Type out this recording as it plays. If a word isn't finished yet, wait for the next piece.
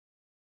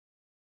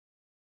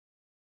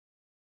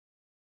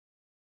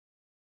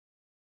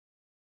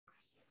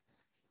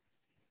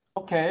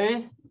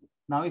Okay,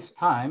 now it's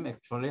time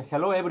actually.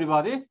 Hello,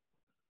 everybody.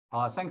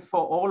 Thanks for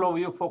all of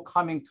you for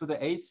coming to the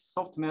 8th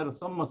Software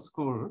Summer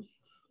School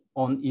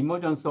on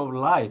Emergence of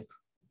Life.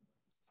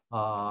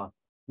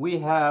 We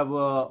have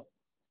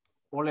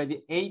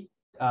already 8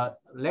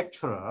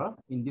 lecturers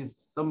in this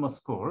summer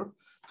school.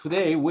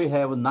 Today we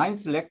have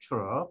 9th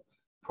lecturer,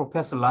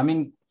 Professor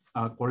Ramin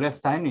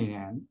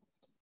Golestanian,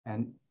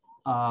 and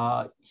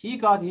he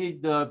got his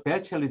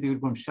bachelor degree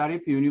from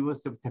Sharif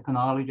University of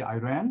Technology,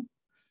 Iran.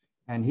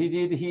 And he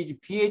did his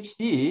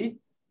PhD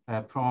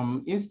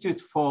from Institute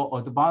for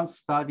Advanced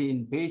Study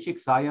in Basic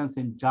Science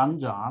in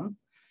Zanjan.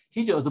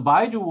 His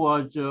advisor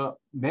was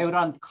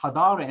Mehran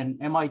Kadar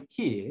and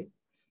MIT.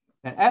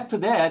 And after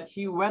that,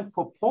 he went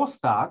for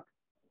postdoc,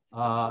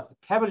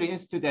 Kavli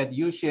Institute at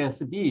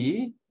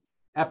UCSB.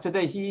 After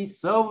that, he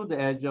served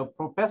as a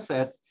professor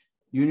at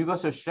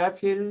University of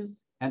Sheffield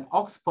and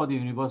Oxford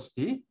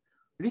University.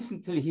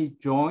 Recently, he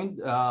joined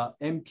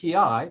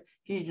MPI.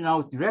 He is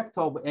now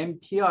director of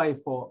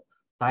MPI for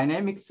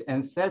Dynamics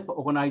and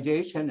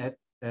Self-Organization at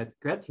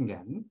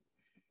Göttingen.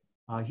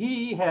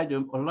 He had a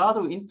lot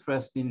of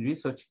interest in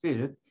research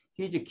field.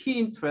 His key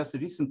interest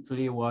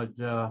recently was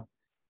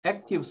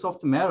active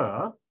soft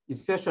matter,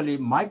 especially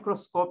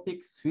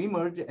microscopic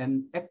swimmers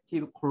and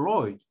active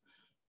colloids.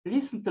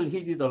 Recently, he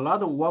did a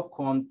lot of work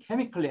on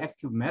chemically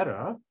active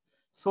matter.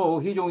 So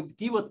he's going to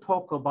give a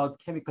talk about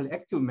chemically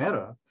active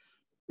matter.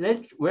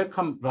 Let's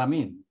welcome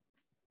Ramin.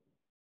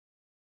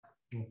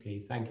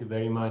 Okay, thank you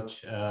very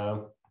much.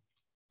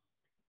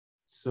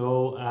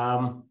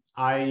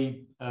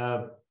 I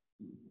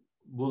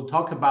will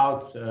talk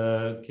about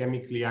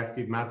chemically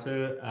active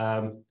matter.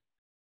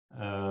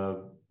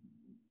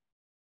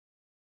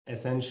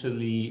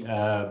 Essentially,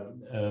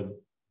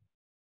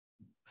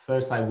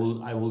 first I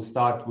will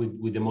start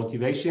with the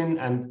motivation,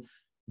 and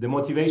the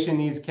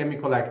motivation is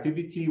chemical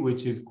activity,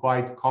 which is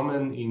quite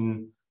common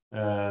in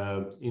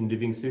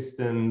living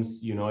systems.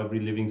 You know,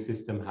 every living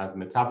system has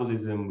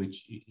metabolism,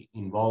 which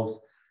involves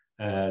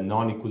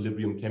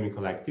non-equilibrium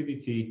chemical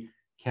activity.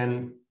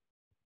 Can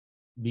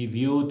be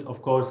viewed,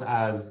 of course,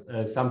 as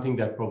something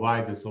that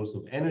provides a source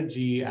of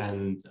energy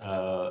and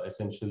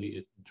essentially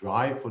a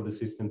drive for the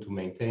system to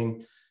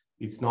maintain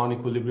its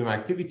non-equilibrium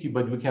activity.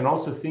 But we can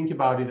also think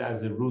about it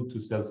as a route to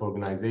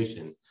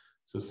self-organization.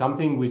 So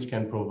something which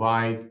can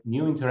provide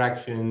new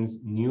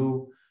interactions,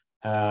 new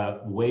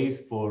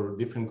ways for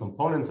different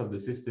components of the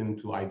system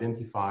to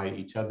identify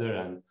each other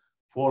and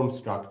form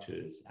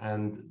structures.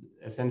 And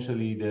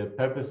essentially the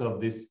purpose of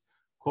this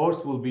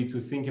course will be to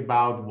think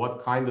about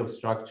what kind of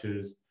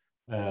structures,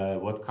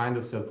 what kind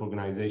of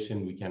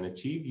self-organization we can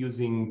achieve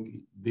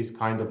using this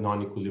kind of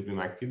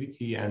non-equilibrium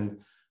activity, and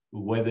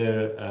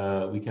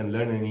whether we can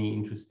learn any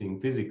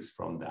interesting physics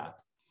from that.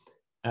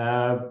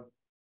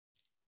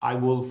 I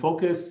will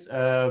focus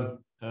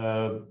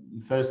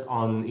first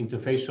on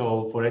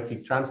interfacial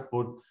phoretic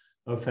transport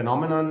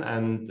phenomenon,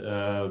 and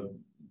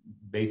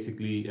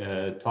basically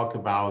talk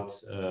about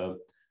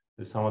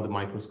some of the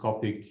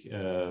microscopic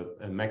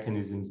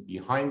mechanisms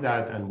behind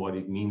that and what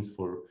it means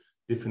for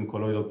different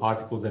colloidal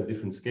particles at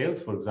different scales.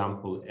 For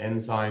example,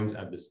 enzymes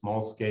at the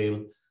small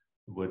scale,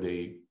 where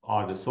they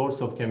are the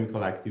source of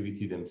chemical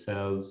activity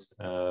themselves,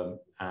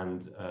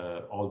 and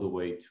all the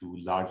way to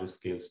larger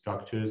scale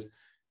structures,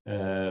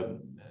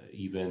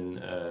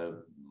 even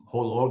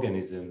whole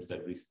organisms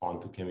that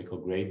respond to chemical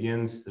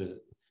gradients,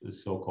 the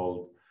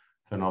so-called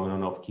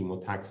phenomenon of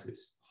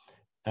chemotaxis.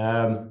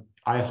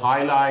 I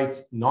highlight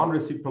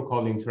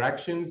non-reciprocal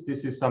interactions.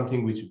 This is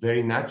something which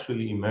very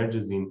naturally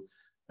emerges in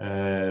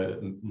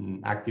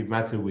active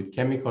matter with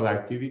chemical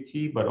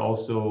activity, but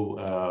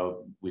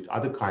also with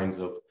other kinds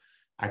of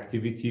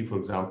activity, for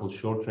example,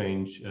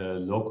 short-range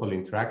local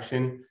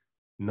interaction.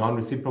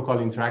 Non-reciprocal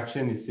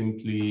interaction is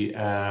simply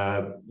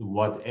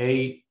what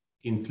A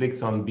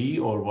inflicts on B,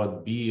 or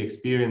what B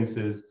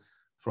experiences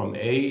from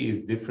A is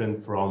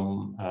different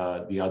from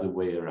the other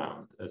way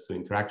around. So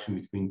interaction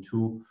between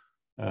two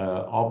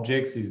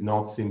objects is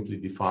not simply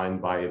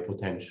defined by a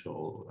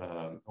potential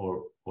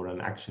or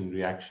an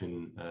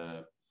action-reaction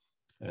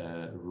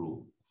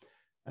rule.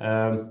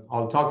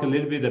 I'll talk a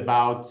little bit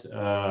about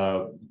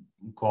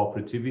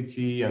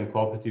cooperativity and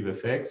cooperative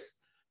effects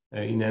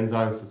in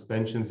enzyme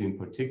suspensions in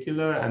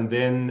particular, and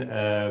then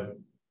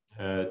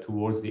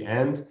towards the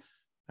end,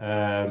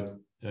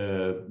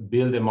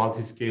 build a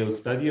multi-scale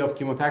study of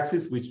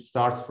chemotaxis, which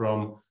starts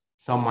from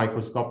some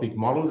microscopic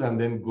models and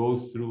then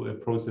goes through a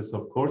process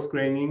of coarse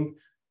graining,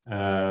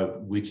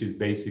 which is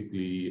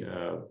basically,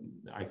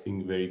 I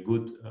think, very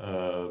good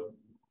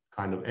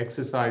kind of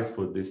exercise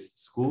for this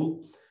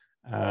school,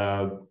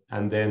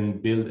 and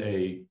then build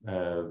a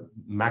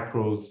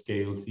macro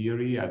scale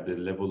theory at the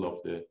level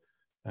of the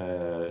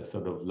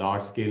sort of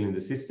large scale in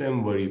the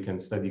system, where you can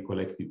study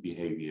collective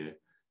behavior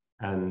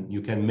and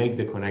you can make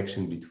the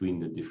connection between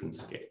the different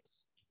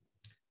scales.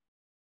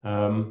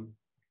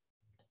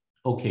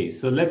 Okay,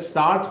 so let's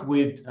start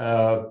with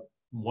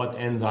what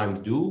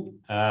enzymes do.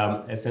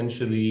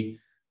 Essentially,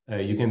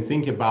 you can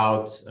think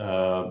about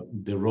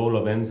the role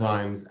of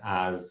enzymes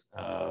as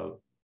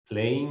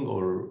playing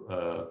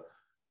or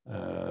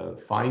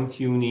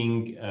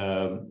fine-tuning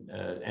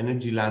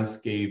energy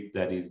landscape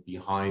that is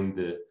behind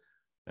the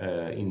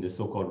in the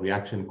so-called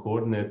reaction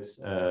coordinate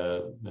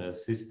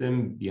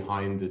system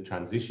behind the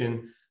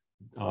transition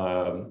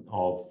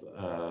of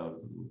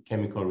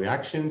chemical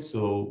reactions.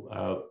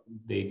 So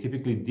they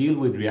typically deal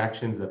with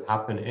reactions that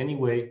happen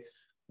anyway,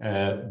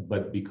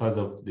 but because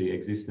of the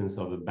existence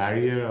of a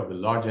barrier, of a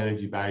large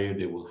energy barrier,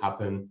 they will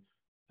happen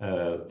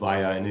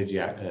via energy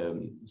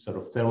sort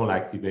of thermal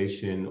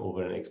activation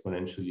over an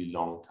exponentially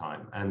long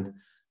time. And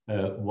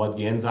what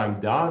the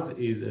enzyme does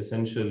is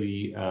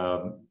essentially,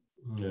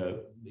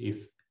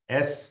 if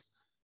S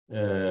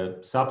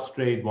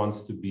substrate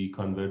wants to be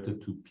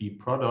converted to P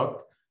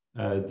product,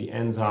 the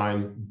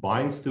enzyme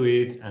binds to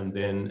it and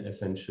then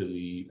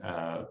essentially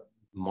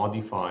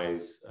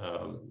modifies,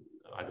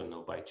 I don't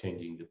know, by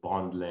changing the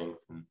bond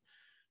length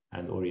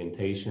and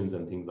orientations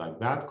and things like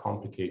that,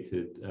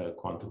 complicated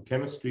quantum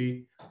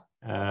chemistry.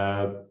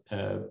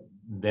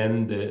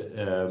 Then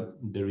the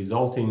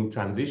resulting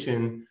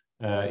transition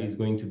is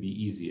going to be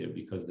easier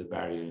because the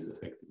barrier is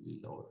effectively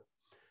lower.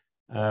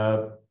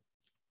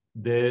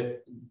 The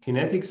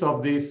kinetics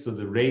of this, so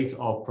the rate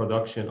of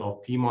production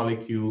of P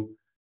molecule,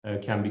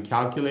 can be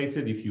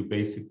calculated if you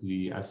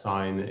basically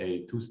assign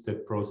a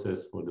two-step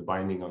process for the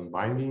binding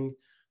unbinding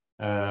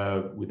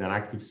with an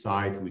active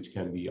site, which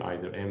can be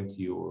either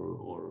empty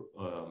or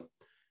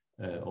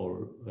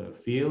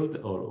filled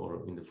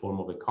or in the form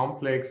of a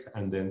complex,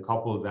 and then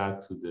couple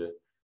that to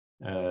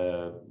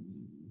the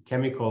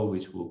chemical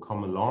which will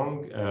come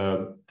along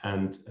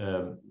and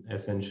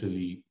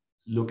essentially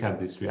look at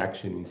this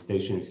reaction in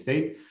stationary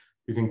state.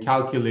 You can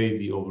calculate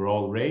the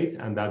overall rate,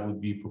 and that would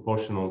be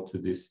proportional to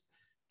this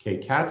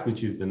K-cat,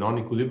 which is the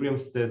non-equilibrium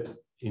step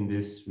in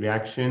this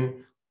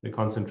reaction, the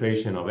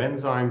concentration of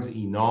enzymes,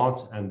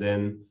 E0, and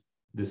then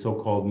the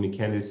so-called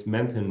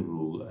Michaelis-Menten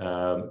rule,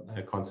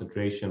 a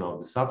concentration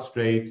of the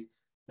substrate,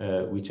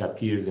 which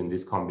appears in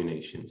this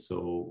combination.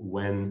 So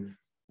when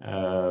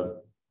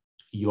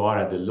you are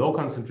at the low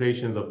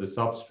concentrations of the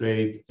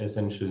substrate,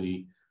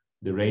 essentially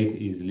the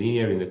rate is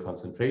linear in the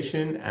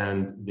concentration,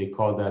 and they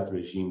call that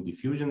regime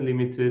diffusion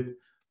limited.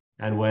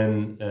 And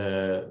when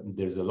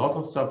there's a lot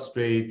of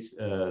substrate,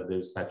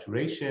 there's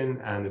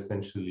saturation, and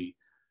essentially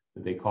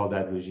they call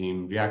that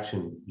regime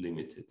reaction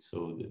limited.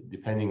 So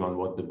depending on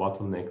what the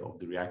bottleneck of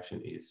the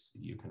reaction is,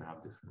 you can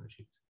have different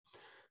regimes.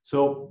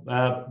 So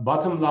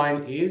bottom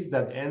line is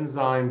that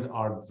enzymes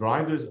are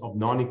drivers of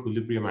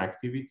non-equilibrium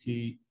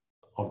activity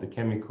of the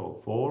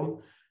chemical form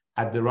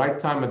at the right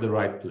time, at the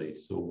right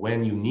place. So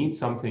when you need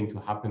something to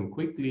happen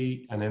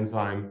quickly, an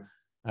enzyme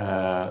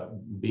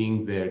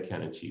being there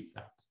can achieve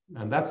that.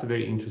 And that's a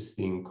very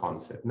interesting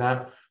concept.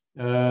 Now,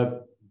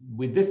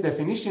 with this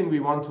definition, we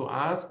want to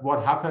ask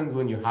what happens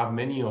when you have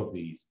many of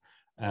these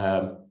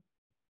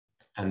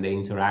and they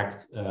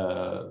interact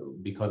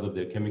because of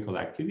their chemical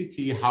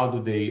activity. How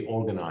do they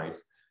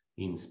organize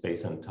in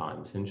space and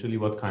time? Essentially,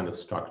 what kind of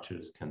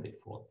structures can they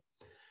form?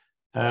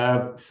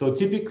 So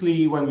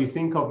typically, when we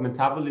think of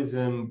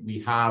metabolism, we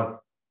have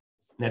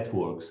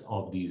networks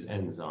of these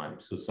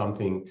enzymes. So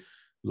something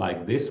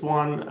like this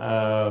one,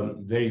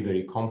 very,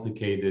 very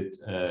complicated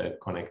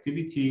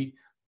connectivity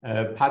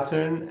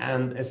pattern.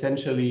 And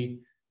essentially,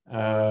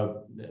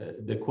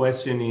 the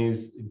question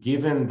is,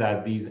 given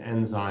that these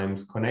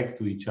enzymes connect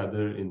to each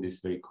other in this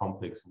very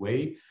complex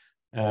way,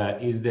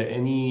 is there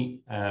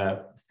any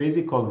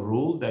physical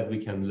rule that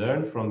we can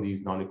learn from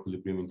these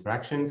non-equilibrium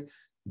interactions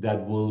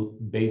that will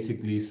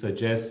basically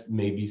suggest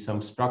maybe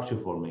some structure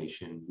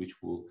formation,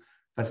 which will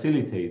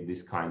facilitate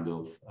this kind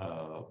of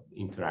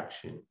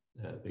interaction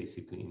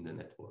basically in the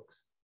networks?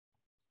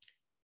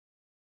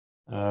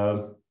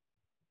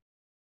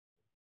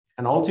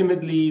 And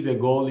ultimately, the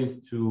goal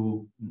is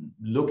to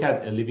look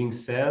at a living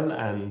cell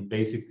and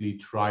basically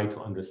try to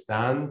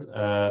understand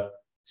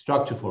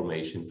structure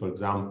formation. For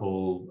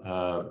example,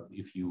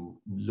 if you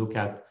look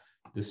at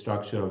the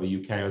structure of a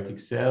eukaryotic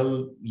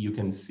cell, you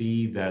can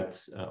see that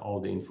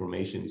all the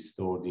information is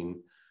stored in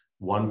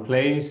one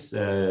place.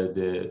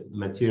 The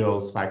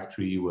materials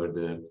factory where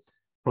the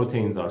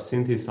proteins are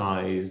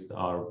synthesized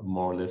are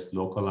more or less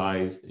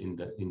localized in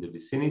the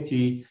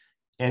vicinity.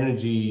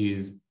 Energy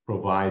is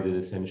provided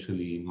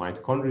essentially in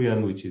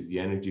mitochondrion, which is the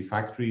energy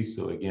factory.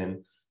 So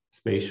again,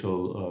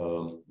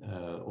 spatial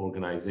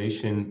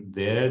organization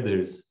there.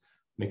 There's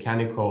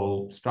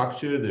mechanical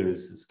structure, there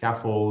is a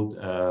scaffold,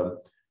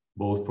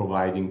 both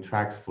providing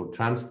tracks for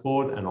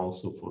transport and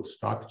also for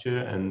structure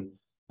and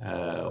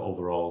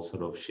overall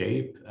sort of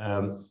shape.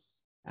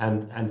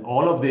 And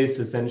all of this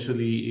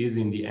essentially is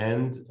in the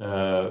end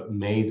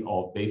made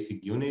of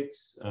basic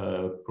units,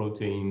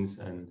 proteins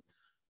and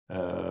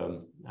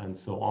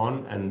so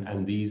on,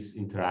 and these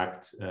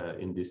interact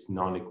in this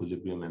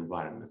non-equilibrium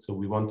environment. So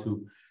we want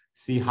to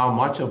see how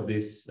much of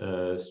this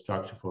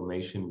structure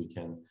formation we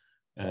can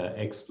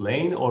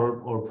explain,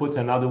 or put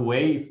another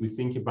way, if we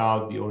think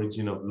about the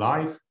origin of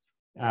life,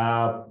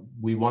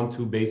 we want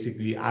to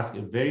basically ask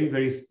a very,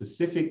 very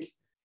specific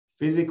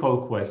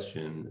physical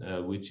question,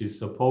 which is,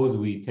 suppose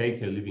we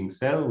take a living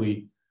cell,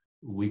 we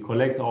we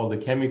collect all the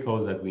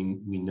chemicals that we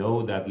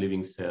know that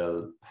living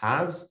cell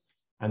has,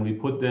 and we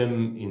put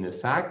them in a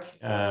sac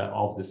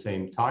of the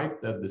same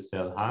type that the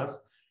cell has.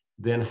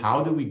 Then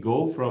how do we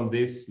go from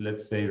this,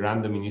 let's say,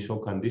 random initial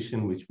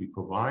condition which we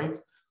provide,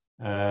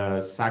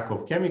 sack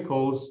of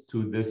chemicals,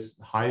 to this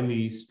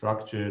highly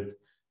structured,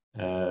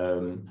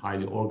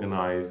 highly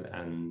organized,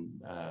 and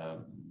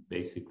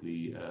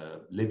basically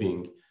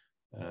living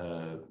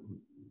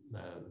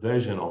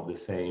version of the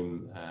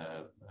same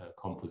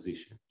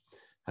composition?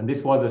 And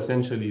this was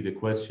essentially the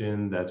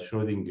question that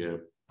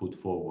Schrödinger put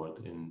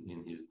forward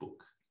in his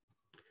book.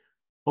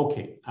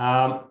 Okay,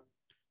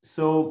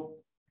 so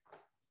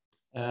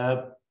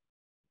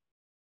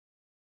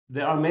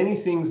there are many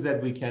things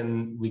that we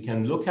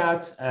can look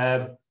at.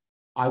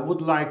 I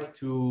would like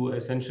to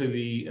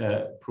essentially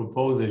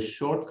propose a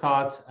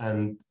shortcut,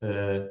 and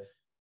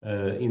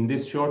in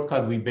this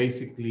shortcut we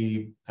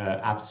basically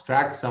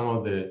abstract some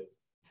of the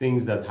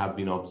things that have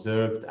been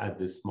observed at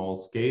the small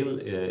scale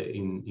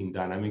in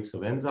dynamics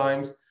of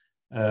enzymes,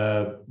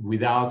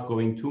 without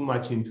going too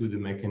much into the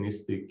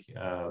mechanistic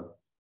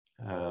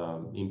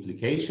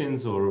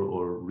implications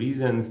or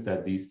reasons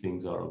that these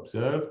things are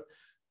observed.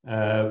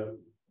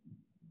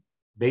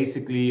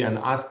 Basically, and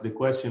ask the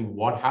question,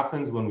 what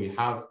happens when we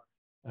have,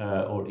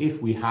 or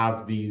if we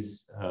have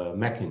these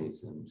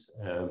mechanisms?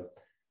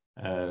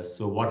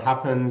 So what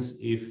happens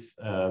if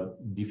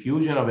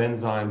diffusion of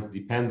enzymes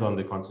depends on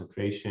the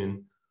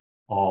concentration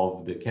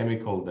of the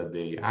chemical that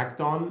they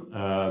act on,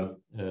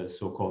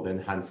 so-called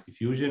enhanced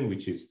diffusion,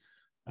 which is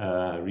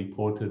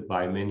reported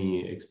by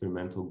many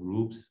experimental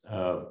groups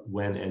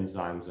when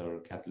enzymes are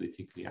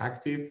catalytically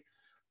active.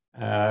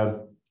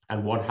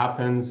 And what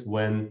happens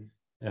when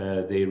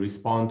they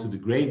respond to the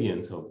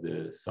gradients of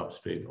the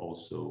substrate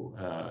also,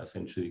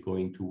 essentially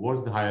going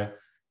towards the higher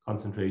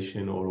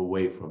concentration or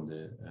away from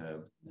the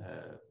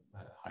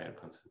higher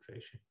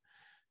concentration.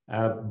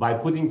 By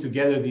putting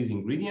together these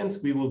ingredients,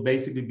 we will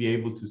basically be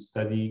able to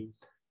study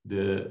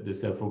the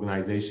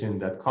self-organization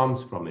that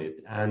comes from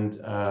it.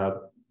 And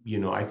you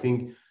know, I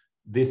think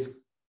this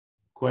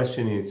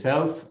question in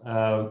itself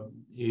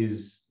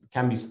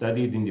can be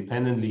studied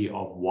independently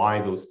of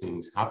why those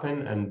things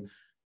happen and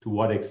to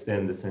what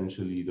extent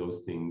essentially those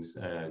things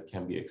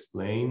can be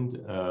explained,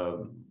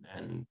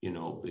 and you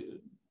know,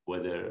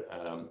 whether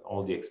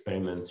all the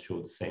experiments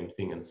show the same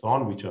thing and so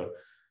on, which are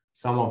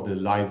some of the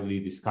lively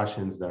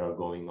discussions that are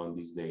going on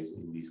these days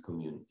in these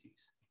communities.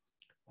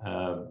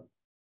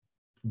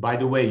 By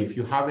the way, if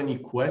you have any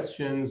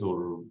questions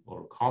or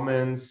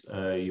comments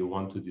you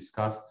want to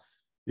discuss,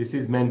 this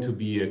is meant to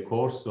be a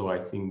course, so I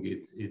think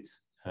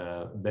it's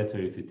better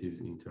if it is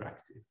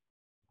interactive.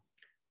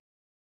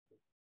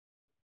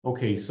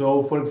 Okay,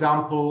 so for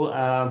example,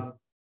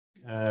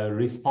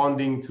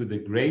 responding to the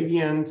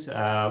gradient,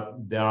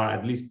 there are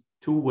at least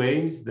two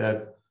ways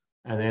that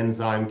an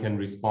enzyme can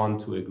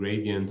respond to a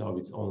gradient of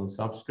its own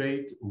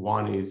substrate.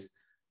 One is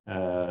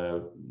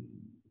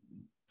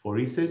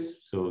phoresis,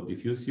 so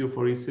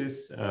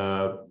diffusiophoresis,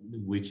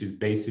 which is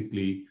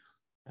basically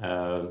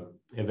a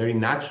very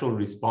natural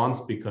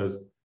response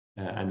because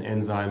an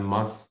enzyme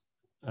must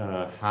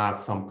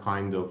have some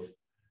kind of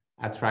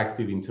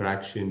attractive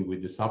interaction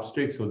with the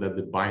substrate so that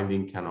the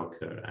binding can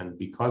occur. And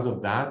because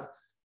of that,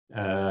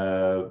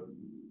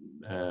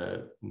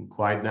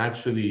 quite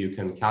naturally, you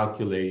can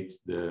calculate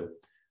the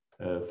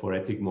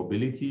phoretic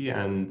mobility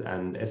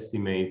and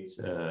estimate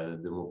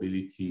the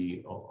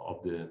mobility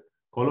of the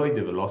colloid,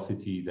 the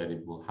velocity that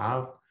it will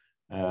have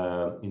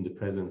in the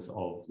presence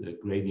of the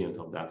gradient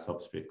of that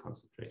substrate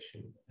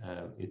concentration.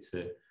 It's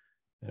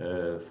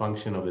a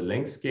function of a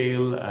length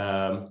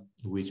scale,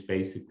 which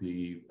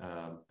basically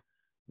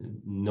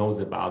knows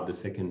about the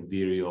second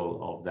virial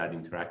of that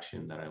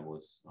interaction that I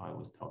was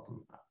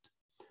talking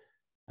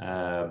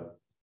about.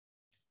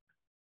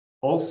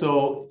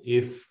 Also,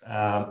 if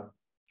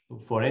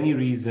for any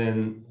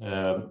reason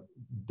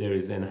there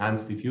is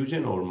enhanced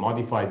diffusion or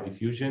modified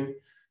diffusion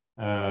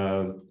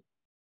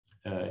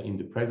in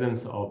the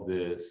presence of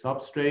the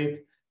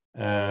substrate,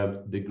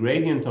 the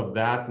gradient of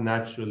that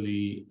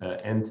naturally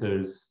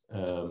enters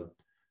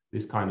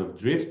this kind of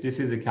drift.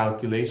 This is a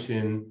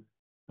calculation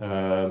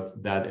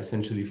that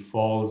essentially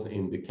falls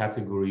in the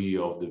category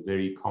of the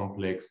very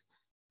complex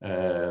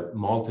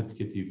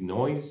multiplicative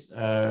noise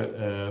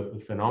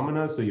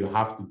phenomena. So you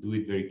have to do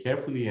it very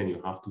carefully, and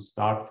you have to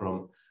start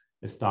from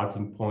a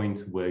starting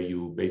point where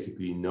you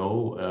basically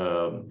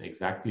know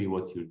exactly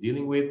what you're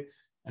dealing with.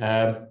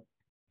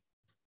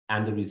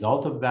 And the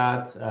result of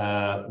that,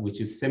 which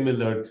is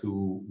similar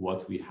to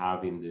what we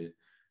have in the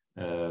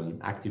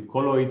active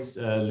colloids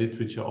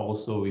literature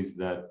also, is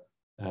that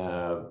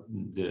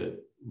the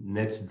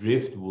net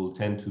drift will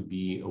tend to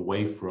be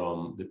away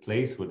from the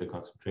place where the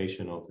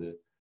concentration of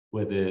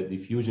where the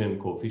diffusion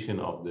coefficient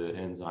of the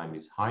enzyme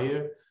is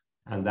higher,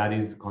 and that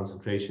is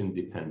concentration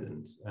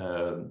dependent.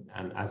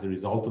 And as a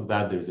result of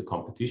that, there's a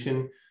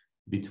competition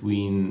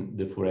between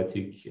the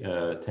phoretic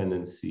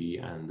tendency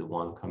and the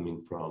one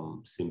coming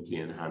from simply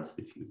enhanced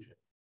diffusion.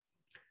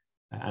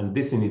 And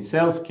this in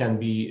itself can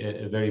be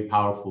a very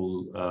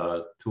powerful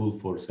tool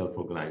for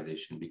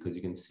self-organization, because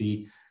you can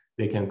see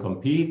they can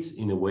compete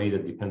in a way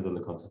that depends on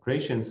the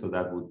concentration. So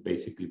that would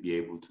basically be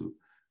able to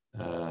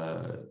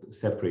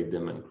separate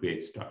them and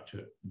create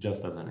structure,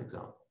 just as an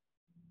example.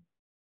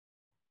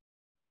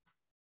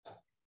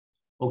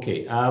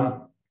 Okay,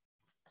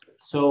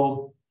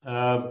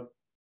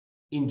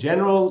 in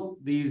general,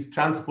 these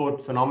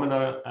transport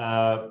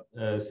phenomena,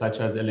 such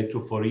as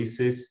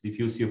electrophoresis,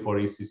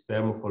 diffusiophoresis,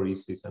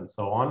 thermophoresis, and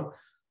so on,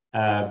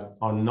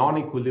 are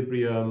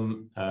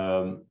non-equilibrium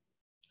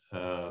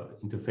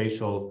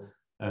interfacial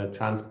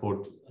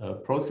transport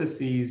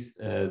processes.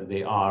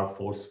 They are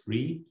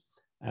force-free,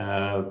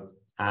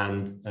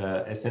 and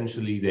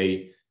essentially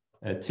they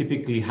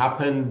typically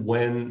happen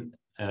when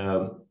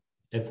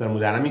a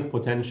thermodynamic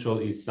potential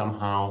is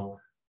somehow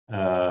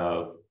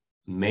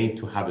made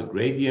to have a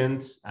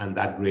gradient, and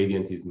that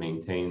gradient is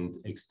maintained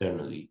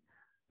externally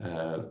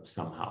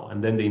somehow.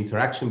 And then the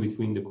interaction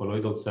between the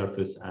colloidal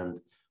surface and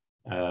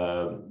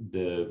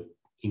the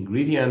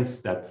ingredients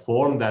that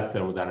form that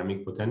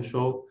thermodynamic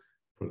potential,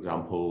 for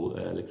example,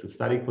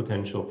 electrostatic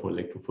potential for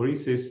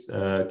electrophoresis,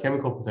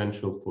 chemical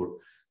potential for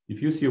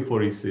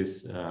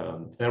diffusiophoresis,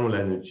 thermal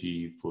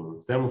energy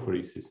for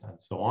thermophoresis, and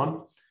so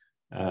on,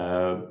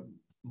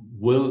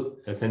 will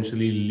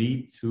essentially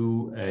lead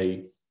to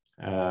a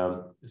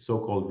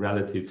so-called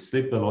relative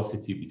slip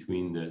velocity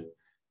between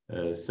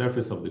the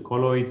surface of the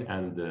colloid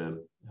and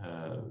the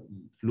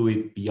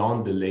fluid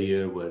beyond the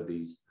layer where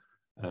these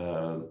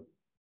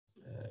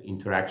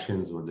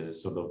interactions or the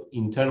sort of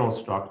internal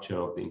structure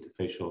of the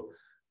interfacial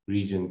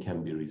region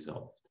can be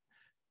resolved.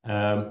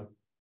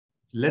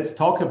 Let's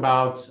talk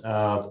about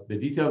the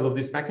details of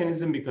this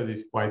mechanism, because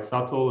it's quite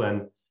subtle,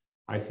 and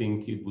I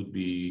think it would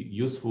be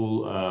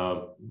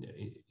useful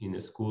in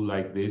a school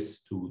like this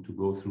to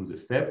go through the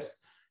steps.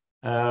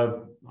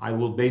 I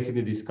will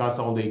basically discuss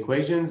all the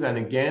equations, and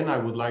again, I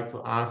would like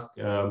to ask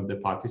the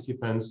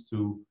participants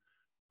to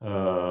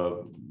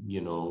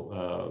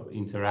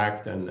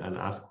interact and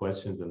ask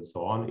questions and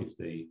so on if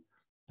they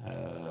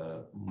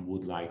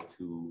would like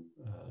to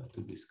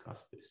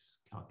discuss this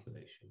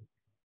calculation.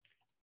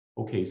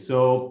 Okay,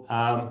 so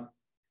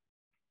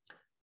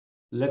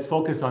let's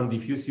focus on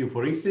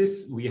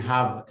diffusiophoresis. We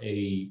have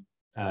a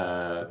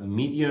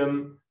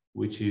medium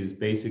which is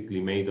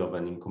basically made of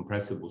an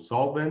incompressible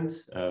solvent,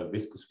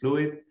 viscous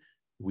fluid.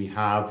 We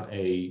have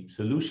a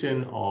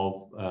solution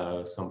of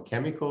some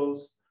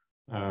chemicals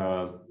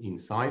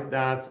inside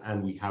that,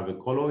 and we have a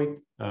colloid,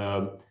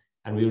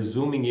 and we're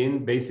zooming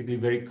in basically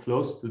very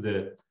close to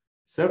the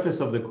surface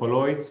of the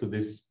colloid. So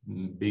this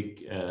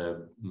big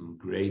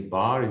gray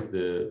bar is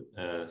the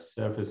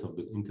surface of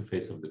the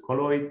interface of the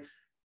colloid,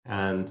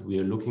 and we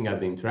are looking at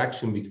the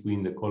interaction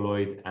between the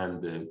colloid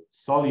and the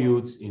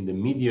solutes in the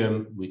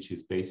medium, which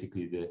is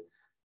basically the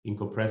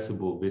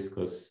incompressible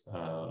viscous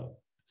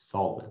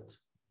solvent.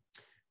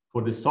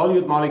 For the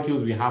solute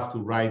molecules, we have to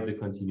write the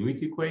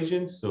continuity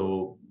equation.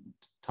 So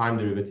time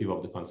derivative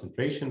of the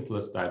concentration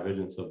plus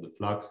divergence of the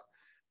flux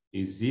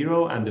is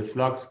 0, and the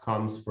flux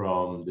comes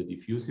from the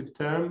diffusive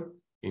term,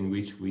 in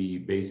which we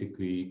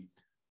basically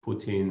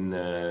put in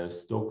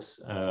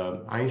Stokes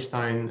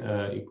Einstein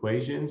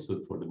equation, so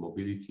for the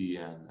mobility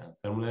and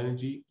thermal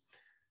energy.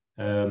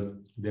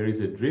 There is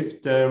a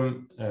drift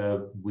term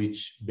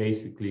which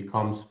basically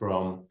comes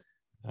from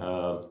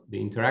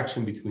the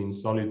interaction between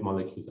solid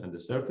molecules and the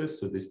surface.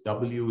 So this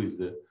W is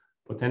the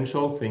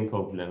potential. Think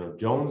of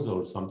Leonard-Jones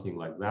or something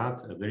like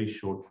that, a very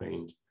short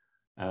range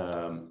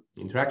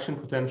interaction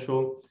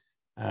potential.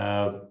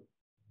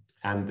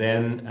 And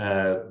then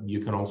you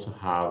can also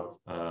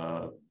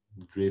have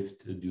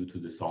drift due to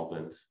the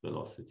solvent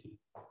velocity.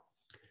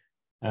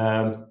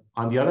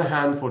 On the other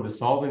hand, for the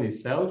solvent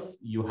itself,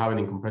 you have an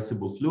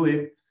incompressible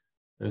fluid.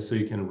 So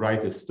you can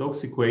write a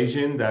Stokes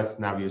equation, that's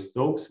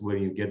Navier-Stokes, where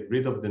you get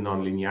rid of the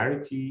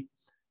nonlinearity,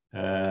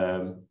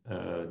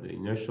 the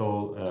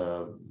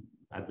inertial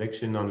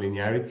advection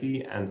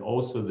nonlinearity, and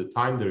also the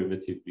time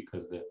derivative,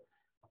 because the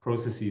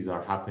processes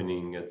are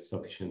happening at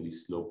sufficiently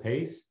slow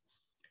pace.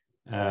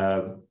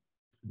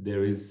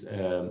 There is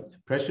a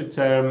pressure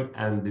term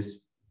and this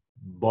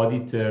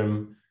body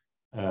term,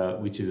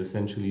 which is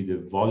essentially the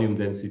volume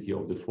density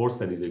of the force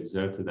that is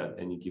exerted at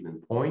any given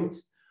point.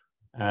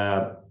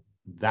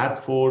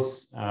 That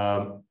force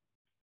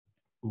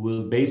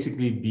will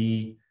basically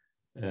be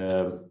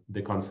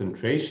the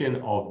concentration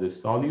of the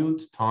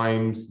solute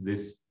times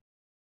this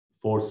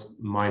force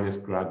minus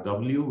grad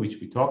W, which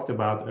we talked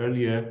about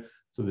earlier.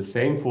 So the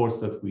same force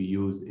that we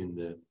used in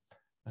the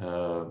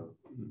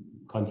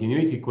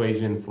continuity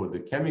equation for the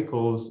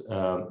chemicals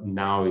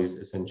now is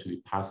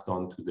essentially passed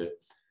on to the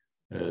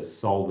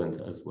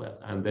solvent as well.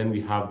 And then we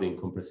have the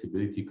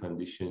incompressibility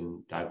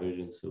condition,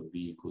 divergence of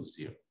V equals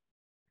 0.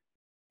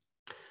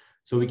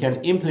 So we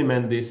can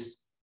implement this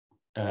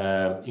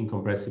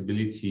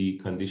incompressibility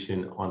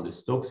condition on the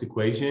Stokes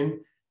equation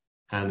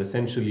and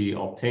essentially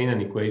obtain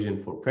an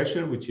equation for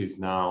pressure, which is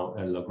now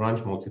a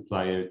Lagrange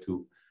multiplier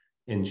to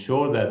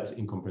ensure that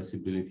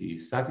incompressibility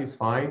is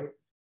satisfied.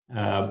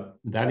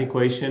 That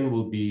equation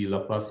will be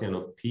Laplacian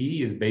of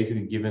P, is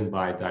basically given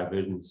by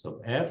divergence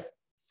of F.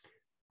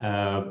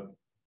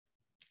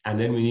 And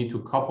then we need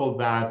to couple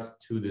that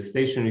to the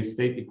stationary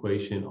state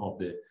equation of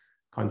the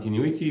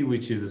continuity,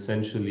 which is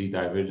essentially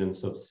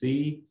divergence of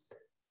C,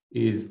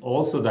 is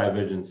also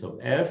divergence of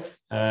F,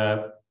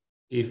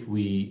 if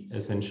we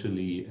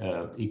essentially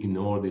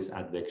ignore this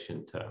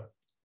advection term.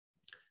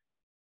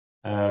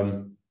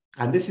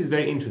 And this is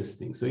very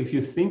interesting. So if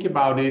you think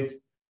about it,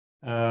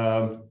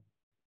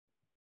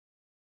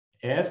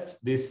 F,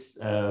 this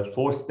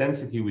force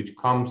density, which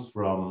comes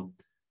from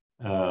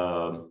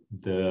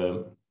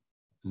the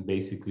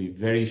basically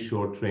very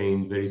short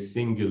range, very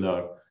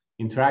singular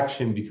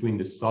interaction between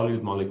the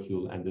solid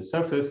molecule and the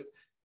surface,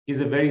 is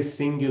a very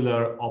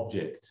singular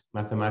object,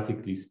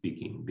 mathematically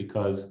speaking,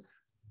 because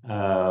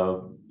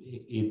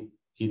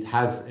it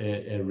has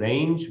a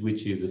range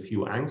which is a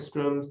few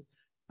angstroms,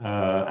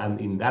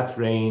 and in that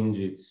range,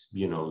 it's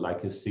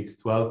like a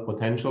 612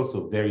 potential,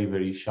 so very,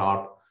 very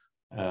sharp,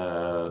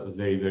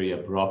 very, very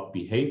abrupt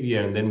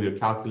behavior, and then we're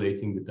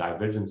calculating the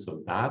divergence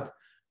of that.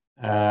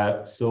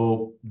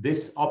 So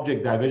this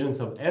object divergence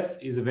of F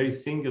is a very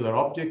singular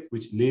object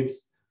which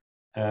lives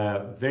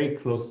very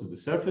close to the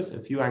surface, a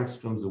few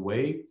angstroms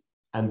away,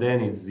 and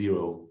then it's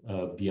zero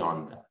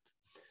beyond that.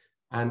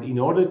 And in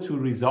order to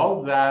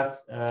resolve that,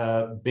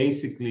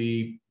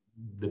 basically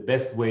the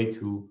best way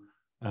to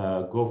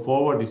go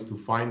forward is to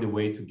find a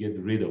way to get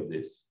rid of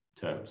this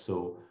term.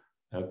 So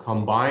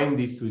combine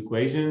these two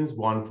equations,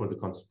 one for the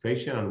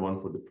concentration and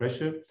one for the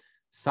pressure,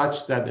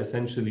 such that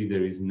essentially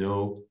there is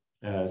no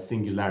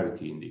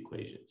singularity in the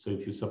equation. So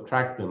if you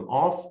subtract them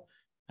off,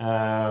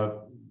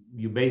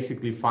 you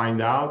basically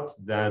find out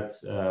that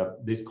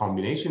this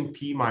combination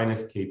P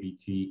minus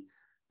KBT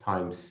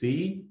times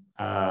C,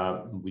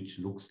 which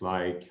looks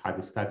like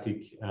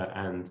hydrostatic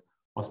and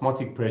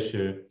osmotic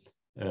pressure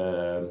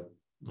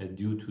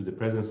due to the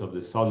presence of the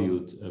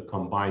solute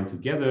combined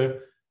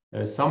together,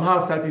 somehow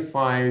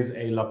satisfies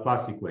a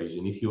Laplace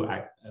equation if you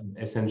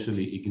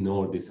essentially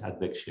ignore this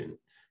advection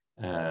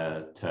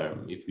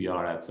term. If we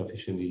are at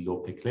sufficiently low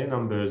Peclet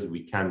numbers,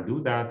 we can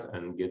do that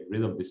and get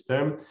rid of this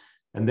term.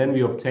 And then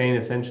we obtain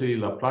essentially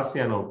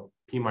Laplacian of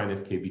P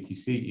minus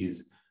KBTC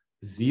is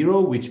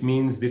 0, which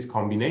means this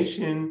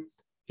combination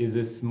is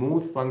a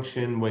smooth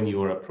function when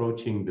you are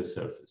approaching the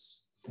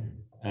surface.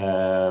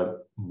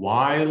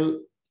 While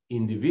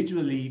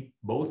individually,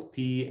 both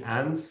P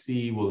and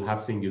C will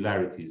have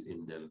singularities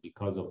in them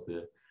because of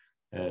the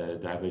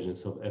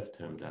divergence of F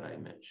term that I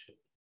mentioned.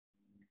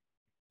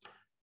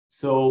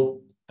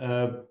 So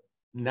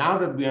now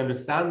that we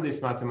understand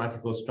this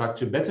mathematical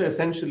structure better,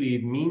 essentially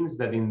it means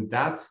that in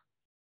that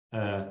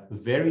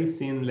very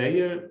thin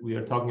layer, we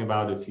are talking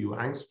about a few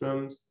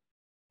angstroms,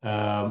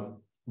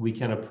 we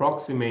can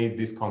approximate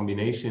this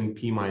combination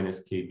P minus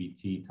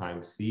KBT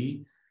times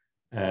C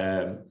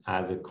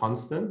as a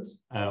constant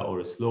or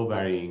a slow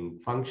varying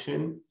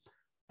function.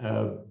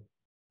 And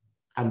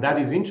that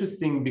is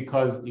interesting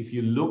because if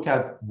you look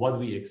at what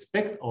we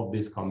expect of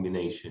this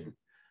combination,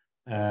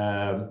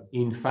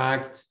 in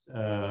fact,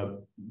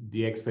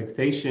 the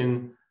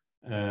expectation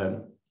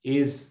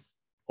is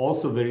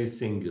also very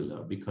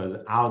singular, because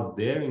out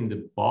there in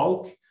the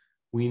bulk,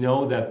 we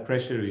know that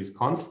pressure is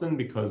constant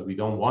because we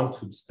don't want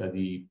to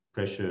study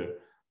pressure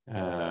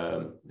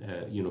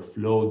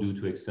flow due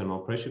to external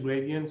pressure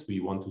gradients. We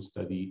want to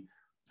study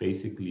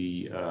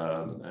basically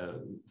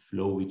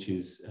flow which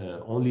is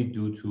only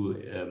due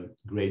to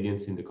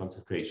gradients in the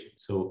concentration.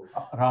 So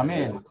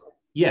Ramin,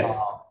 yes,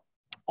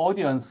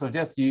 audience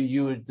suggests you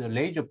use the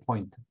laser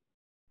pointer.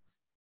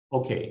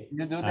 Okay,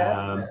 you do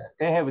that.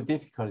 They have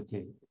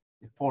difficulty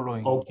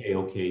following.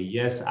 Okay,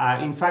 yes.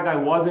 In fact, I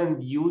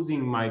wasn't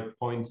using my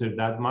pointer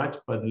that much,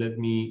 but let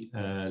me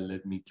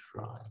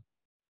try.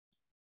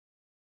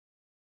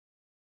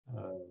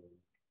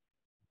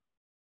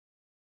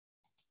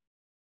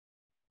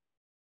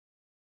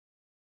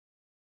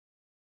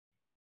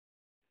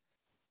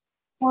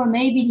 Or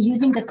maybe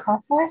using the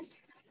cursor?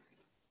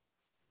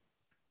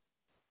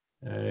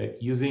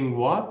 Using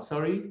what?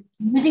 Sorry?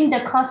 Using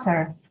the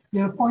cursor,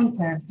 your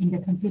pointer in the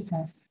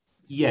computer.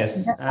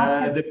 Yes,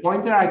 the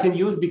pointer I can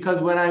use because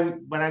when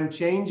I'm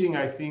changing,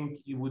 I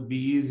think it would be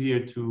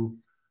easier to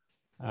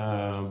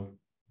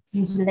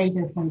use the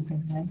laser pointer,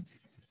 right?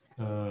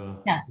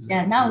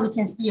 Yeah. Now we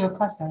can see your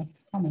cursor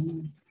coming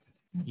in.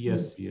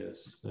 Yes.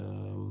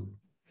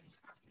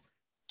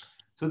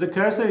 So the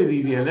cursor is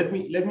easier. Let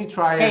me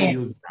try and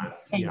use that.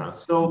 Yeah.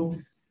 So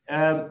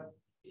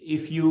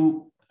if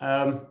you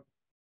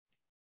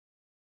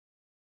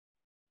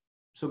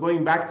so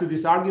going back to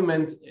this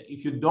argument,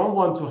 if you don't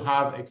want to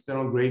have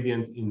external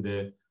gradient in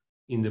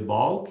the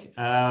bulk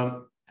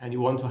and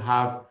you want to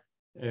have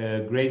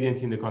a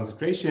gradient in the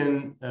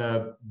concentration,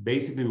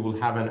 basically we will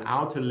have an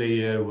outer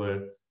layer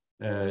where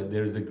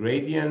there's a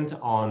gradient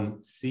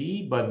on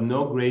C, but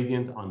no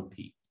gradient on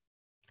P.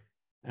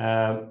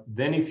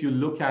 Then if you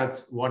look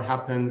at what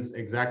happens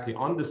exactly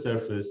on the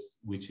surface,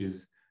 which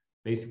is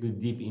basically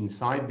deep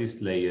inside this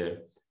layer,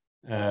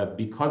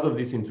 because of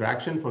this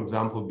interaction, for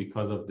example,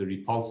 because of the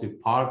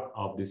repulsive part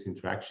of this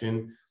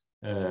interaction,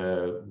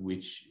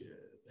 which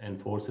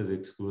enforces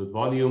excluded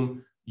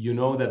volume, you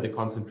know that the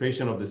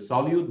concentration of the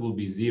solute will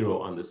be 0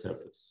 on the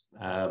surface.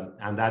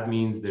 And that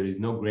means there is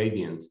no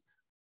gradient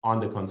on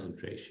the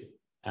concentration.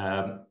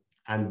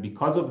 And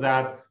because of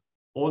that,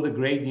 all the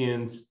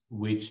gradients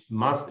which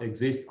must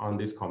exist on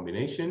this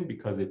combination,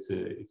 because it's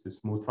a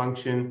smooth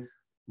function,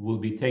 will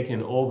be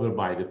taken over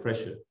by the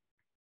pressure.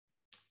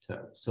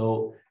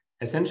 So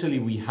essentially,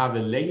 we have a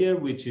layer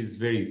which is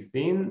very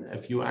thin, a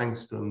few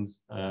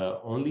angstroms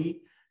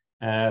only,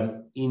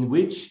 in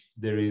which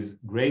there is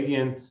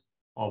gradient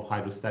of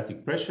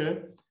hydrostatic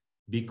pressure,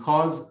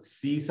 because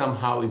C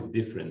somehow is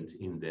different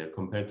in there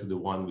compared to the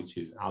one which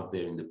is out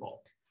there in the bulk.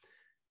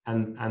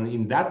 And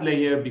in that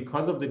layer,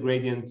 because of the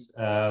gradient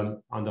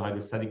on the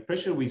hydrostatic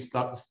pressure, we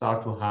start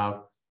to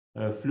have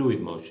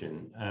fluid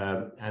motion.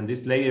 And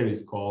this layer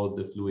is called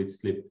the fluid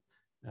slip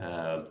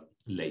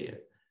layer.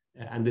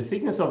 And the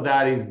thickness of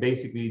that is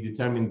basically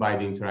determined by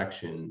the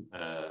interaction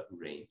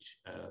range,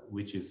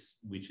 which is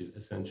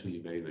essentially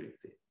very, very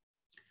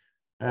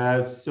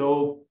thin.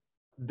 So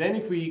then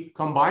if we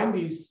combine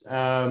these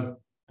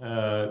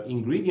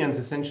ingredients,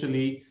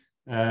 essentially,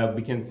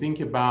 we can think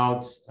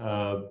about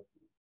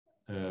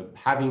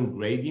having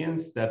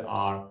gradients that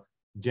are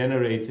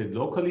generated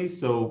locally.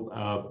 So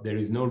there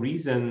is no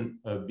reason,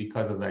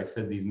 because as I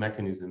said, these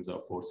mechanisms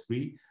are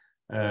force-free,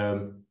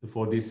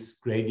 for this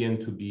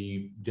gradient to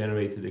be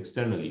generated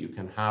externally. You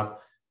can have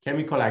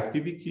chemical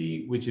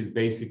activity, which is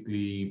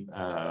basically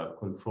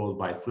controlled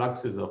by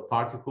fluxes of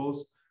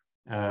particles,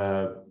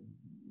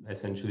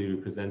 essentially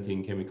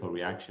representing chemical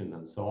reaction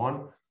and so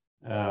on,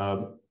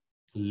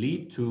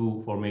 lead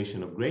to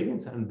formation of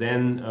gradients. And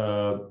then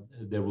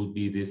there will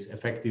be this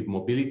effective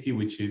mobility,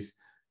 which is,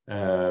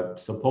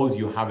 suppose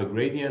you have a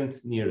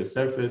gradient near a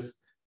surface,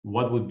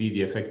 what would be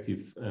the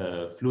effective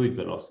fluid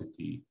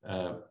velocity,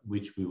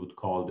 which we would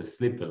call the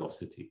slip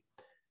velocity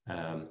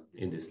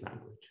in this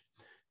language.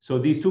 So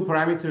these two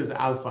parameters,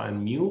 alpha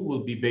and mu,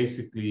 will be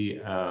basically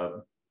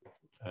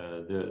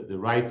the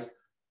right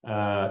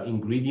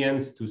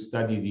ingredients to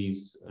study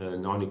these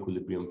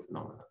non-equilibrium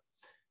phenomena.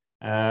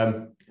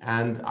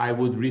 And I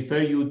would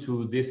refer you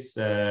to this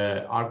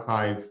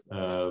archive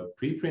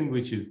preprint,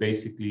 which is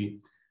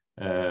basically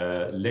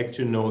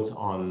lecture notes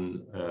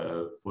on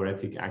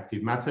phoretic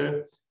active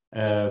matter,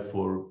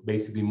 for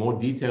basically more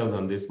details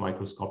on this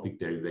microscopic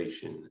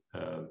derivation,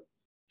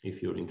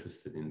 if you're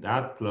interested in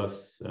that,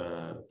 plus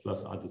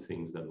other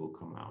things that will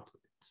come out of it.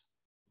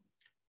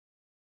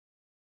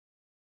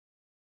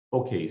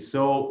 Okay,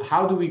 so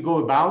how do we go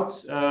about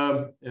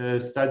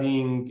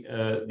studying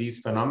these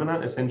phenomena?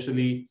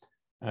 Essentially,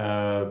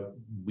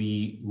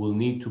 we will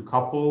need to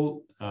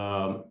couple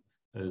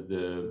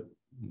the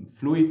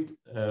fluid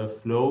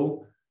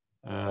flow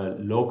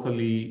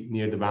locally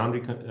near the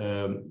boundary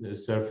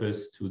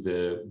surface to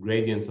the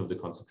gradients of the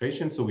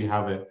concentration. So we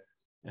have a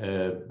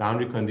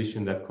boundary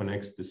condition that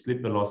connects the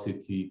slip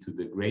velocity to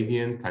the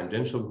gradient,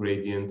 tangential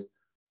gradient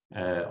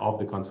of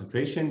the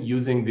concentration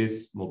using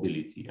this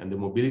mobility. And the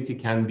mobility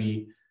can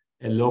be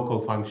a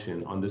local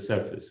function on the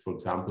surface. For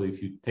example,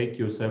 if you take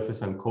your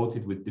surface and coat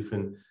it with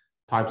different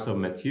types of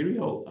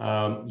material,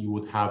 you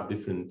would have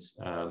different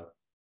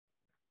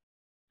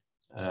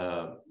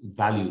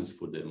values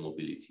for the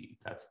mobility.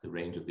 That's the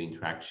range of the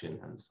interaction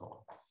and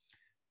so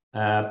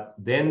on.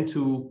 Then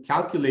to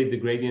calculate the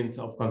gradient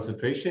of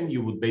concentration,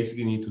 you would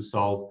basically need to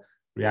solve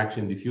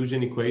reaction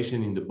diffusion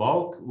equation in the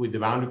bulk with the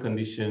boundary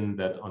condition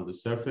that on the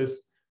surface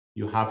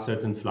you have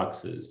certain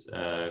fluxes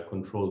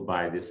controlled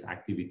by this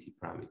activity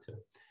parameter.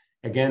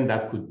 Again,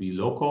 that could be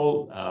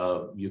local.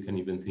 You can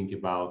even think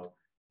about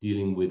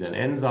dealing with an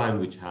enzyme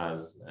which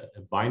has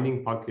a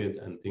binding pocket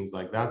and things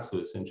like that. So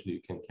essentially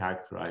you can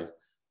characterize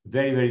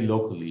very, very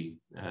locally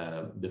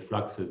the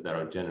fluxes that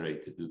are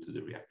generated due to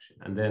the reaction.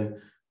 And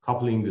then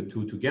coupling the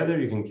two together,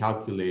 you can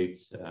calculate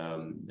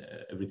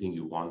everything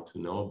you want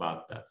to know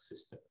about that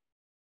system.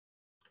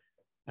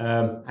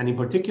 And in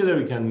particular,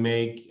 we can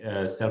make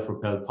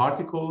self-propelled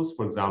particles.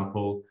 For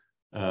example,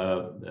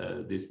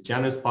 this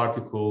Janus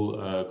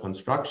particle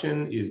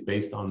construction is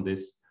based on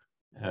this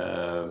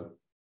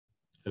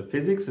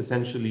physics.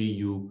 Essentially,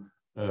 you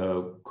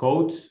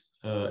coat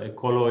a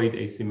colloid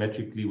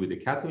asymmetrically with a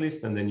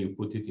catalyst, and then you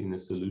put it in a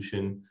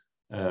solution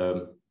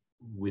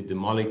with the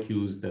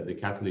molecules that the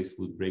catalyst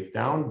would break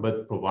down,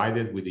 but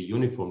provided with a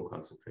uniform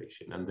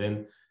concentration. And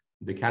then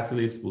the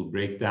catalyst will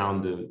break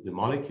down the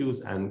molecules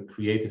and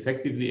create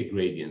effectively a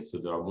gradient. So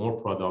there are more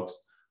products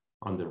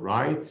on the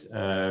right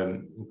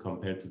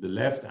compared to the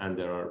left, and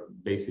there are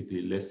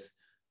basically less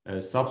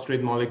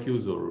substrate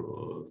molecules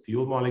or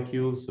fuel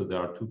molecules. So there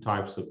are two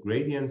types of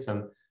gradients,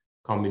 and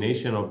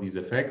combination of these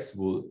effects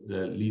will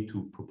lead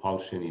to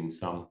propulsion in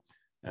some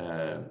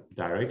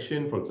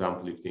direction. For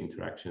example, if the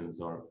interactions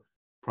are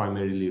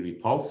primarily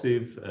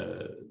repulsive,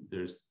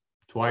 there's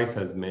twice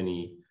as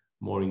many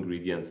more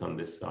ingredients on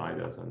this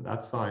side as on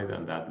that side,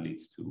 and that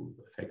leads to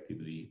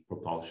effectively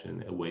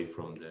propulsion away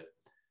from the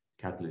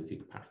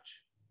catalytic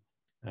patch.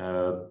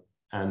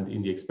 and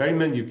in the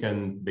experiment, you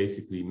can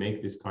basically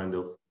make this kind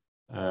of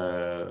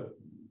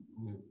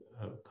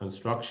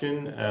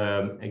construction.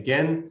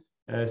 Again,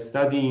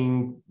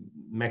 studying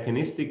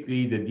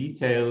mechanistically the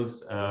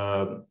details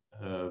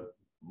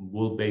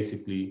will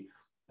basically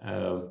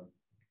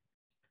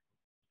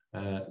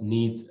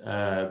need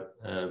a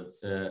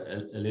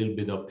little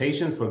bit of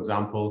patience. For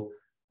example,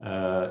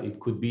 it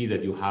could be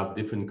that you have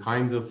different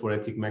kinds of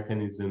phoretic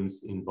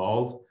mechanisms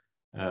involved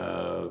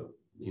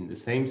in the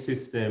same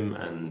system,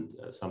 and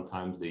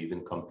sometimes they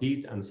even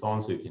compete and so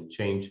on. So you can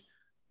change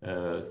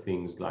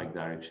things like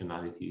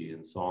directionality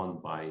and so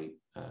on by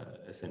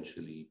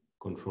essentially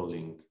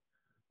controlling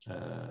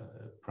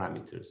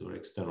parameters or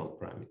external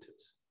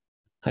parameters.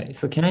 Hi,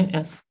 so can I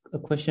ask a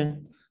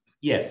question?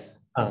 Yes.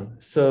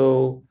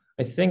 So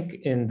I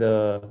think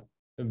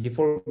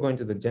before going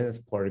to the genus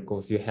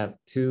particles, you have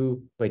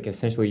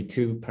essentially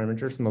two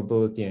parameters,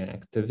 mobility and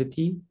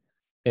activity.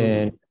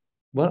 And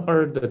what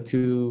are the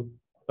two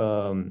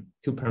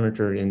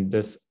parameters in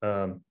this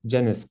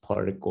genus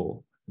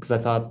particle? Because I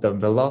thought the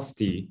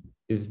velocity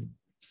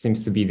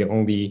seems to be the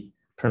only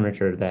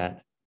parameter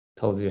that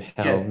tells you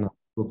how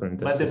open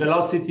this. But the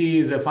velocity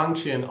is a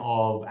function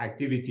of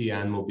activity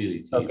and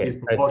mobility. Okay, it is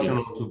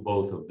proportional to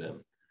both of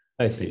them.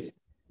 I see.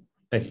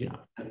 I see.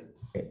 Yeah.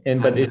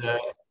 Okay.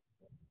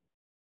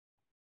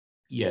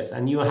 Yes,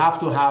 and you have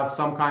to have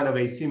some kind of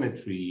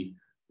asymmetry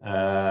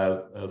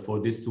for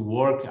this to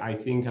work. I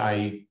think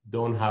I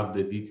don't have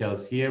the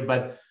details here,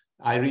 but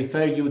I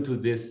refer you to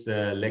this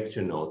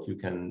lecture note. You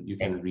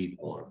can read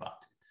more about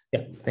it.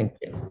 Yeah, thank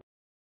you.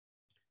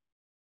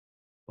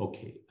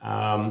 Okay.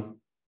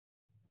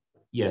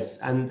 Yes,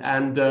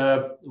 and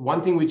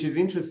one thing which is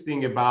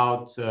interesting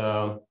about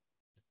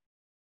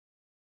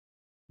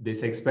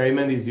this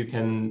experiment is you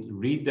can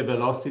read the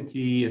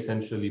velocity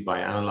essentially by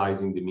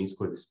analyzing the mean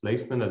square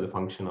displacement as a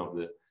function of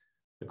the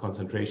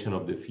concentration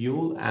of the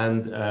fuel,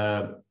 and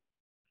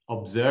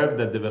observe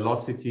that the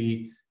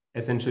velocity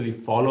essentially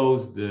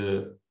follows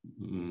the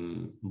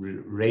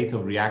rate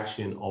of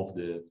reaction of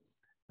the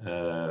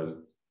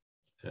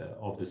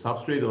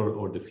substrate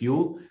or the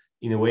fuel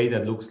in a way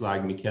that looks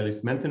like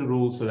Michaelis-Menten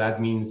rule. So that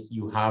means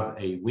you have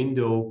a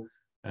window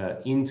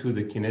into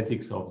the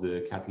kinetics of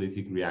the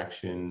catalytic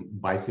reaction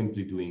by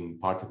simply doing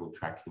particle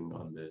tracking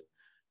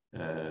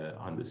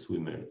on the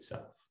swimmer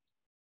itself.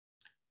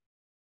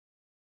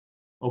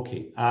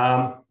 Okay,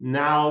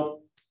 now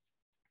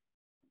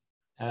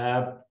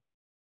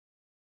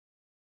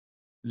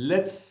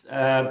let's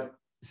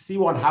see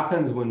what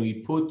happens when we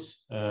put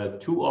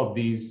two of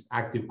these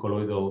active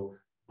colloidal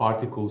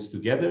particles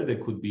together. They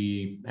could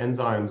be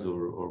enzymes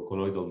or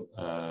colloidal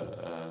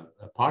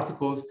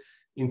particles.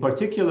 In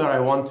particular, I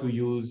want to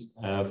use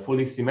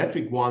fully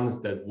symmetric ones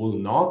that will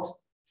not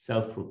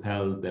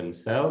self-propel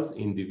themselves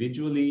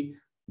individually,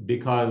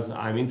 because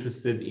I'm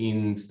interested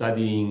in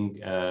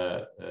studying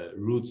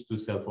routes to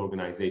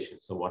self-organization.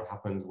 So what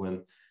happens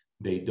when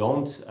they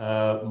don't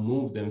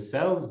move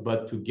themselves,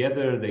 but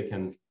together they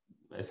can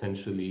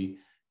essentially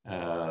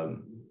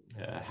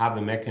have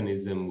a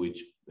mechanism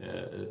which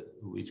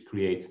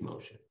creates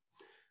motion.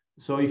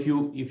 So if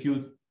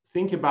you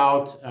think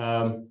about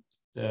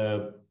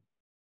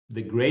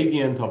the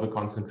gradient of a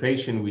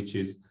concentration which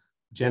is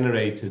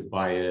generated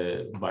by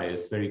a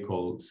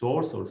spherical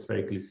source or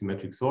spherically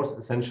symmetric source,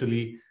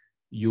 essentially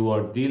you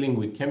are dealing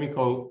with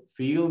chemical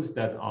fields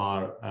that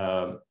are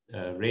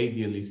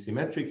radially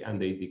symmetric,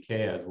 and they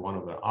decay as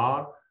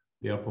 1/r.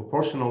 They are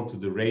proportional to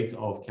the rate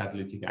of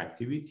catalytic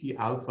activity,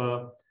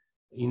 alpha,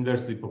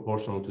 inversely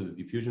proportional to the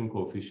diffusion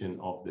coefficient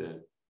of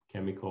the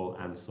chemical,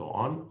 and so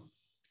on.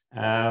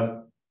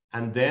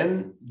 And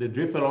then the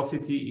drift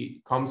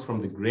velocity comes from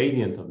the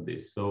gradient of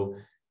this. So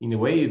in a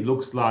way, it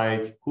looks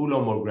like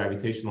Coulomb or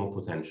gravitational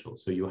potential.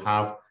 So you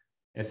have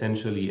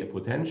essentially a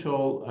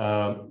potential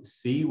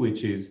C,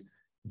 which is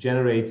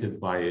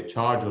generated by a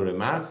charge or a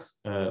mass,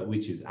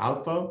 which is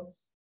alpha.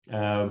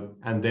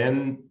 And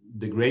then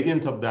the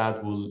gradient of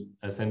that will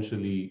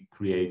essentially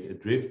create a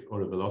drift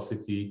or a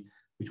velocity,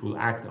 which will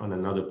act on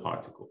another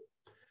particle.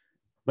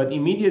 But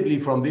immediately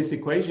from this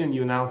equation,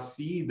 you now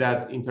see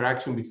that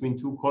interaction between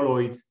two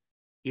colloids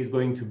is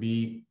going to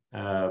be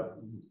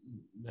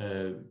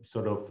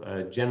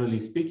generally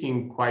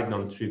speaking, quite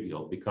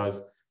non-trivial,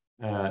 because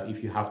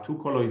if you have two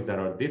colloids that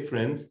are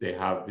different, they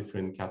have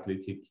different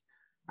catalytic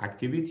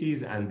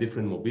activities and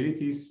different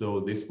mobilities. So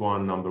this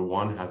one, number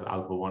one, has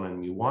alpha1 and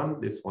mu1.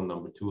 This one,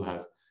 number two,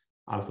 has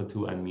alpha2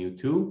 and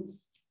mu2.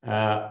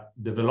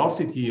 The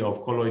velocity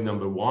of colloid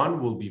number one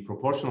will be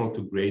proportional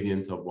to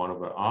gradient of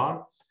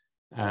 1/r.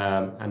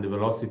 And the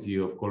velocity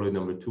of colloid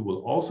number two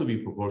will also be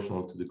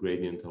proportional to the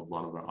gradient of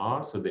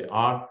 1/r. So they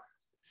are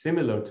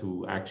similar to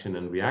action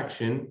and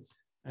reaction,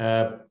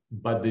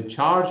 but the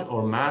charge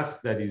or mass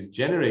that is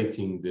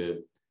generating the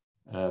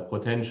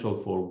potential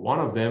for one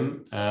of them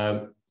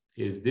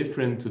is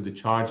different to the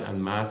charge and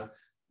mass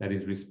that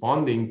is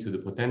responding to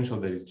the potential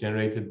that is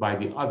generated by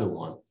the other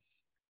one.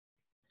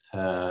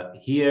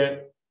 Here,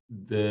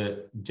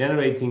 the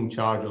generating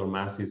charge or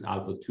mass is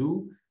alpha2,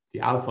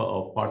 the alpha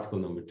of particle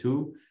number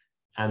two.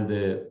 and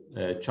the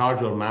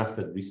charge or mass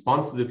that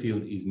responds to the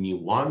field is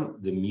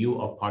mu1, the mu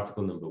of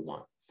particle number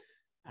 1.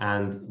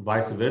 And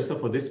vice versa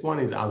for this one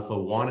is alpha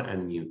 1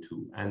 and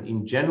mu2. And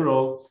in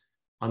general,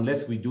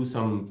 unless we do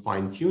some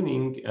fine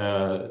tuning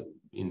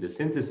in the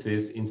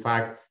synthesis, in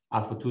fact,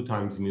 alpha 2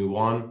 times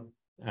mu1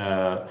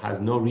 has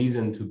no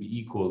reason to be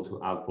equal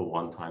to alpha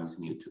 1 times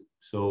mu2.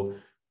 So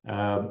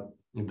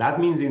that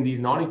means in these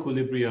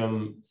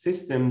non-equilibrium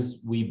systems,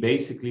 we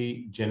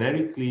basically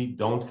generically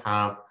don't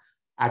have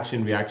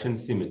action-reaction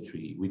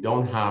symmetry. We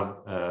don't have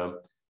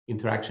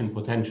interaction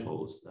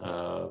potentials.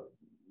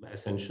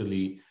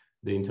 Essentially,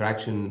 the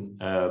interaction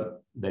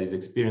that is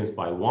experienced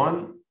by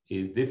 1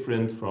 is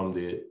different from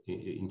the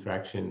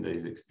interaction that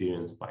is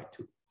experienced by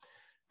 2.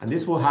 And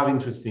this will have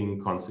interesting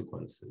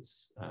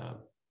consequences,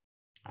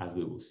 as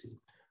we will see.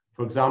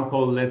 For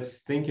example, let's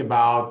think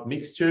about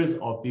mixtures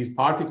of these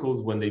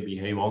particles when they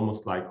behave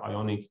almost like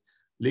ionic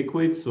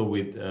liquids, so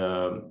with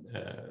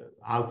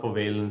alpha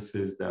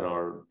valences that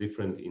are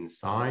different in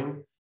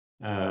sign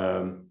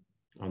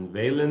and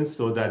valence,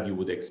 so that you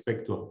would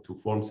expect to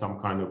form some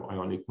kind of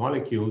ionic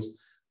molecules.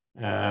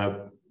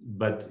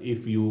 But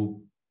if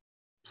you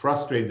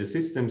frustrate the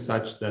system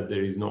such that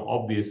there is no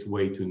obvious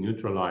way to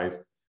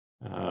neutralize,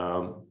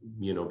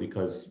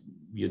 because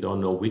you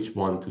don't know which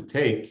one to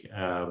take,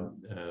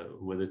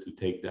 whether to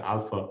take the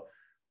alpha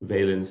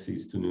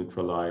valencies to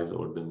neutralize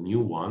or the mu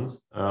ones,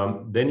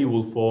 then you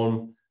will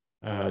form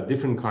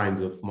different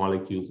kinds of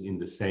molecules in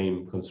the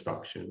same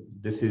construction.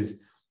 This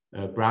is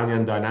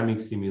Brownian dynamic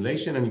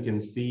simulation, and you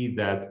can see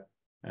that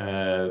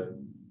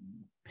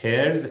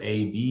pairs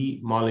AB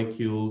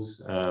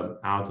molecules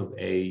out of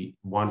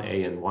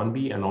A1A and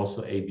 1B, and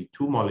also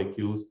AB2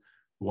 molecules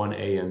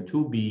 1A and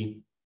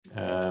 2B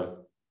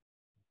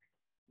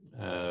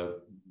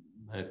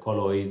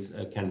colloids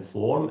can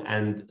form,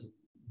 and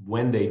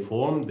when they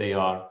form, they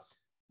are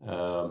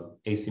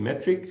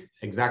asymmetric,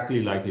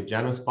 exactly like a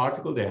Janus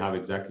particle. They have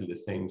exactly the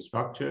same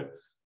structure,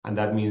 and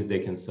that means they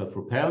can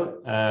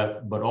self-repel,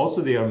 but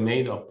also they are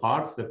made of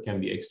parts that can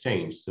be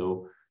exchanged.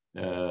 So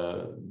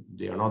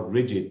they are not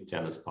rigid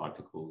Janus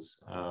particles.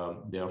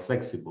 They are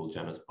flexible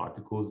Janus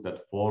particles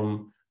that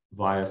form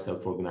via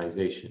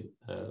self-organization,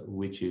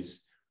 which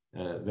is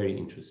very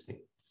interesting.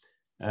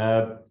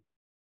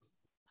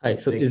 Hi,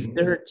 so is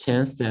there a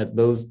chance that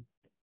those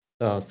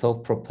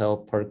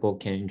self-propelled particle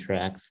can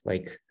interact,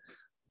 like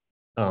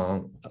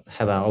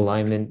have an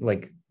alignment,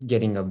 like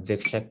getting a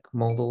Vic-check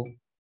model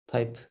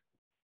type,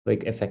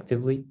 like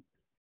effectively?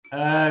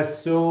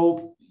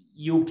 So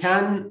you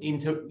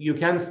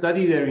can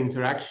study their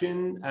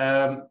interaction.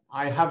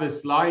 I have a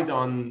slide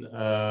on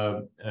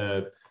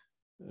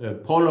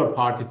polar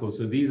particles.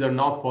 So these are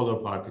not polar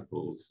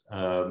particles,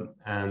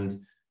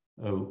 and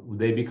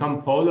they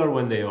become polar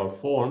when they are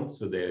formed.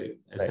 So they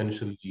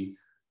essentially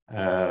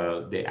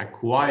they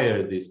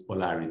acquire this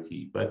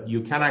polarity, but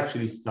you can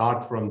actually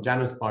start from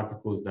Janus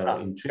particles that are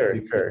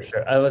intrinsic.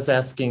 Sure. I was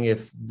asking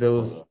if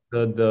those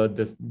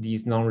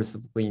these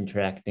non-reciprocally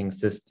interacting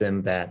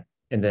system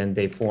and then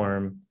they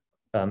form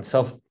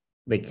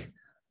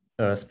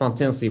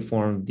spontaneously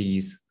form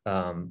these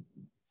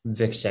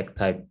Vic-check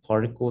type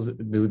particles.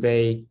 Do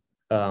they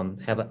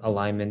have an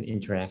alignment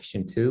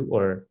interaction too,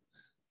 or?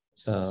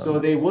 So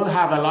they will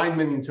have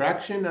alignment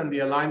interaction, and the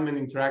alignment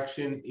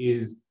interaction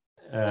is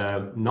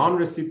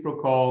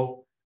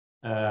non-reciprocal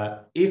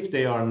if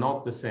they are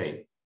not the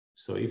same.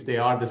 So if they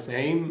are the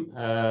same,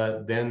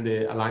 then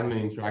the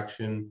alignment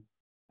interaction,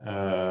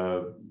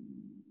 I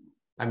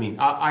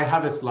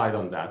have a slide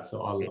on that,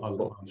 so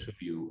I'll show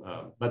you.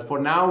 But for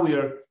now, we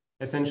are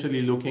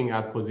essentially looking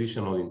at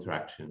positional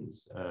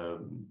interactions,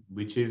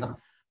 which is,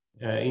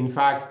 in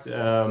fact,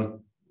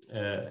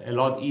 a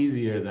lot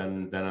easier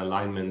than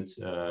alignment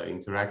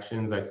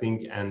interactions, I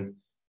think. And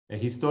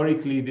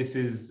historically, this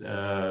is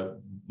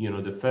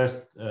the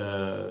first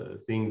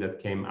thing that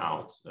came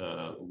out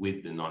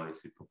with the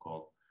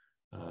non-reciprocal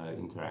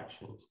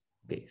interactions.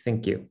 Okay,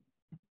 thank you.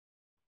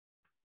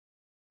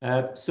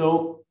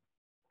 So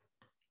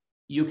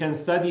you can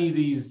study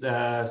these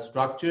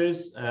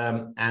structures,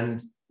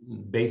 and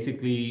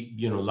basically,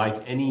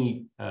 like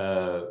any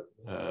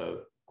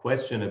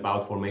question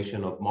about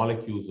formation of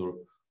molecules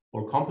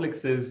or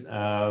complexes,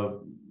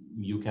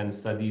 you can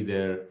study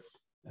their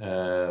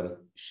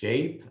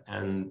shape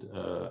and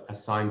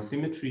assign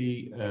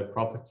symmetry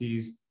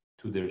properties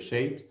to their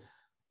shapes.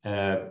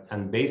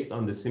 And based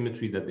on the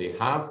symmetry that they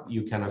have,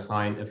 you can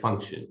assign a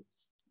function.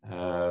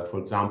 For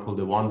example,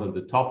 the ones on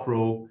the top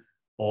row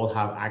all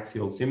have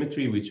axial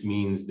symmetry, which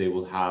means they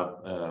will have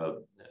a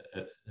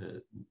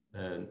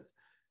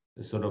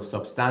sort of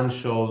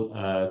substantial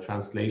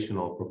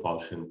translational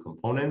propulsion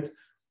component.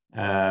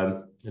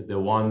 The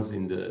ones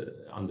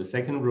on the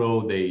second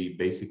row, they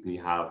basically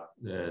have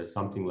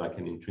something like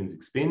an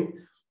intrinsic spin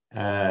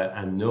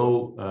and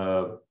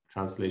no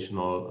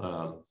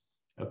translational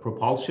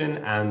propulsion.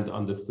 And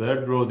on the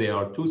third row, they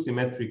are too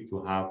symmetric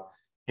to have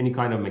any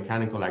kind of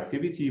mechanical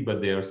activity,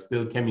 but they are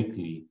still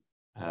chemically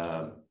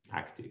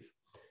active.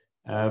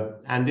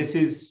 And this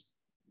is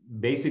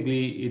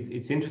basically,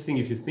 it's interesting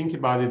if you think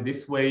about it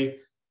this way.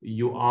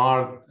 you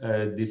are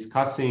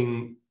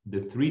discussing the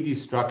 3D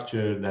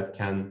structure that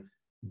can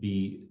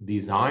be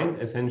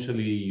designed.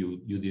 Essentially,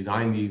 you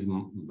design these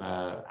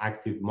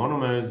active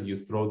monomers, you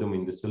throw them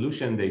in the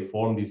solution, they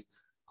form these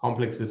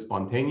complexes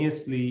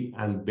spontaneously,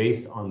 and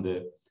based on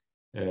the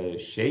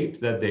shape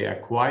that they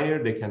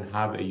acquire, they can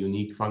have a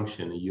unique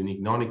function, a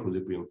unique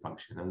non-equilibrium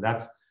function. And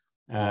that's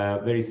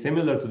very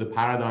similar to the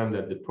paradigm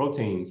that the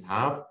proteins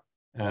have.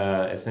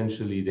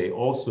 Essentially, they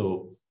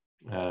also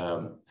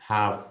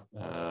have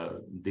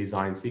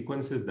design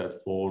sequences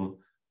that form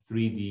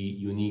 3D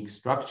unique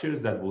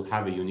structures that will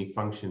have a unique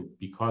function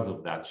because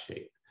of that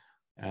shape.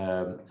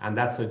 And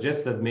that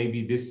suggests that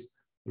maybe this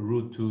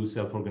route to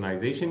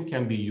self-organization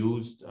can be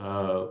used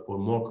for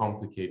more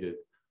complicated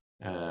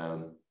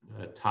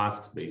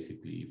tasks,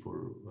 basically,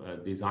 for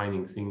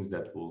designing things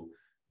that will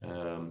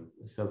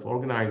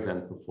self-organize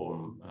and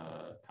perform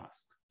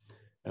tasks.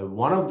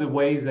 One of the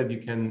ways that you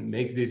can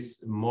make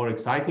this more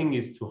exciting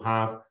is to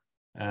have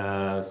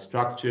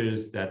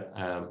structures that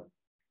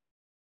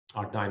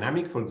are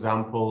dynamic. For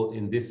example,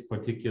 in this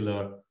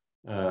particular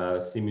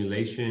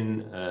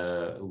simulation,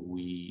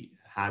 we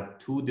had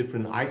two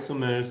different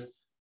isomers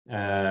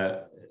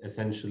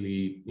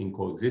essentially in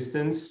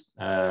coexistence.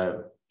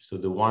 So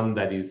the one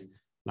that is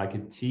like a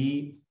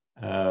T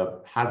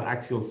has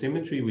axial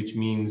symmetry, which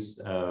means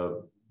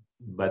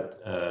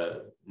but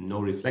no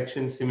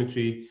reflection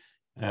symmetry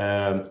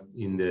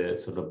in the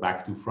sort of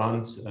back to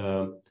front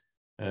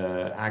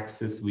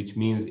axis, which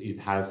means it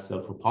has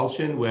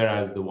self-propulsion,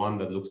 whereas the one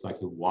that looks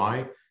like a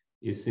Y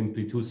is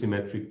simply too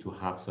symmetric to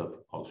have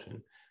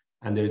self-propulsion.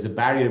 And there is a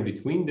barrier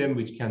between them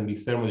which can be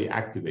thermally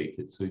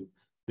activated. So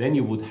then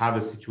you would have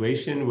a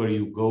situation where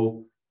you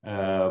go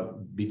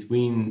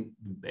between,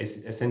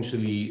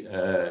 essentially,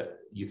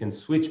 you can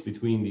switch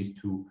between these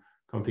two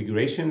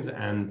configurations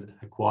and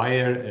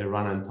acquire a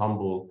run and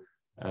tumble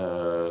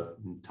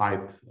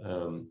type,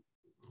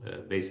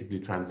 basically,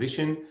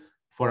 transition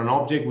for an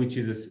object which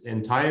is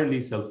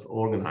entirely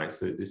self-organized.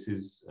 So this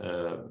is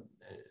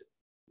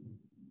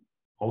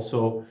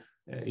also,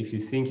 if you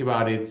think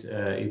about it,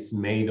 it's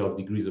made of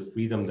degrees of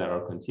freedom that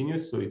are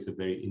continuous. So it's a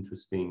very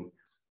interesting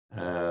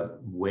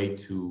way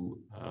to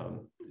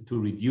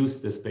reduce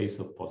the space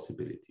of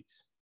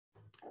possibilities.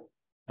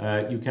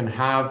 You can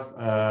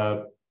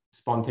have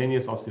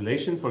spontaneous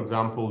oscillation. For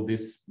example,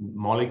 this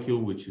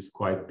molecule, which is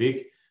quite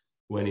big,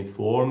 when it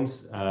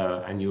forms,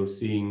 and you're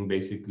seeing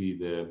basically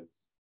the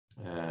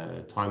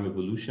time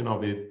evolution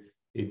of it,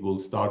 it will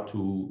start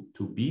to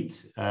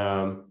beat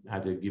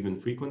at a given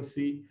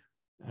frequency.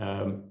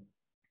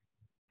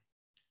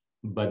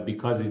 But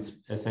because it's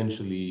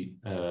essentially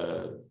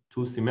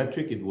too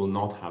symmetric, it will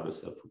not have a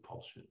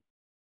self-propulsion.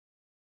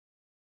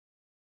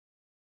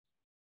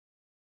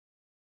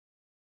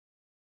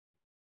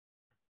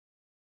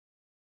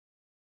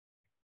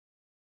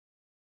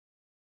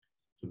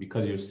 So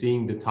because you're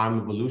seeing the time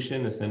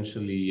evolution,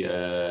 essentially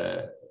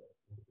a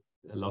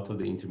lot of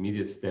the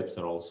intermediate steps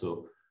are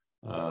also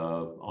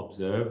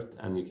observed,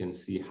 and you can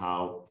see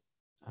how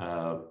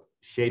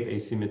shape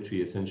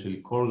asymmetry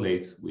essentially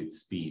correlates with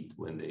speed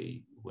when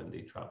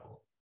they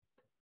travel.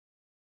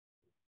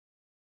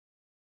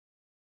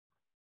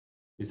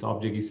 This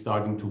object is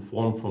starting to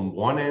form from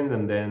one end,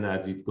 and then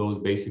as it goes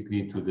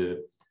basically to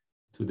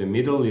the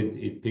middle,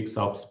 it picks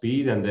up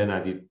speed, and then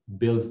as it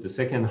builds the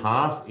second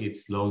half, it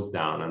slows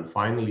down. And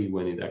finally,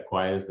 when it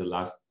acquires the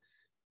last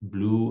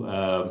blue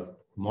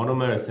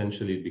monomer,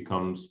 essentially it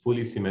becomes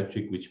fully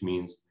symmetric, which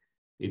means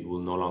it will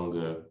no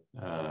longer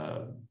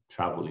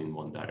travel in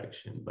one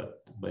direction,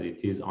 but it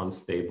is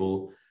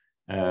unstable.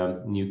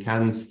 You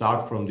can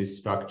start from this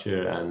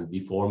structure and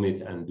deform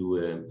it and do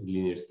a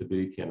linear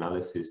stability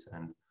analysis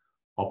and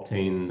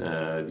obtain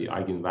the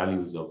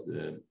eigenvalues of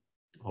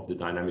the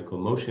dynamical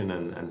motion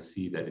and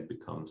see that it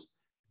becomes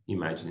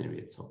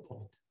imaginary at some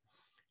point.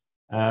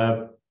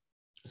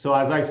 So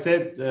as I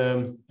said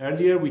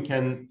earlier, we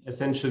can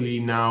essentially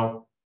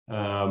now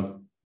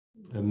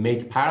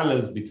make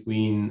parallels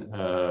between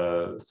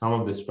some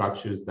of the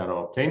structures that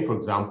are obtained. For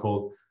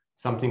example,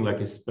 something like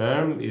a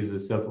sperm is a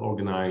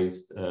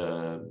self-organized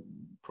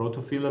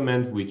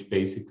protofilament, which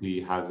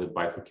basically has a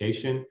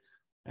bifurcation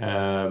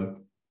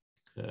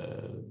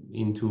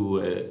into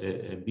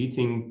a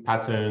beating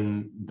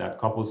pattern that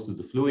couples to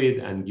the fluid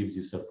and gives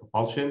you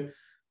self-propulsion,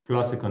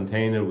 plus a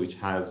container which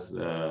has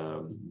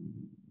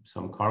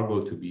some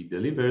cargo to be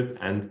delivered.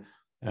 And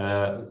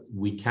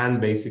we can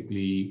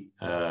basically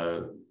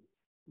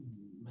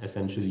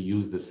essentially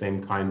use the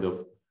same kind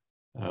of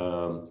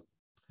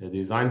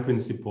design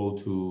principle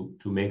to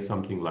make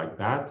something like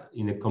that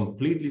in a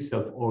completely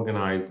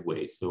self-organized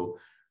way. So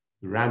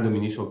random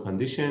initial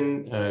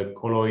condition,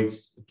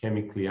 colloids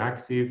chemically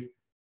active,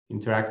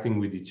 interacting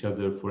with each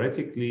other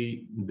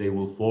phoretically, they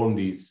will form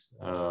these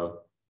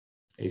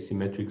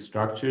asymmetric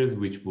structures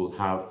which will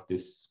have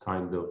this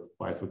kind of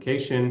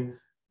bifurcation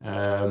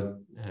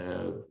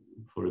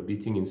for a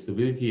beating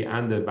instability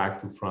and a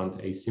back to front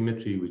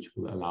asymmetry which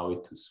will allow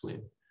it to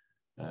swim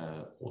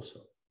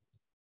also.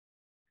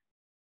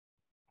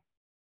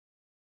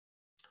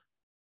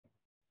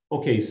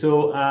 Okay,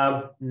 so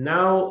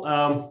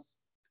now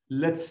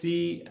let's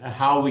see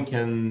how we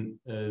can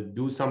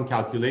do some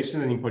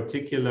calculation, and in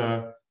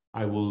particular,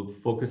 I will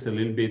focus a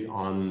little bit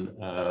on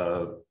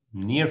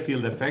near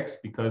field effects,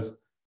 because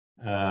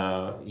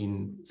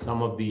in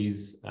some of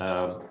these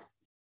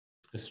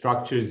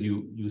structures,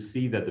 you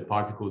see that the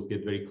particles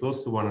get very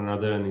close to one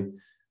another, and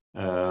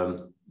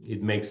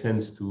it makes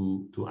sense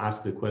to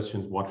ask the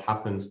questions: what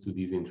happens to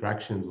these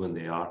interactions when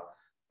they are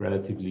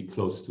relatively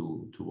close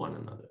to one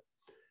another?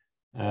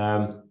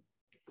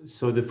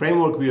 So the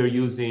framework we are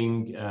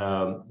using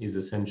is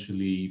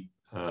essentially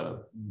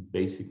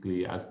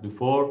basically as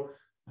before,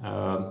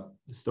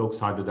 Stokes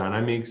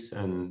hydrodynamics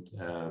and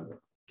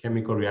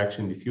chemical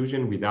reaction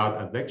diffusion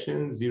without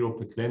advection, 0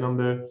 Peclet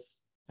number.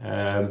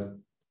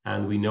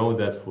 And we know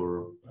that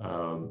for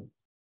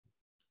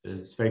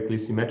spherically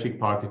symmetric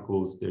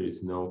particles, there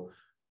is no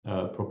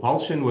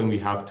propulsion. When we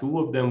have two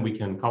of them, we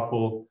can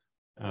couple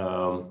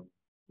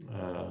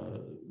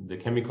the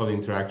chemical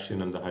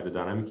interaction and the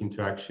hydrodynamic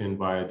interaction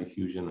via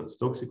diffusion and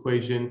Stokes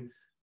equation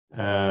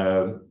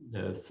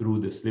through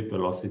the slip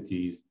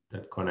velocities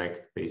that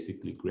connect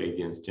basically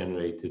gradients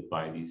generated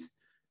by these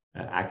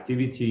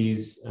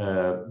activities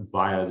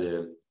via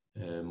the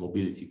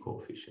mobility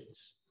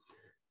coefficients.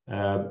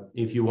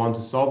 If you want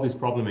to solve this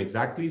problem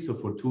exactly, so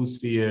for two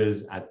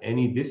spheres at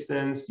any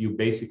distance, you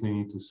basically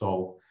need to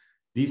solve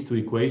these two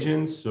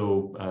equations.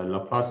 So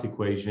Laplace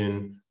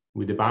equation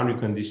with the boundary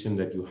condition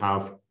that you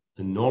have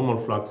the normal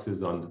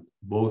fluxes on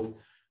both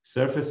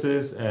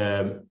surfaces,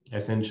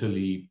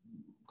 essentially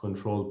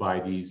controlled by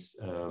these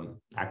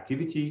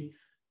activity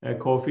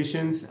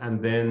coefficients,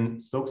 and then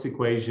Stokes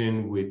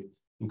equation with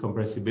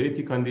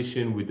incompressibility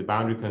condition with the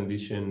boundary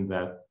condition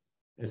that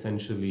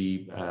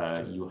essentially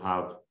you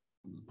have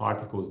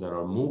particles that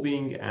are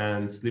moving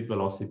and slip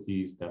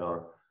velocities that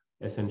are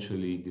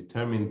essentially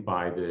determined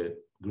by the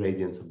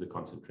gradients of the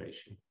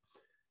concentration.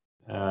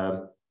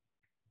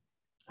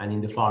 And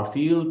in the far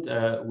field,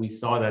 we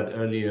saw that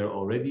earlier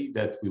already,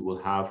 that we will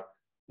have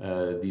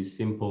these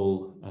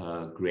simple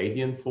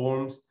gradient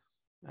forms.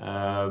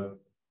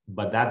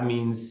 But that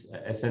means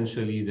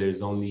essentially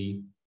there's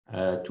only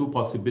two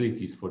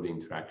possibilities for the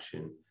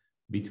interaction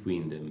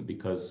between them,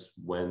 because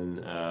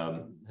when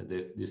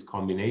this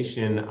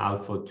combination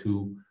alpha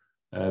 2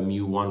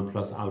 mu1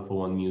 plus alpha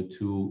 1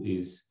 mu2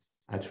 is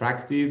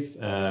attractive,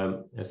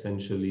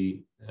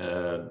 essentially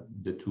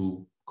the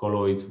two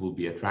colloids will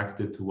be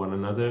attracted to one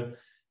another.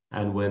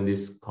 And when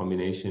this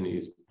combination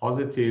is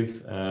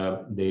positive,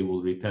 they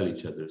will repel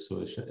each other.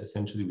 So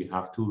essentially we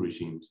have two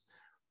regimes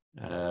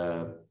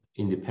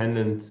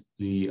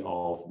independently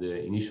of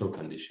the initial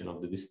condition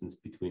of the distance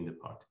between the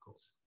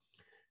particles.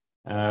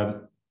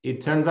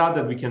 It turns out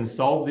that we can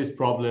solve this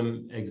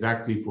problem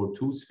exactly for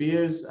two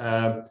spheres.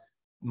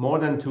 More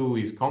than two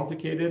is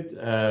complicated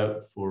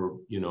for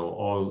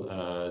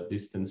all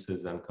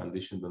distances and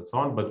conditions and so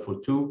on, but for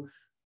two,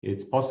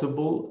 it's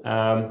possible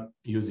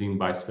using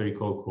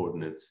bispherical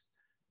coordinates.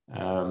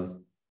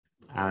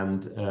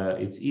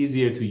 It's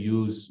easier to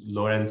use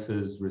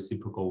Lorentz's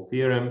reciprocal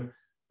theorem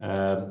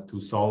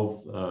to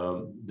solve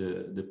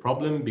the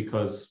problem,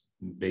 because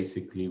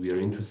basically we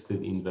are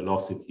interested in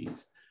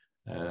velocities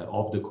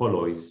of the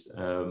colloids,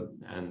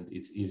 and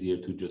it's easier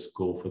to just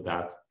go for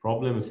that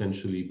problem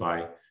essentially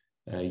by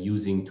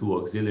using two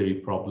auxiliary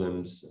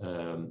problems,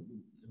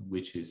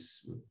 which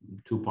is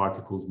two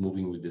particles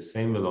moving with the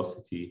same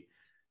velocity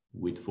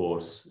with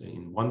force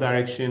in one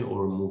direction,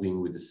 or moving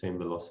with the same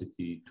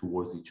velocity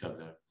towards each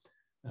other,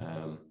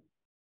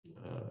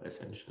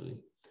 essentially.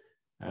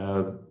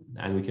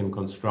 And we can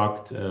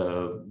construct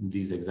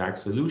these exact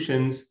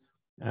solutions.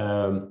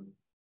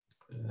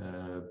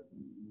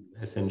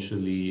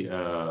 Essentially,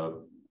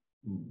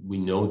 we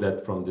know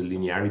that from the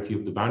linearity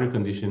of the boundary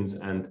conditions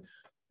and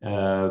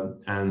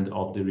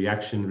of the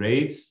reaction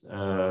rates,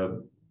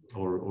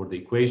 or the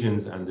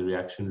equations and the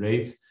reaction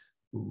rates,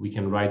 we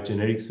can write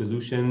generic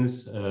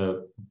solutions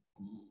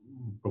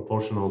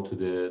proportional to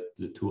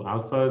the two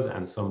alphas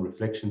and some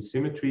reflection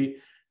symmetry.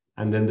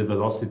 And then the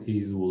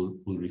velocities will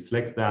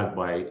reflect that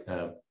by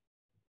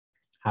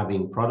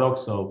having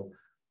products of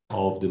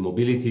the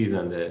mobilities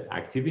and the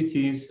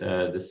activities,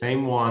 the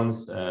same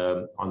ones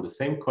on the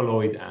same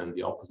colloid and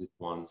the opposite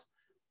ones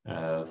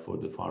for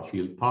the far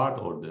field part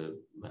or the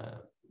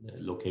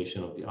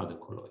location of the other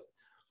colloid.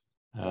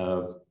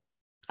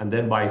 And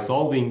then by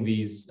solving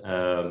these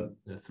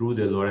through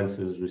the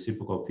Lorentz's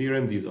reciprocal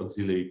theorem, these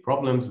auxiliary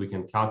problems, we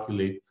can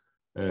calculate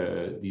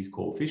these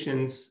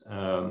coefficients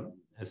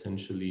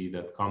essentially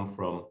that come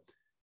from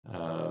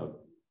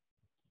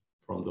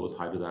those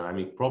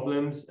hydrodynamic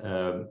problems,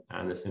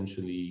 and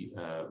essentially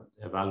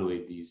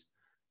evaluate these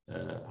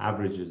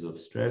averages of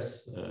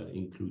stress,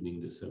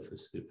 including the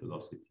surface slip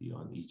velocity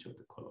on each of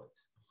the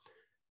colloids.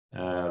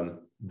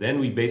 Then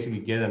we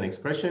basically get an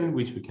expression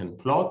which we can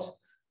plot.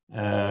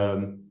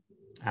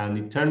 And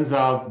it turns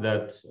out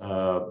that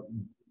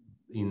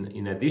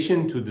in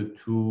addition to the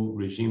two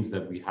regimes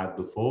that we had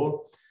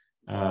before,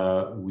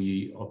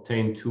 we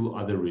obtained two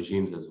other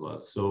regimes as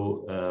well.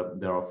 So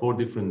there are four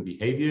different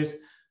behaviors.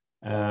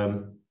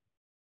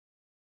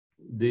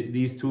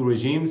 these two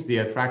regimes, the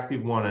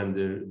attractive one and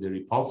the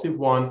repulsive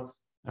one,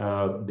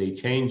 they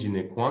change in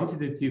a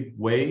quantitative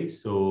way.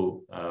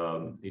 So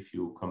if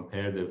you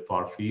compare the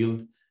far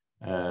field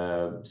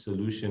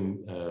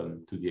solution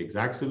to the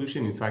exact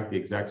solution, in fact, the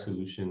exact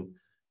solution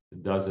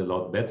does a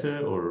lot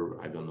better,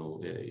 or I don't know,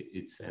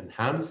 it's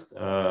enhanced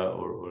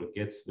or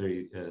gets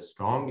very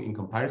strong in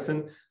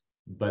comparison.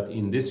 But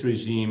in this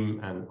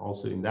regime and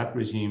also in that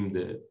regime,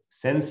 the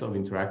sense of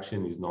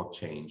interaction is not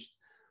changed.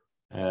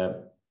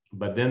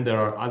 But then there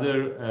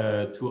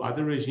are two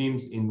other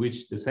regimes in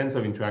which the sense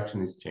of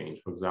interaction is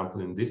changed. For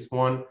example, in this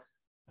one,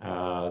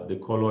 the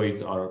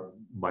colloids are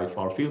by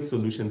far field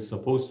solutions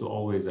supposed to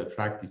always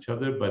attract each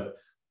other, but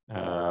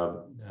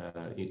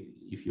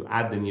if you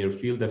add the near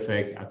field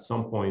effect, at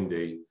some point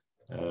they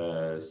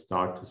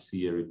start to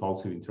see a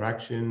repulsive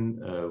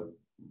interaction.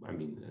 I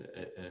mean,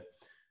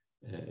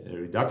 a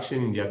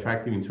reduction in the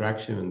attractive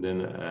interaction, and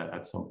then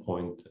at some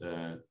point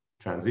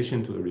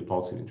transition to a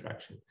repulsive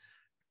interaction,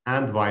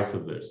 and vice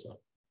versa.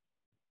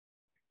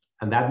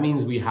 And that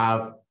means we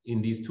have,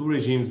 in these two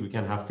regimes, we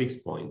can have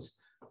fixed points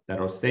that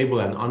are stable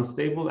and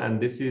unstable, and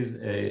this is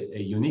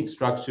a unique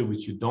structure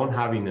which you don't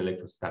have in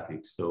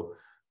electrostatics. So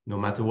no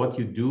matter what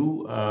you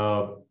do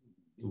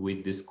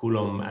with this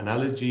Coulomb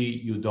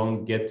analogy, you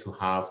don't get to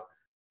have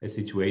a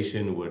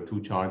situation where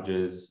two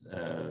charges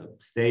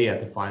stay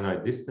at a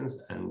finite distance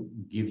and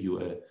give you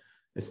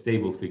a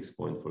stable fixed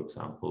point, for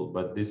example.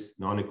 But this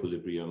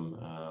non-equilibrium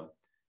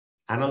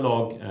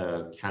analog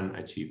can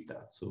achieve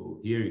that. So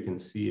here you can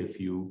see a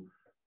few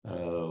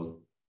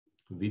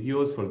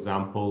videos, for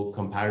example,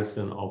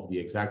 comparison of the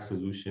exact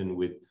solution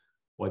with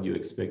what you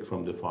expect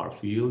from the far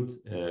field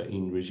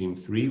in regime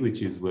 3,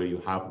 which is where you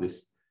have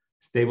this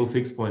stable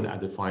fixed point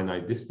at a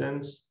finite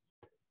distance.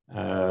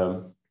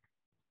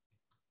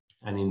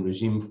 And in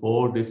regime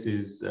 4,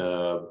 this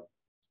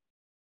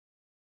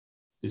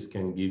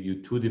can give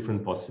you two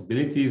different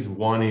possibilities.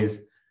 One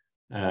is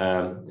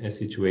a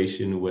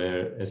situation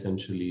where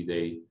essentially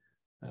they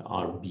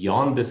are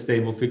beyond the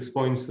stable fixed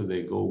point, so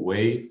they go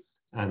away,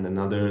 and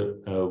another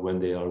when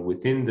they are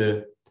within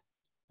the,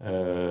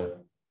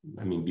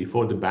 I mean,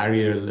 before the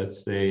barrier,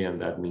 let's say, and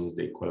that means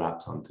they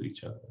collapse onto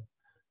each other,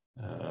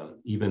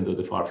 even though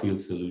the far field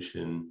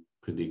solution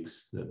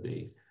predicts that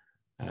they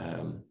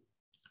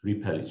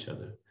repel each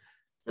other.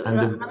 So,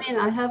 Ramin,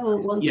 I have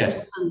one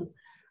yes. question.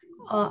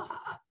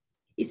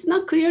 It's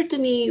not clear to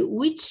me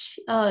which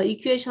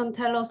equation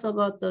tell us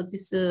about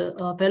this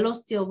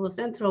velocity of a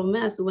center of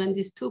mass when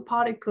these two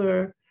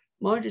particles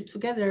merge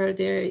together.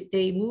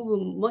 They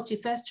move much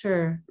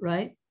faster,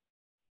 right?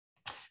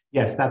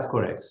 Yes, that's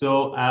correct.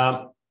 So,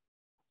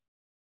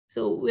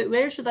 so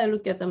where should I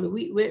look at them?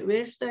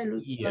 Where should I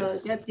look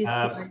yes. get this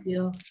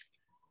idea?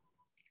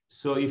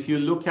 So if you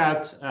look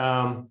at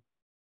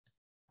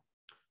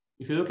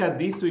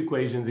these two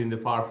equations in the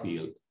far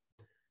field,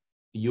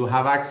 you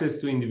have access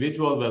to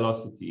individual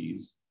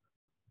velocities,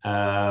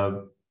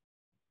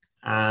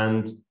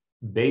 and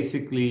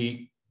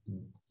basically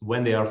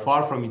when they are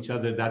far from each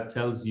other, that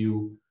tells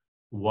you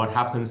what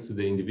happens to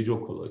the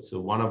individual colloids. So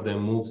one of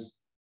them moves,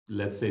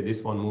 let's say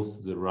this one moves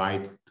to the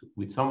right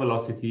with some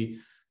velocity,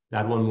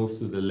 that one moves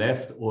to the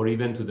left or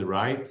even to the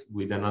right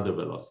with another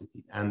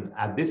velocity. And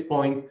at this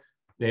point,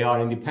 they are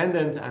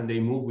independent and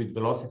they move with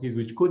velocities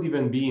which could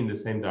even be in the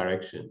same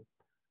direction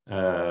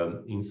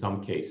in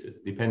some cases,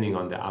 depending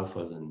on the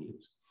alphas and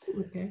mu's.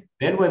 Okay.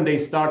 Then when they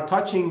start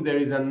touching, there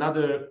is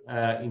another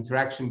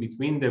interaction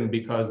between them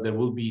because there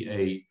will be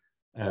a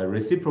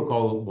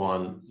reciprocal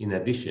one in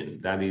addition,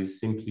 that is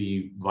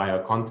simply via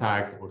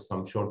contact or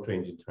some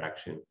short-range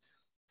interaction,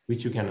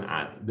 which you can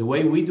add. The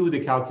way we do the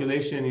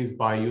calculation is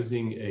by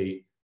using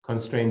a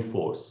constraint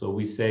force. So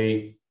we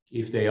say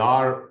if they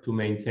are to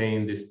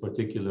maintain this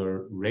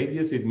particular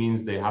radius, it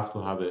means they have to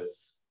have a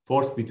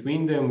force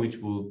between them which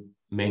will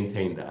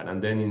maintain that.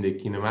 And then in the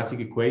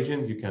kinematic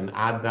equations, you can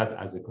add that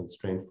as a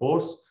constraint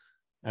force,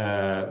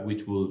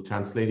 which will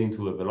translate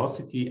into a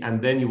velocity.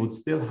 And then you would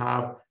still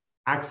have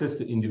access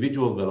to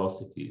individual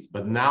velocities.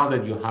 But now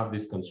that you have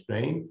this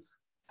constraint,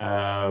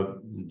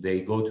 they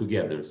go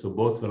together. So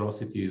both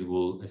velocities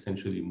will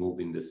essentially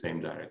move in the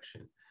same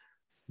direction.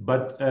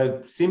 But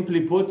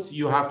simply put,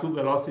 you have two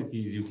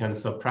velocities. You can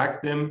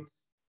subtract them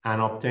and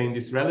obtain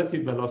this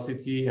relative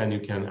velocity, and you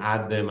can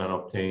add them and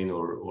obtain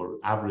or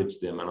average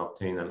them and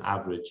obtain an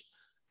average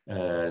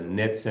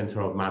net center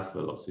of mass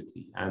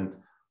velocity. And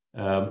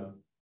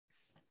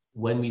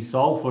when we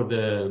solve for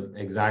the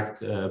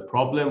exact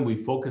problem, we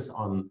focus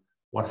on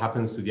what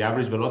happens to the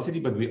average velocity,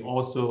 but we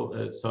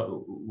also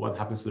so what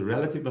happens to the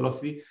relative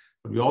velocity,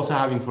 but we also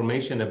have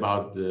information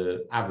about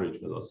the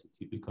average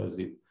velocity because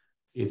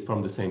it's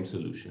from the same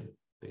solution,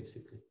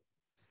 basically.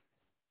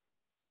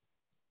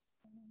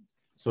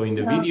 So in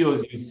the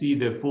videos, you see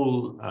the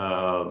full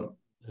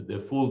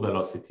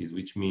velocities,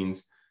 which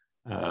means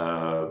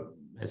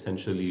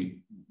essentially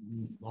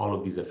all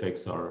of these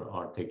effects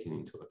are taken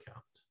into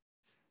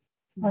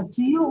account.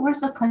 Do you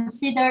also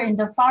consider in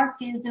the far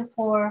field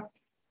for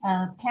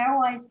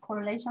pairwise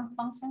correlation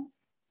functions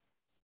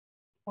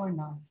or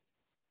not?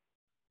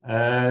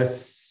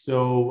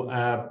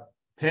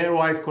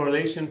 Pairwise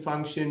correlation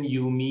function,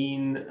 you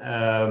mean?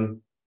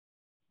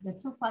 The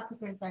two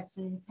particles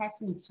actually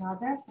passing each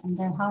other, and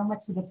then how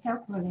much the pair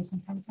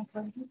correlation function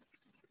will be?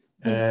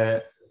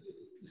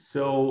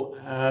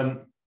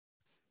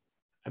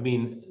 I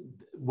mean,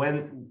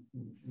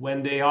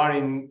 when they are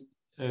in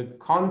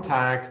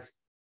contact,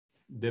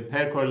 the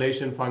pair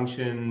correlation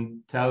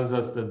function tells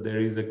us that there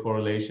is a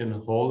correlation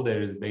hole.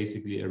 There is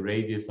basically a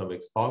radius of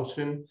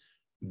expulsion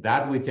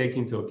that we take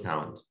into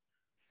account.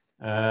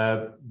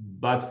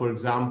 But for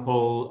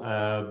example,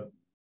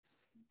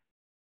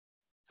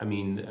 I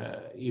mean,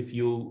 if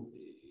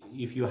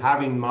you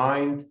have in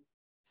mind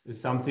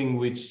something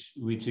which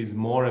is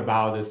more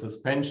about a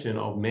suspension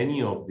of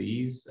many of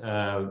these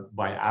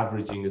by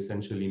averaging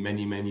essentially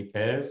many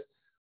pairs,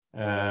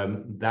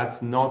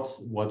 that's not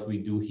what we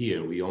do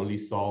here. We only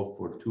solve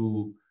for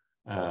two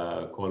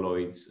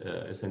colloids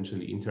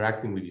essentially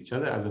interacting with each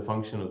other as a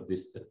function of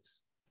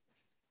distance.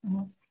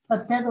 Mm-hmm.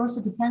 But that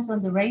also depends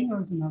on the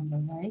Reynolds number,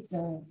 right?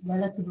 The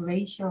relative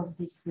ratio of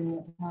this,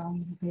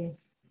 the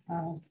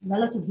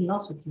relative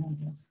velocity, I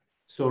guess.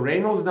 So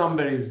Reynolds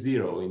number is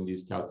 0 in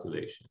these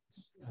calculations.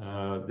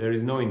 There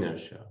is no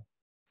inertia.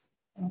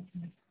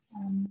 Okay.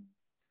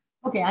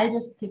 Okay, I'll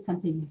just keep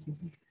continuing.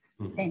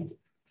 Mm-hmm. Thanks.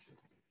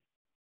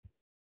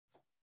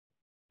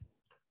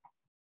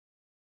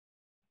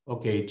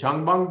 Okay,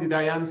 Changbang, did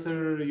I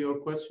answer your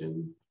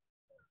question?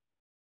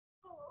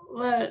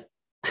 Well,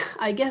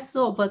 I guess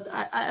so, but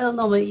I don't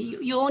know.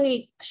 You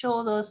only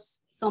showed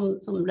us some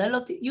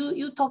relative.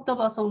 You talked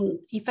about some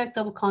effect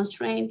of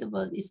constraint,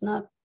 but it's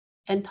not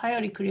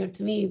entirely clear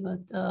to me.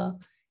 But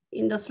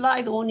in the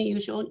slide, only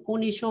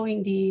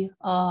showing the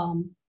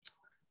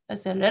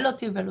let's say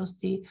relative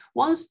velocity.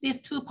 Once these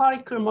two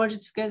particles merge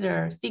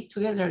together, stick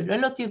together,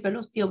 relative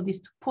velocity of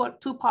these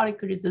two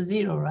particles is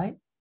 0, right?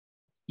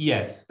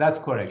 Yes, that's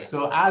correct.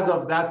 So as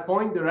of that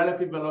point, the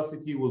relative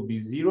velocity will be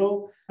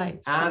 0,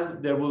 right,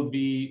 and there will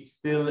be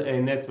still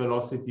a net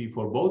velocity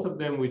for both of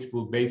them, which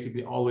will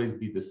basically always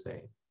be the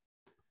same.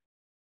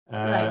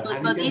 Right,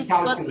 but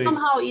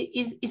somehow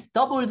it's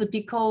doubled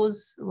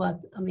because what?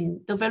 I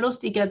mean, the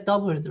velocity get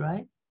doubled,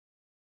 right?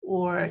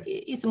 Or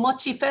it's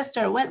much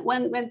faster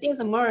when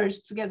things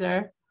merge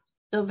together.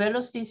 The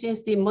velocity seems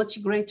to be much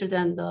greater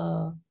than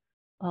the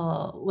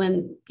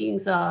when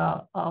things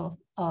are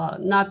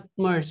not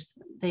merged.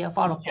 They are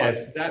far apart.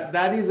 Yes,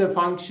 that is a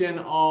function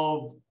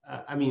of,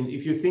 I mean,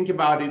 if you think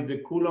about it, the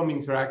Coulomb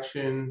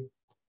interaction,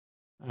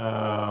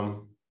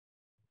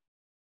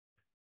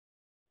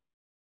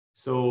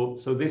 so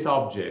this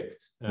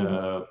object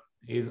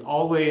is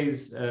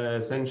always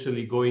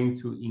essentially going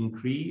to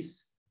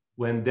increase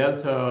when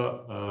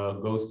delta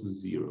goes to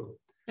 0.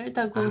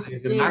 Delta goes to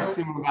 0. The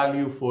maximum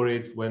value for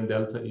it when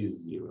delta is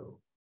 0.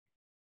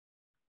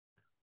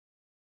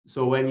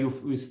 So when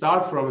we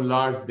start from a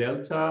large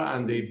delta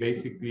and they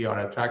basically are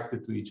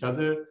attracted to each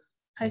other,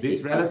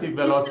 this relative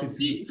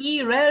velocity.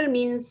 V rel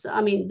means,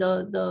 I mean,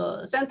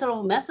 the center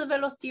of mass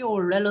velocity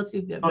or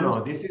relative velocity?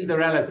 No, this is the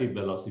relative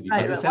velocity.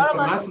 Right, but the center of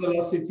mass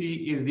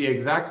velocity is the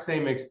exact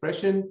same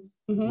expression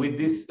with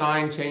this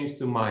sign changed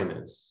to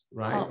minus,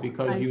 right?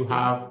 Because you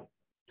have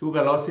two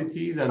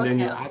velocities and then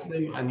you add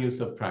them and you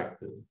subtract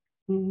them.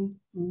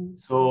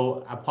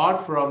 So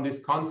apart from this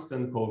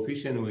constant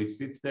coefficient which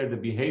sits there, the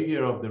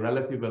behavior of the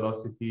relative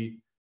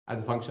velocity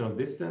as a function of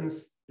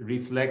distance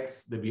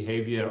reflects the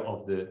behavior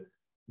of the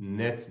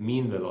net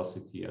mean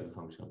velocity as a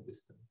function of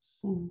distance.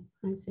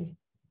 I see.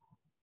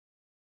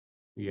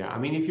 Yeah, I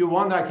mean, if you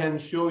want, I can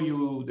show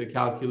you the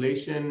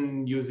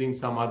calculation using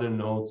some other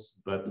notes,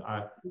 but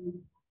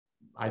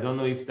I don't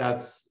know if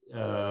that's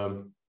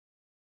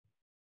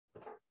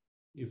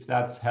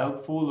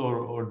helpful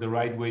or the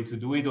right way to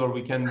do it, or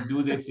we can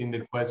do this in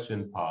the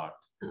question part.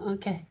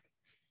 Okay.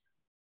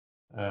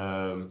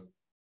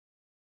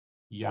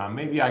 Yeah,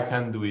 maybe I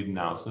can do it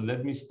now. So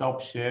let me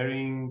stop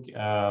sharing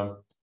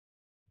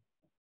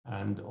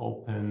and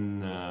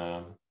open.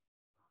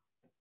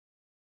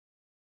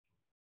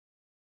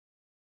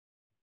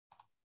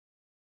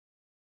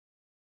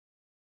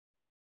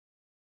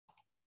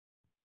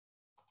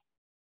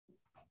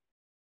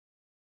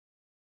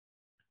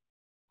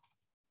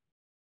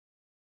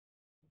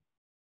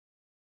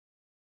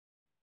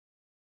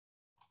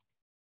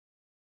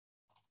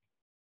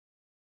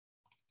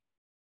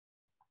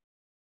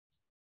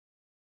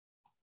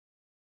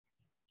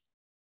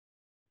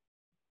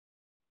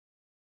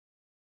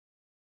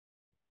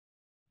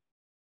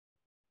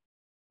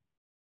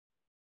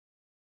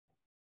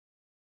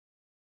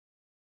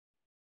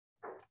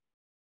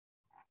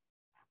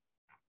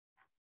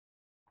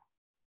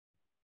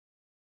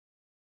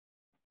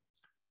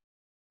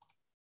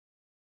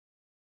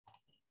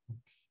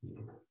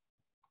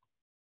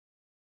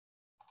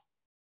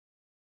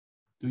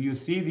 Do you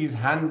see these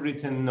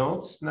handwritten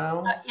notes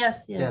now?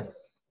 Yes.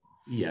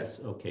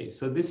 Yes, okay.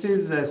 So this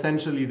is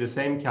essentially the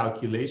same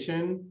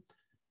calculation.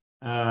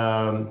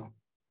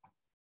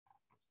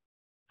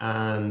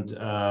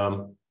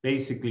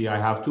 Basically, I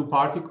have two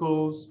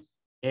particles.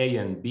 A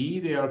and B,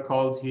 they are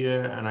called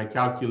here, and I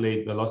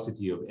calculate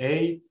velocity of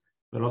A,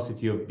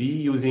 velocity of B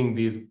using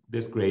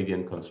this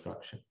gradient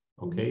construction,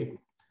 okay?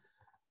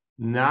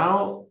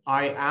 Now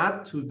I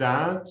add to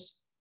that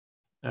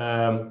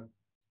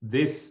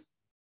this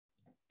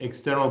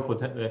internal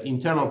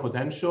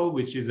potential,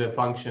 which is a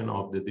function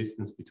of the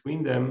distance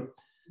between them.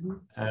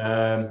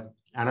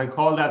 And I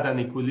call that an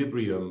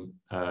equilibrium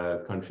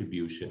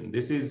contribution.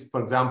 This is,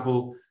 for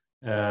example,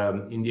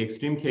 in the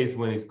extreme case,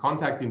 when it's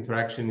contact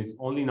interaction, it's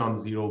only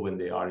non-zero when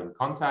they are in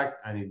contact,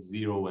 and it's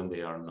zero when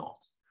they are not.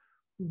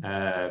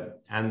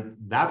 And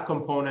that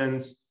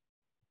component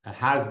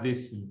has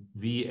this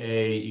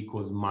VA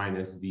equals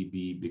minus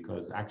VB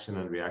because action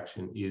and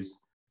reaction is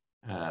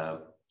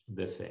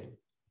the same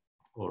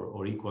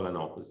or equal and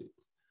opposite.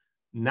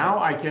 Now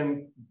I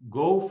can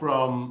go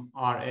from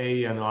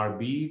RA and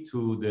RB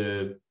to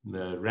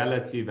the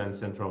relative and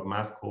center of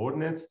mass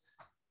coordinates,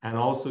 and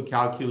also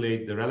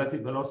calculate the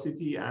relative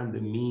velocity and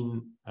the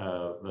mean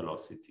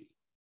velocity.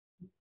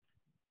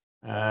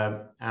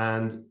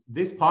 And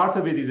this part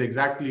of it is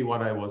exactly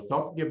what I was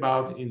talking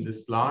about in the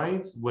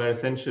slides, where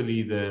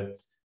essentially the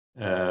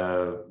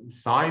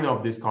sign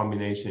of this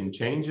combination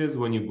changes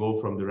when you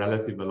go from the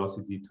relative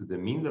velocity to the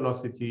mean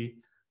velocity,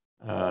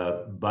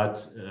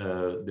 but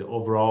the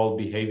overall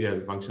behavior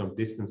as a function of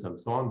distance and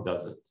so on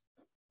doesn't.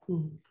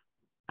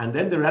 And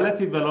then the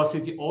relative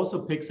velocity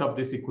also picks up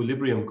this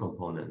equilibrium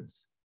component,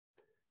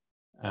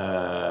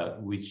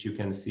 which you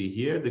can see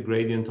here, the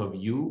gradient of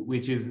U,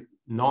 which is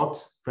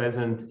not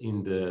present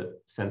in the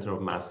center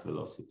of mass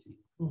velocity.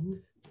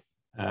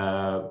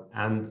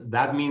 And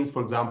that means,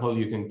 for example,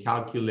 you can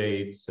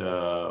calculate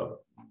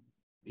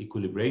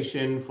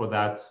equilibration for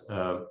that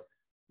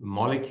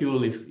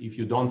molecule if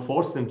you don't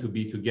force them to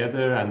be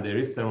together and there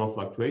is thermal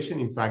fluctuation.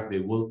 In fact, they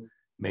will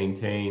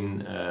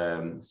maintain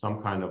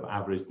some kind of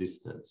average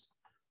distance.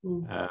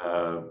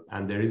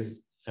 And there is,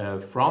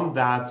 from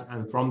that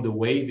and from the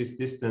way this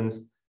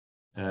distance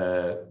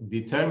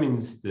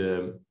determines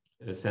the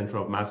center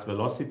of mass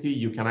velocity,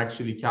 you can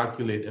actually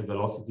calculate a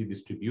velocity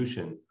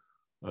distribution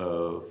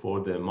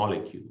for the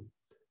molecule,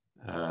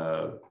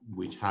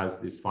 which has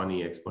this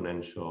funny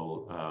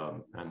exponential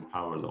and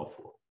power law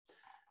form.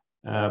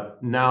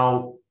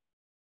 Now,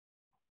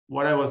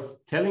 what I was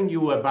telling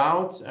you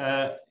about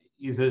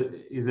is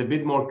a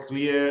bit more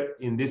clear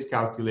in this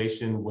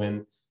calculation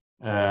when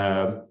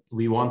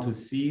we want to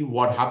see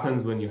what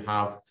happens when you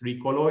have three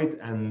colloids,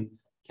 and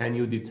can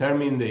you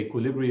determine the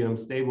equilibrium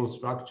stable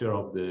structure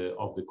of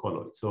the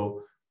colloid.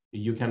 So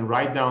you can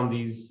write down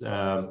these,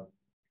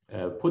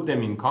 put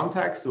them in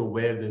context, so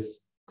where this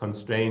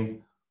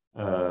constrained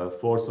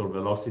force or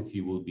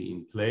velocity will be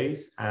in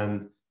place,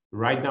 and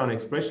write down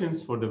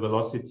expressions for the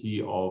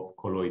velocity of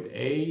colloid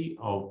A,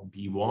 of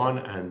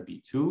B1 and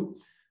B2.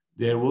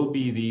 There will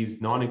be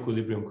these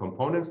non-equilibrium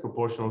components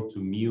proportional to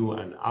mu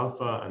and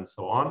alpha and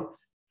so on.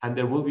 And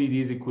there will be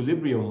these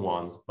equilibrium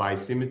ones by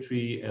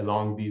symmetry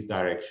along these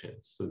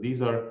directions. So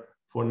these are,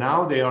 for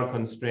now, they are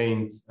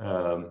constrained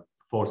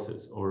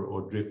forces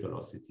or drift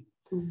velocity.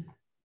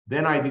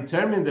 Then I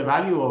determine the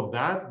value of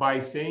that by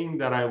saying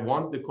that I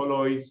want the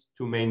colloids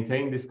to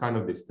maintain this kind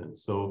of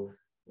distance. So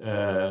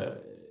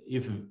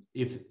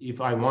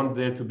if I want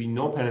there to be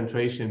no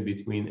penetration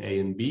between A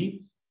and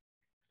B,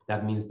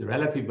 that means the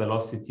relative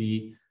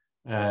velocity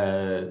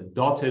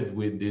dotted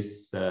with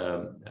this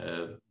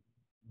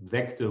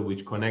vector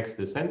which connects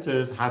the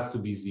centers has to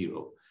be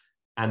zero.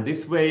 And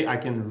this way I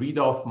can read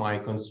off my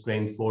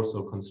constrained force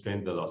or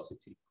constrained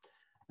velocity,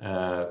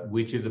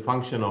 which is a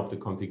function of the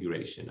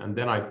configuration. And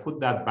then I put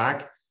that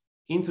back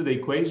into the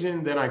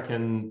equation. Then I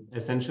can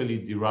essentially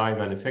derive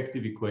an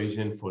effective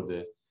equation for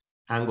the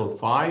angle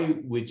phi,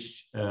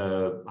 which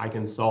I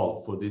can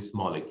solve for this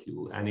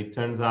molecule. And it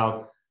turns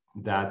out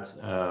that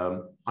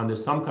under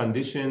some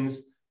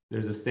conditions,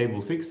 there's a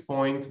stable fixed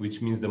point,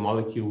 which means the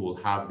molecule will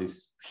have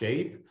this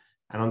shape.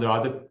 And under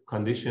other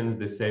conditions,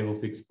 the stable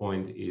fixed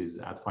point is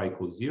at phi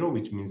equals 0,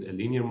 which means a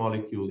linear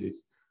molecule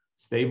is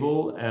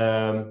stable,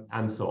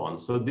 and so on.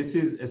 So this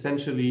is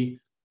essentially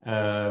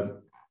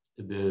the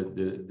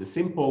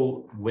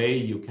simple way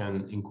you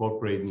can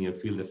incorporate near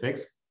field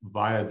effects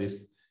via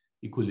this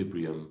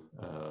equilibrium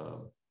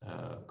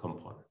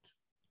component.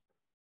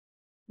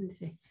 Let's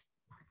see.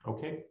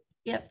 Okay.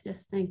 Yep.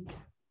 Yes. Thanks.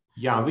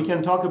 Yeah, we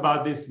can talk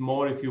about this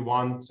more if you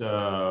want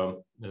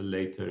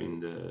later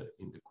in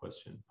the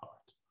question part.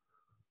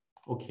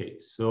 Okay,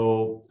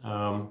 so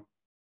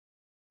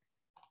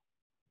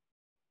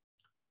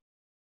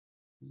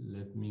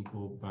let me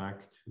go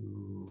back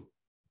to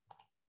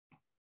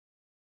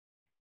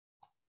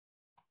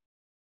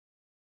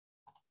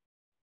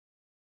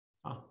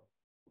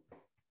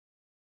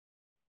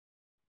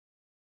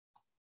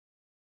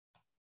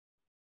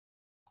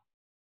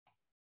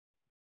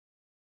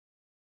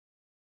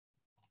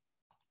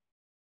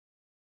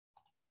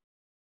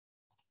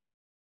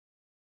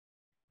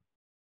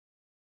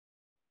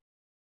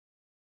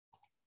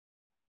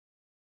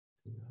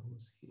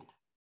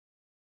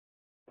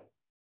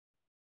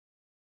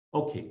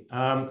okay,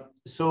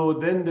 so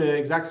then the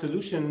exact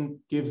solution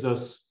gives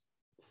us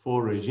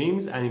 4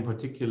 regimes, and in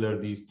particular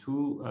these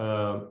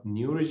 2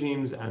 new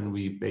regimes, and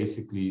we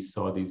basically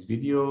saw these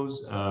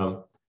videos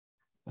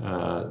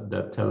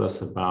that tell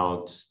us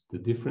about the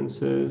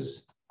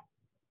differences.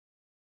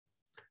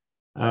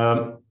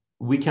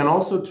 We can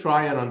also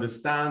try and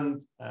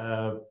understand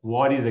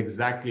what is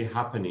exactly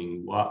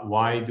happening.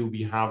 Why do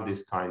we have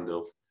this kind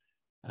of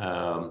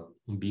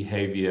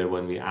behavior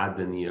when we add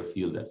the near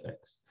field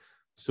effects?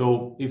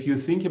 So if you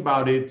think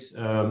about it,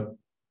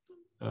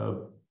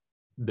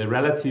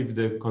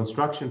 the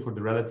construction for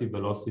the relative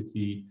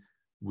velocity,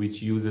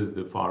 which uses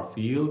the far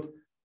field,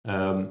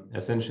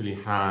 essentially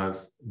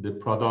has the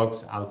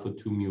products alpha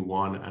 2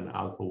 mu1 and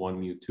alpha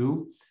 1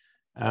 mu2.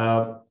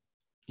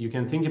 You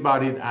can think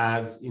about it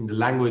as, in the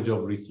language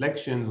of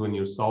reflections, when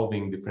you're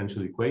solving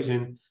differential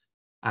equation,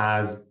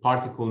 as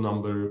particle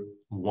number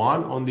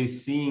 1 only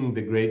seeing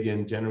the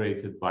gradient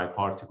generated by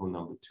particle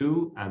number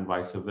 2 and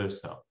vice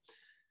versa.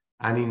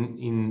 And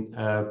in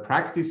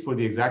practice, for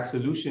the exact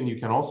solution, you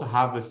can also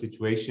have a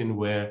situation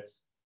where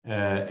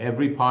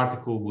every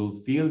particle will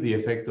feel the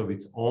effect of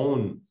its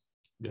own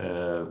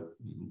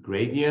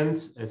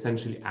gradient,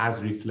 essentially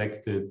as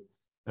reflected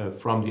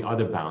from the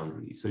other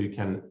boundary. So you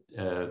can,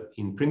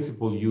 in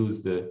principle,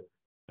 use the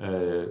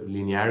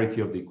linearity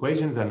of the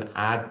equations and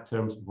add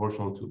terms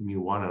proportional to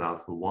mu1 and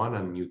alpha 1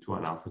 and mu2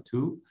 and alpha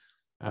 2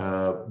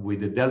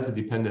 with a delta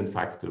dependent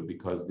factor,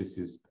 because this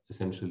is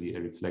essentially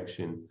a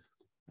reflection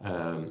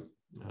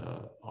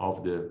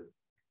of the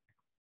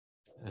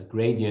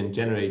gradient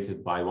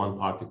generated by one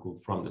particle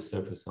from the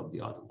surface of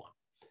the other one.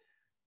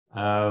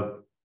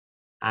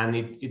 And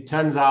it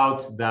turns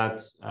out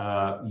that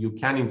you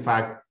can, in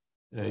fact,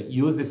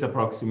 use this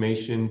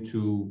approximation to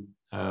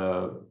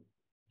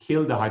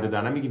kill the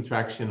hydrodynamic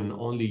interaction and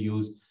only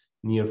use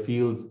near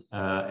field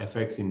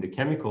effects in the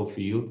chemical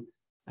field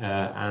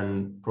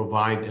and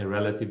provide a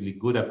relatively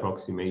good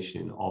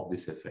approximation of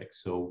this effect.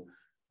 So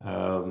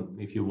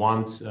if you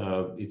want,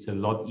 it's a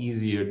lot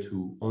easier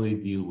to only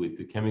deal with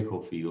the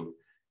chemical field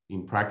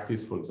in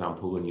practice, for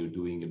example, when you're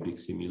doing a big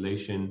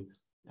simulation.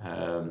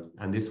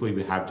 And this way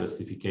we have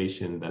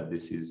justification that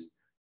this is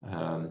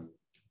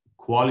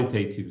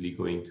qualitatively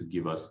going to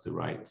give us the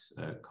right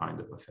kind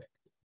of effect.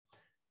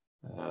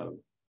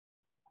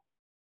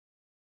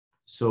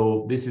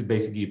 So this is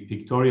basically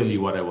pictorially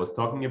what I was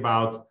talking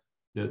about.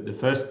 The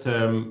first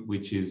term,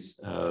 which is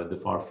the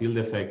far field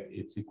effect,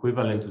 it's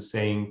equivalent to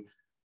saying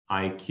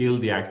I kill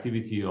the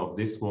activity of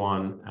this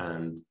one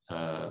and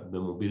the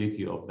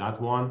mobility of that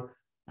one,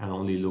 and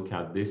only look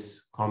at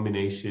this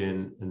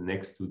combination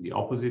next to the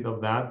opposite of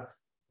that.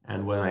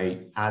 And when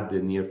I add the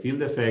near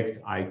field effect,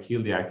 I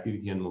kill the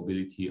activity and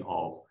mobility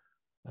of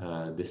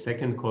the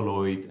second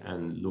colloid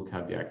and look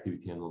at the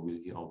activity and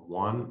mobility of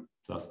one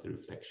plus the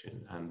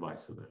reflection, and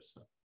vice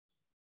versa.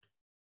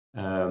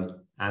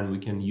 And we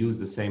can use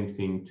the same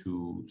thing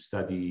to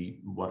study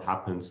what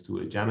happens to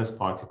a Janus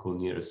particle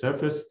near a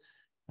surface.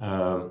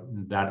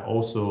 That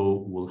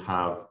also will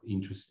have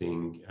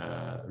interesting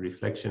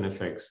reflection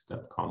effects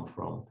that come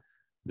from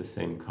the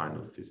same kind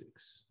of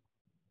physics.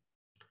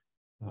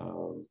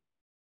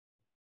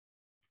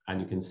 And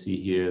you can see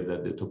here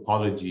that the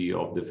topology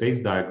of the phase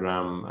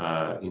diagram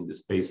in the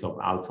space of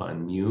alpha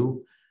and mu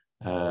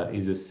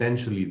is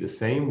essentially the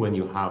same when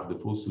you have the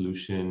full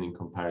solution in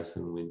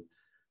comparison with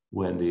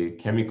when the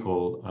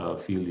chemical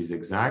field is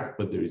exact,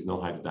 but there is no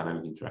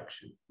hydrodynamic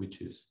interaction,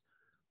 which is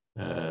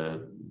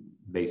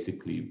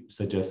basically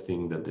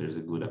suggesting that there's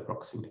a good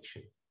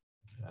approximation.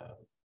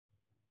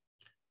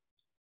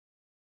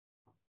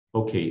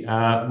 Okay,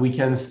 we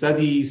can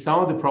study some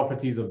of the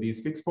properties of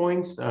these fixed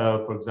points.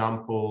 For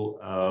example,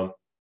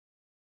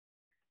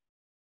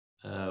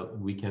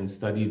 we can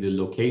study the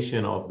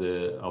location of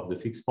the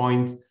fixed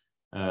point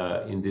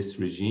in this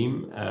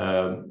regime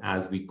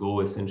as we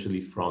go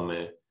essentially from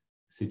a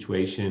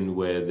situation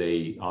where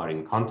they are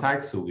in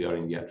contact, so we are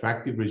in the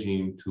attractive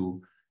regime,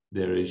 to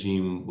the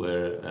regime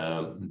where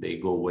they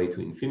go away to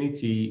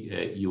infinity.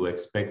 You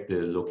expect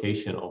the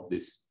location of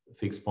this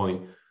fixed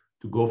point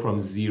to go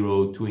from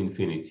 0 to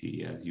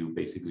infinity as you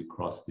basically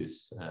cross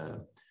this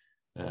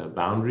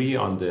boundary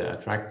on the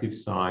attractive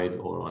side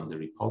or on the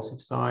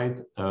repulsive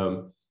side.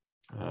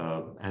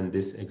 And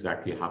this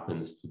exactly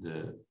happens to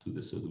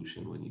the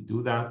solution when you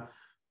do that.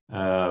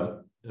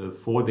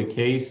 For the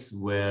case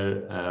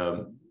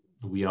where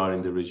we are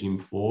in the regime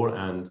 4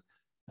 and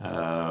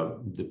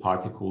the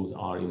particles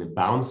are in a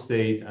bound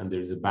state and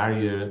there's a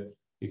barrier,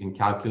 you can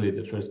calculate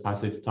the first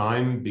passage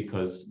time,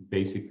 because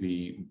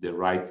basically the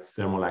right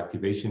thermal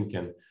activation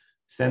can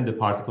send the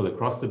particle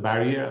across the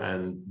barrier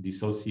and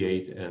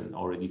dissociate an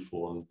already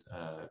formed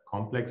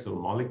complex or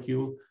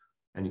molecule.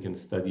 And you can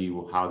study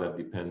how that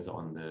depends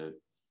on the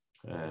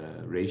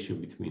ratio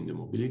between the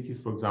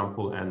mobilities, for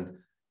example. And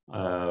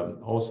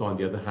also, on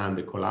the other hand,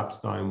 the collapse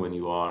time when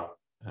you are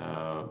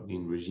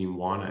in regime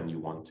 1 and you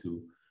want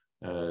to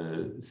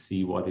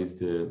see what is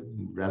the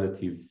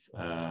relative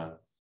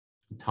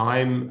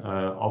time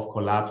of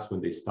collapse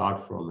when they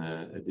start from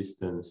a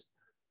distance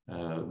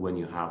when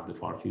you have the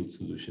far field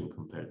solution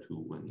compared to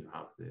when you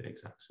have the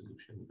exact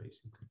solution,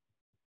 basically.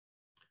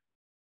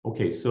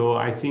 Okay, so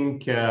I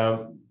think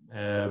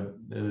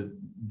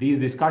these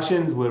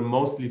discussions were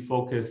mostly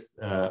focused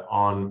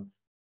on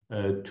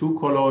two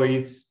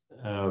colloids,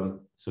 so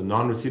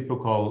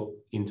non-reciprocal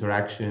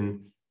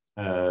interaction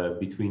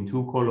between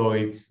two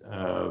colloids,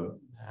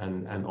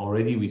 and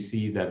already we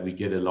see that we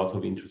get a lot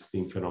of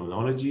interesting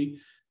phenomenology.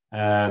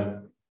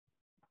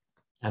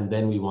 And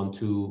then we want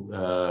to,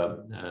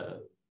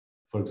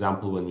 for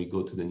example, when we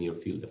go to the near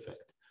field effect,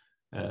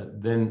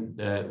 then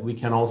we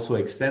can also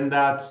extend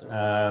that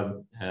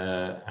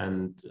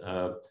and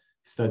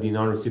study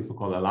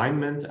non-reciprocal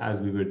alignment,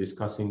 as we were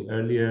discussing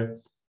earlier.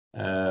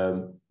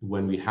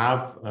 When we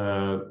have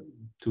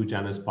two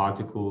Janus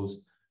particles,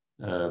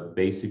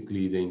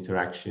 basically the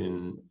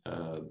interaction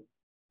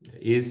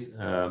is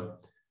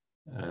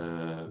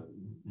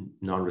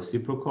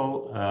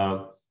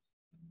non-reciprocal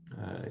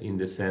in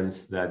the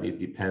sense that it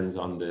depends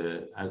on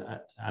the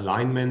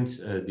alignment,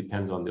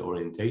 depends on the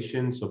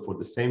orientation. So for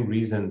the same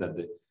reason that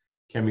the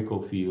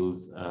chemical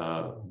fields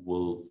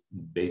will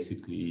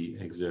basically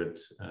exert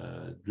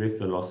drift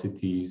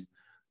velocities,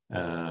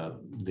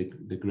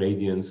 the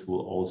gradients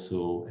will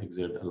also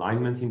exert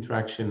alignment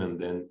interaction, and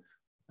then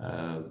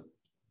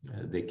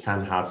they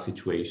can have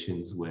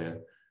situations where,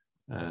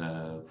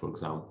 for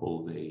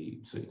example,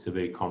 so it's a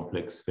very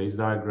complex phase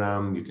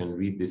diagram. You can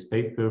read this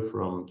paper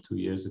from 2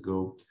 years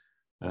ago.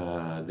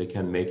 They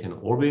can make an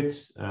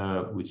orbit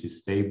which is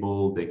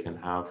stable. They can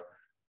have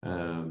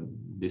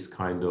this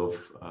kind of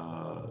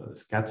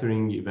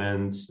scattering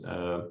events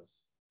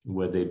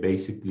where they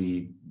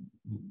basically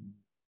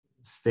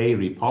stay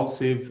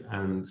repulsive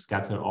and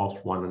scatter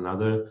off one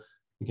another.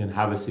 You can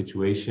have a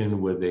situation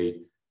where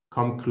they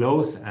come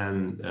close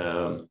and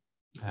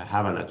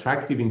have an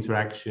attractive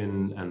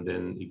interaction and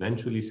then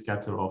eventually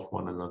scatter off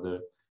one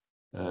another.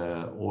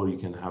 Or you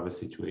can have a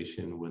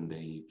situation when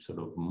they sort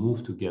of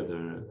move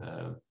together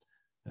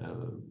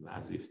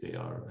as if they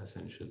are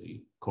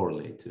essentially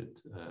correlated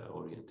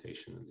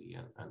orientationally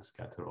and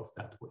scatter off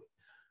that way.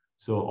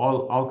 So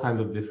all kinds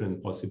of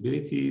different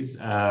possibilities,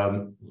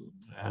 and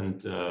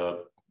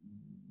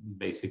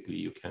basically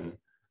you can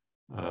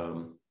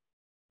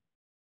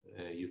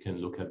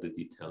look at the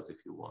details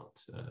if you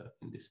want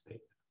in this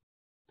paper.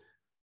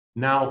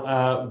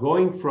 Now,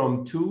 going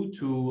from 2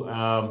 to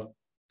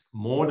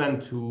more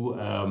than 2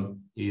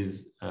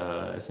 is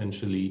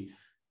essentially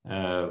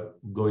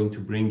going to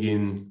bring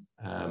in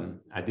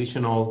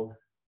additional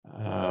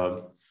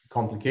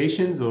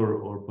complications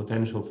or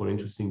potential for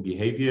interesting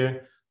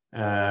behavior.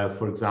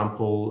 For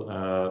example,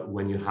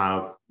 when you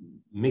have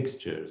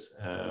mixtures,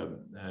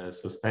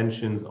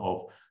 suspensions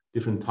of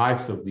different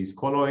types of these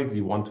colloids,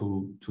 you want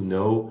to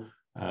know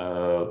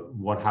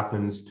what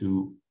happens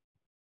to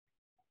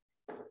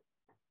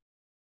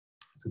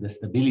the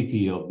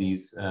stability of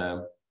these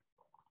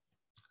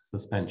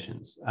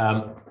suspensions.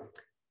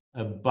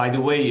 By the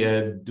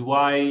way, do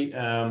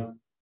I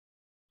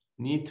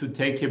need to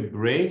take a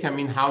break? I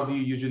mean, how do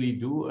you usually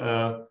do?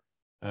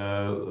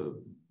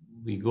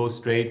 We go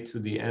straight to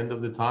the end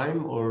of the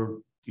time,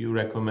 or do you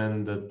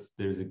recommend that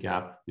there's a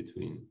gap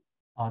between?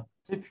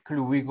 Typically,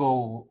 we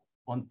go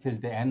until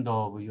the end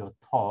of your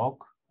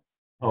talk.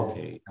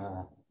 Okay.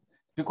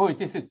 Because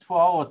it is a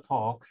 2-hour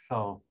talk,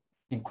 so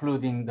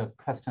including the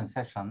question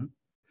session.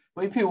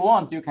 But if you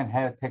want, you can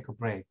take a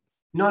break.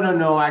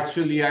 No.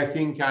 Actually, I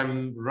think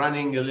I'm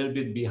running a little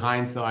bit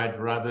behind, so I'd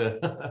rather.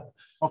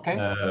 Okay.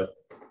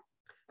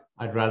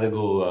 I'd rather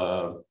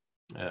go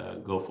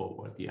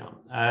forward. Yeah.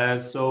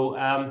 So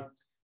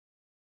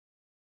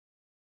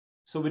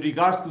with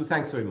regards to,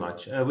 thanks very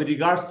much. With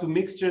regards to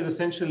mixtures,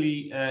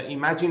 essentially,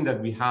 imagine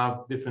that we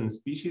have different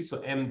species,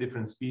 so M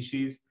different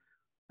species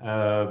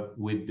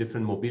with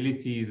different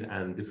mobilities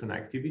and different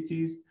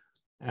activities.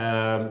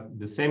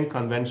 The same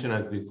convention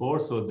as before,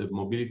 so the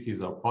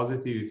mobilities are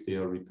positive if they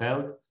are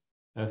repelled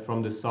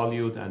from the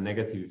solute and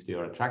negative if they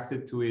are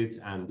attracted to it,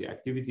 and the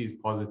activity is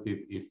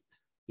positive if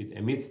it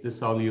emits the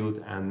solute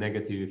and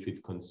negative if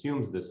it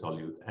consumes the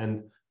solute.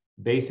 And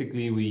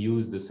basically we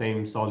use the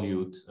same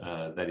solute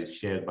that is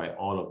shared by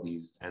all of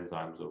these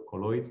enzymes or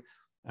colloids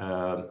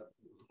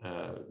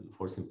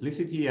for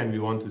simplicity, and we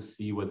want to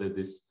see whether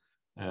this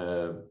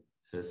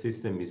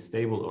system is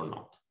stable or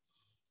not.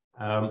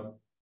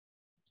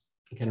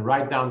 You can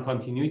write down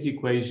continuity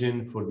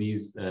equation for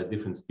these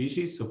different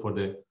species. So for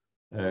the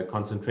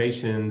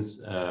concentrations,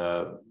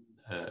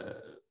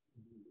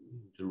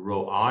 the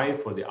rho I,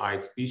 for the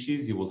ith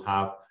species, you will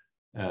have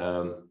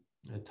a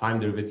time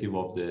derivative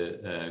of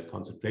the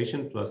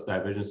concentration plus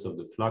divergence of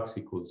the flux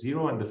equals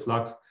 0, and the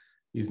flux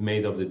is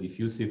made of the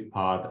diffusive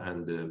part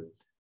and the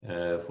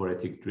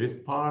phoretic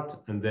drift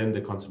part, and then the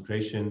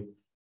concentration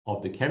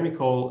of the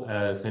chemical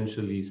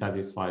essentially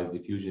satisfies the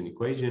diffusion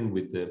equation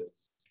with the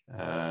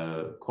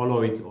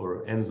colloids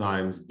or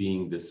enzymes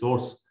being the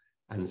source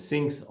and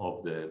sinks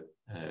of the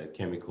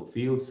chemical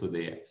field, so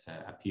they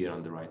appear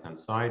on the right hand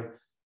side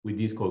with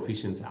these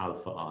coefficients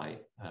alpha I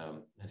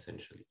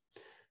essentially.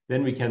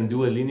 Then we can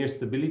do a linear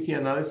stability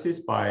analysis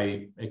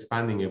by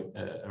expanding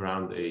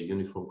around a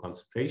uniform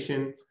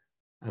concentration,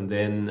 and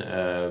then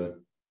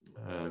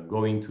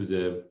going to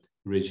the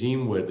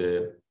regime where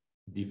the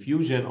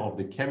diffusion of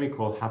the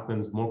chemical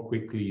happens more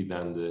quickly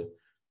than the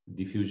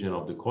diffusion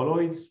of the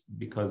colloids,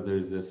 because there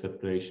is a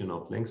separation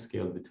of length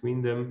scale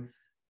between them,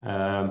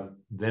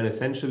 then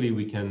essentially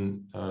we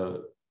can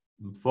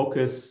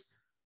focus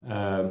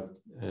the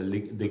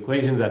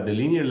equations at the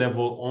linear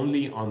level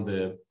only on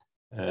the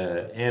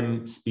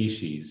M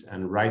species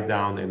and write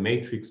down a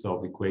matrix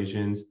of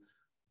equations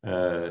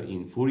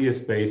in Fourier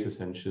space.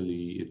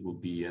 Essentially, it will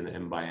be an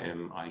M by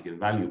M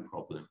eigenvalue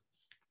problem.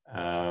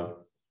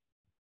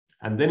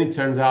 And then it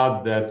turns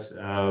out that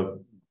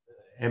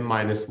M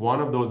minus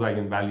one of those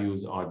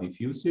eigenvalues are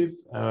diffusive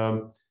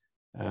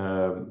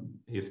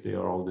if they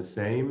are all the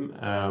same.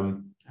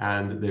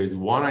 And there is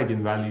one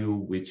eigenvalue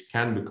which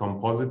can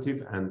become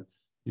positive and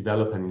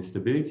develop an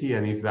instability.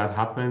 And if that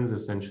happens,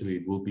 essentially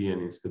it will be an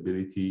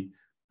instability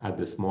at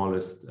the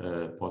smallest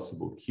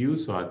possible Q,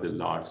 so at the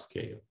large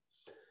scale.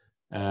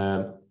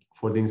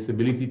 For the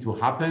instability to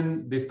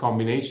happen, this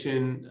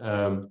combination,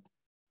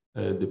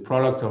 the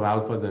product of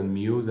alphas and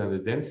mu's and the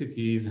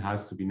densities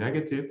has to be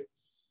negative.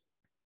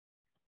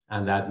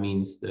 And that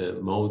means the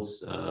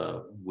modes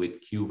with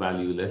Q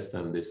value less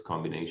than this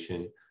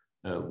combination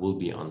will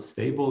be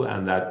unstable.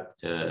 And that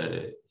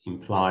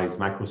implies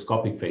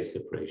macroscopic phase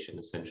separation,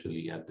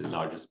 essentially at the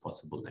largest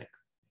possible length.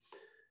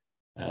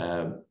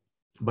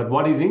 But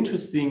what is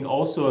interesting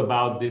also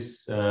about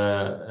this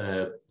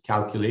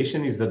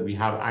calculation is that we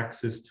have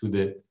access to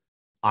the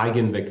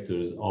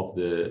eigenvectors of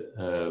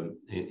the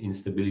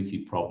instability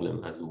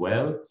problem as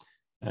well.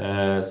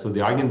 So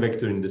the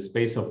eigenvector in the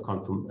space of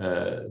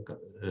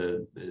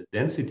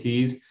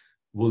densities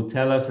will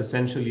tell us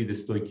essentially the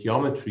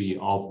stoichiometry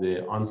of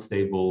the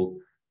unstable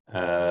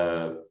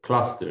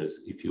clusters,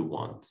 if you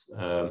want.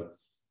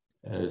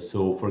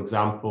 So for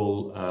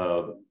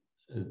example,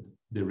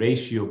 the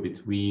ratio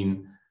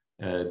between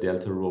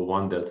delta rho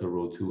 1, delta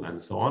rho 2,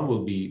 and so on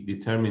will be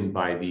determined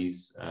by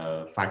these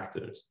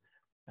factors,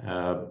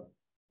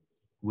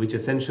 which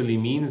essentially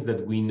means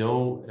that we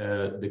know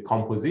the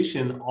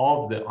composition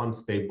of the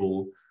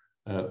unstable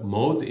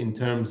modes in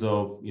terms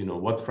of, you know,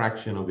 what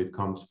fraction of it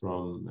comes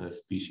from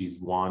species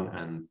 1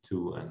 and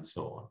 2 and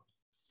so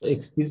on.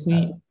 Excuse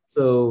me.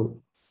 So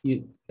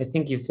I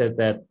think you said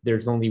that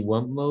there's only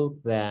one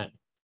mode that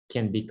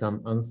can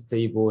become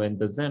unstable, and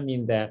does that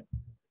mean that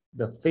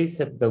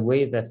the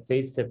way that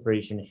phase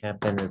separation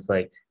happens is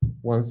like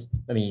once,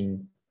 I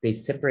mean, they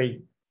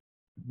separate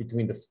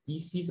between the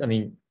species? I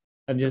mean,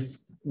 I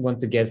just want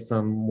to get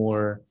some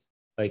more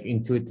like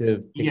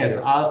intuitive picture. Yes,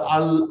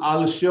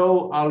 I'll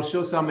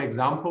show some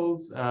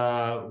examples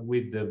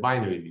with the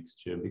binary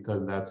mixture,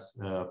 because that's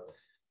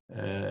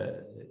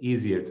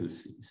easier to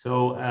see.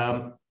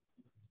 So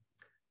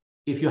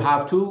if you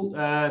have two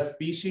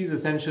species,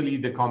 essentially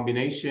the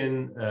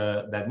combination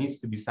that needs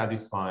to be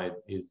satisfied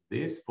is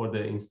this for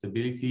the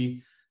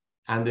instability,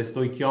 and the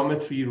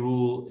stoichiometry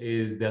rule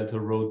is delta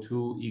rho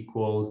 2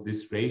 equals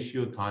this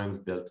ratio times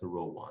delta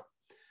rho 1.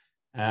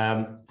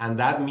 And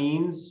that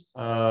means,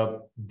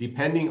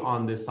 depending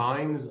on the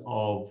signs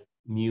of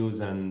mu's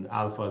and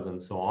alphas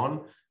and so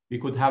on, we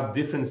could have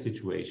different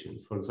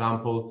situations. For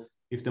example,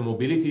 if the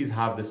mobilities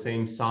have the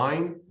same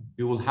sign,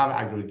 we will have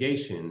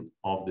aggregation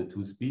of the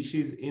two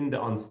species in the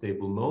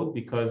unstable mode,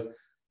 because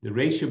the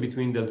ratio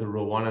between delta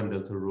rho 1 and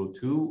delta rho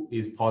 2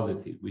 is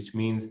positive, which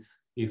means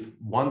if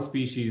one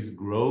species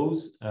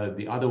grows,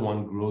 the other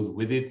one grows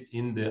with it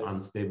in the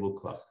unstable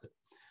cluster.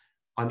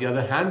 On the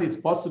other hand, it's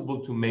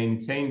possible to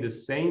maintain the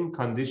same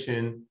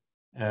condition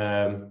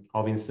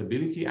of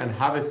instability and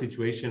have a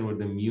situation where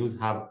the mu's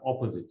have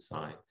opposite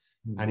sign.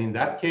 And in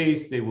that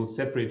case, they will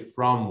separate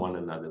from one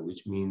another,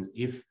 which means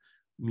if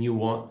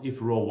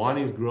rho 1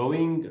 is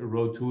growing,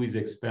 rho 2 is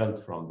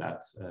expelled from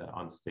that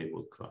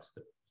unstable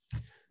cluster.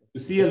 To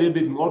see a little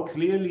bit more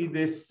clearly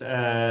this,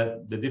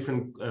 the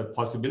different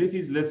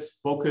possibilities, let's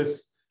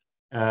focus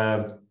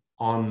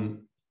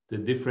on the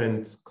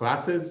different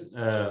classes.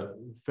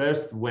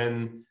 First,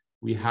 when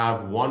we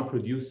have one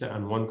producer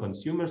and one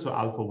consumer, so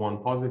alpha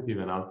 1 positive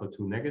and alpha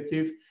 2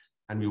 negative,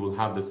 and we will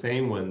have the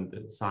same when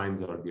the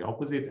signs are the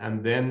opposite.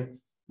 And then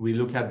we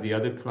look at the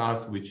other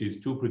class, which is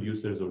two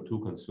producers or two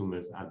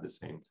consumers at the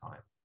same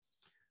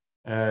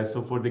time.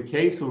 So for the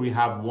case where we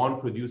have one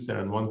producer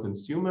and one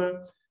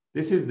consumer,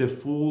 this is the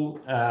full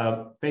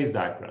phase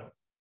diagram,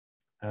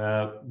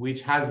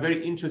 which has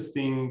very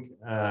interesting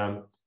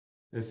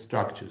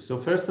structure.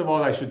 So first of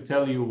all, I should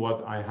tell you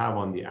what I have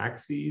on the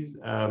axes.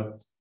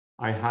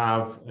 I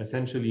have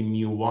essentially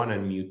mu1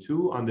 and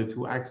mu2 on the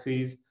two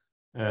axes,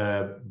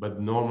 but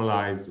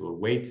normalized or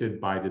weighted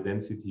by the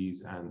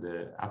densities and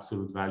the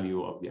absolute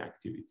value of the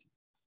activity.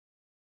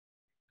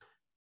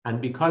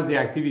 And because the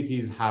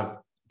activities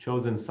have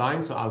chosen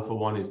signs, so alpha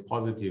 1 is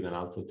positive and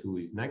alpha 2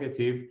 is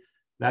negative,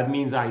 that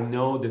means I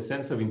know the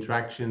sense of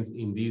interactions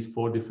in these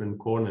four different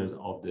corners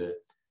of the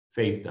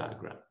phase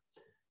diagram.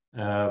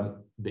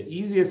 The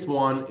easiest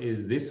one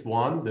is this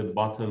one, the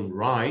bottom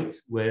right,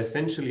 where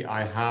essentially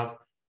I have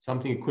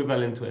something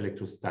equivalent to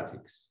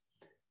electrostatics,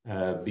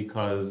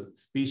 because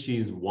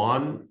species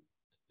 1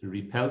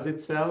 repels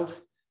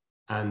itself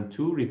and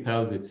 2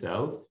 repels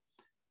itself.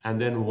 and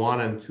then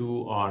 1 and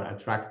 2 are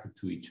attracted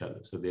to each other.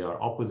 So they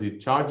are opposite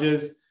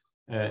charges.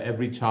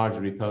 Every charge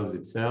repels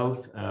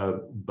itself,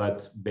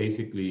 but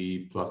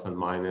basically plus and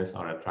minus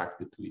are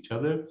attracted to each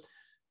other.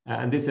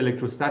 And this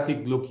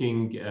electrostatic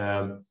looking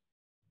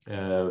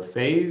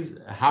phase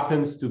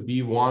happens to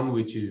be one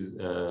which is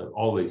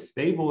always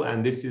stable.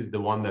 And this is the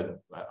one that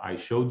I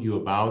showed you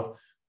about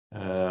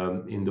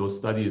in those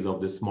studies of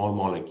the small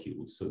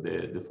molecules. So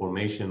the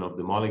formation of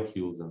the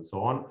molecules and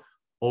so on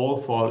all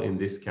fall in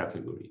this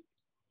category.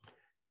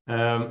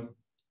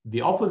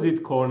 The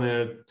opposite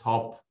corner,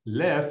 top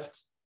left,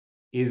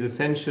 is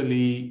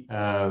essentially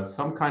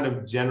some kind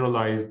of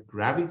generalized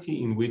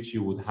gravity in which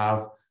you would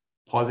have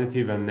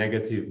positive and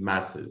negative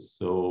masses.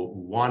 So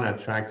 1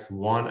 attracts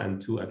 1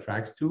 and 2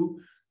 attracts 2,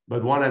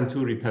 but 1 and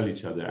 2 repel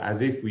each other,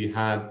 as if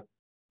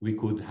we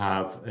could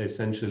have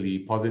essentially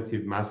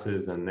positive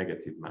masses and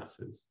negative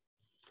masses.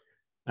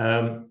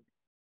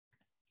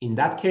 In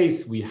that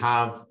case, we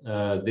have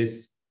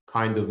this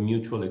kind of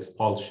mutual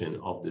expulsion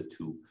of the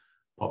two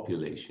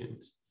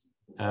populations.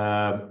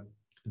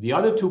 The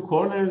other two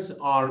corners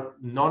are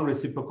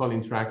non-reciprocal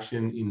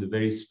interaction in the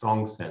very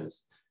strong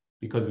sense,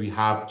 because we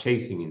have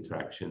chasing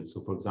interaction. So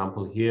for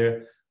example,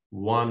 here,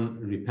 1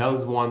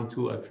 repels 1,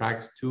 2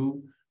 attracts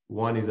 2,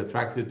 1 is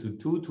attracted to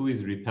 2, 2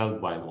 is repelled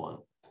by 1.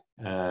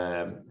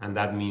 And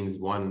that means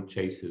 1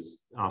 chases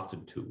after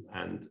 2,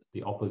 and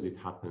the opposite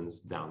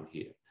happens down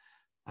here.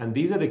 And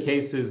these are the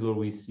cases where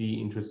we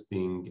see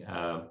interesting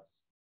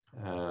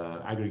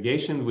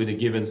aggregation with a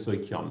given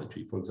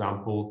stoichiometry. For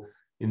example,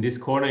 in this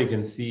corner, you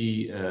can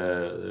see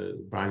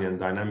Brownian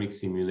dynamic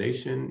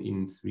simulation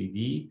in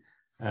 3D.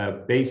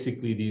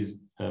 Basically, these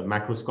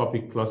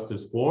macroscopic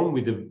clusters form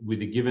with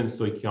a given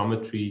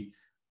stoichiometry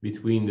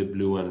between the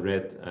blue and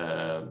red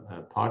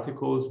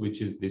particles,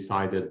 which is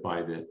decided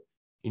by the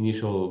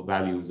initial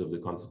values of the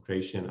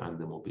concentration and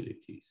the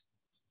mobilities.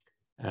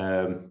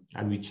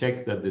 And we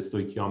check that the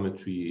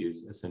stoichiometry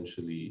is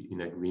essentially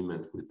in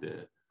agreement with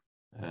the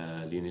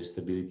linear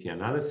stability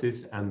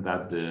analysis, and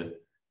that the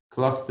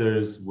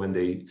clusters, when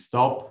they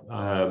stop,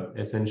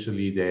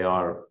 essentially they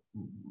are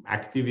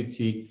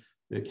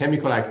the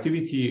chemical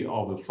activity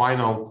of a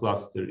final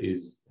cluster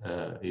is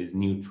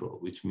neutral,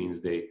 which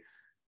means they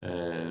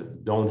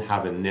don't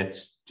have a net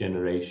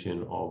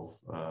generation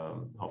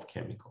of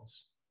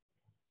chemicals.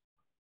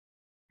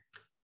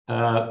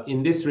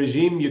 In this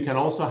regime, you can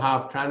also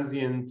have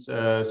transient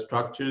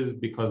structures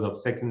because of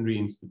secondary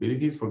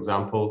instabilities. For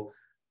example,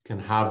 you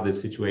can have the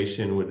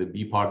situation where the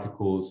B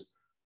particles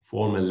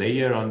form a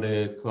layer on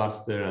the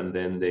cluster, and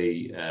then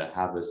they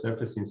have a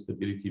surface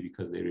instability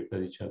because they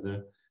repel each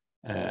other,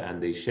 and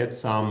they shed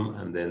some,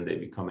 and then they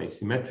become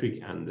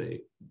asymmetric and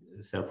they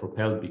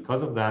self-repel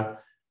because of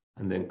that,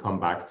 and then come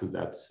back to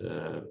that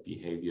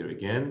behavior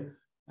again.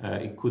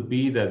 It could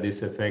be that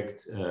this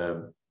effect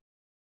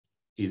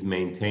is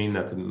maintained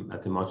at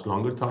a much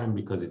longer time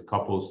because it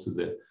couples to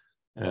the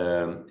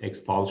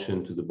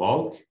expulsion to the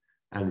bulk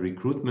and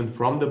recruitment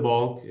from the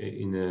bulk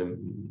in a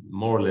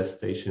more or less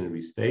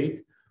stationary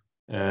state.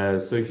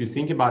 So if you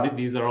think about it,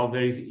 these are all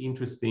very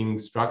interesting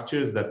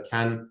structures that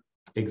can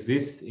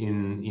exist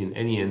in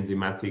any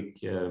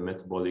enzymatic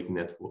metabolic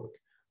network,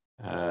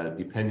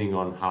 depending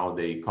on how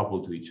they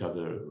couple to each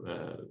other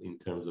in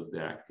terms of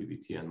their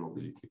activity and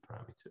mobility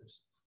parameters.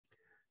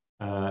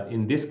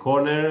 In this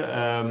corner,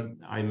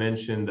 I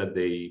mentioned that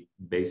they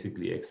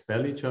basically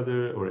expel each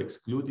other or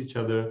exclude each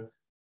other.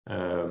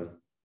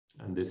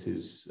 And this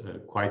is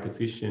quite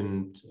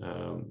efficient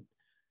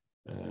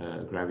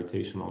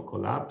gravitational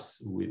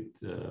collapse with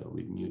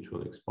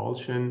mutual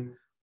expulsion.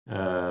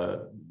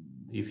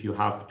 If you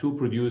have two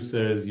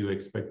producers, you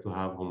expect to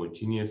have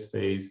homogeneous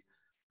phase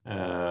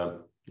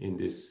in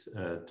this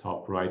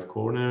top right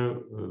corner,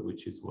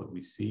 which is what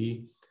we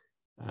see.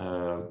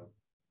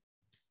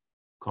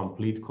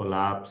 Complete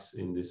collapse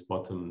in this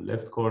bottom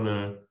left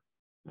corner,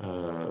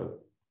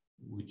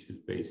 which is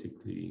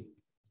basically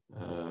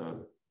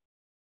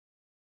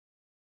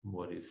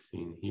what is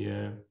seen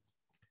here.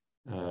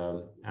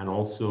 And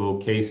also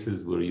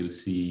cases where you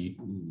see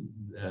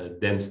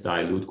dense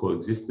dilute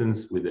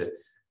coexistence with a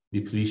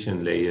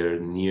depletion layer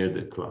near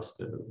the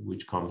cluster,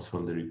 which comes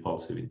from the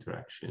repulsive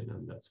interaction,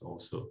 and that's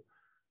also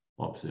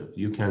observed.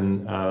 You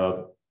can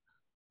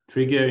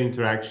trigger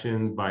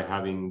interaction by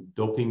having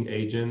doping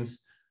agents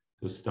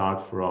to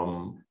start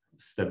from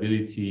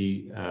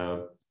stability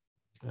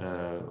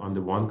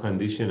under one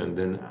condition and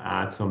then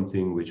add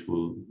something which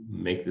will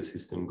make the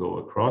system go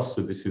across.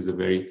 So this is a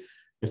very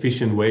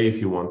efficient way if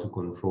you want to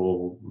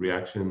control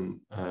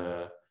reaction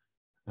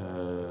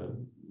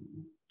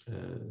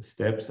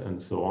steps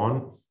and so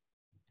on.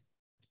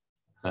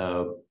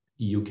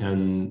 You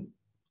can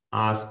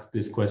ask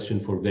this question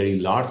for very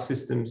large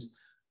systems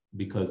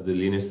because the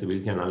linear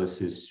stability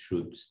analysis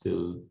should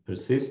still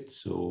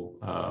persist. So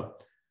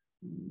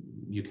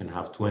you can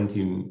have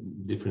 20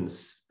 different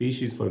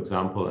species, for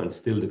example, and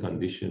still the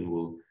condition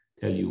will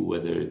tell you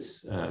whether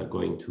it's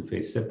going to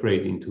phase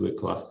separate into a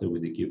cluster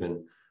with a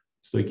given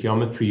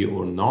stoichiometry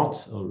or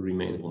not, or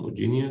remain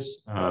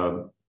homogeneous.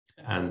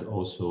 and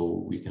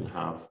also we can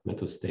have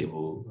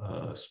metastable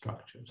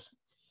structures.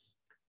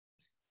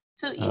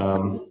 So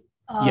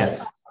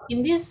yes.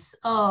 In this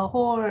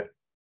whole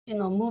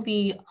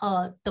movie,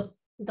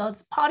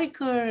 does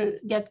particle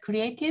get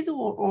created,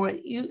 or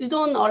you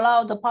don't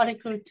allow the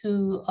particle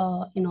to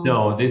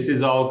No, this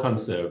is all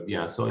conserved.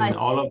 Yeah. So in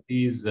all of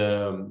these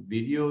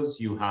videos,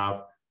 you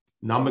have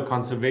number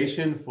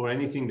conservation for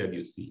anything that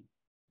you see.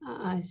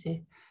 I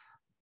see.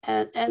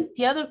 And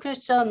the other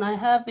question I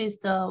have is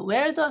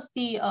where does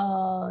the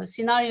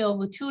scenario of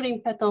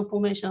Turing pattern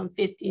formation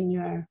fit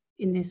in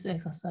this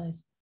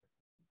exercise?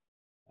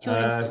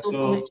 Turing pattern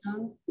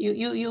formation.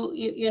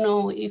 You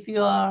know, if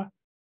you are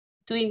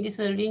doing this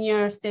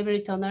linear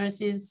stability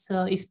analysis,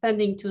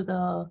 expanding to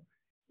the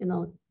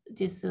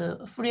this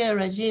Fourier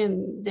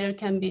regime, there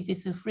can be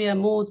this Fourier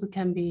mode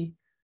can be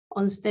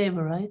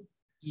unstable, right?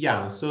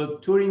 Yeah. So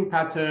Turing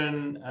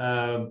pattern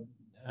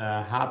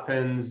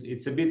happens.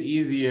 It's a bit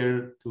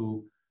easier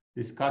to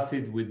discuss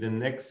it with the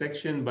next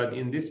section, but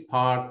in this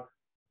part,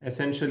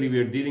 essentially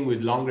we're dealing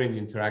with long-range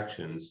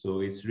interactions. So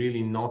it's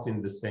really not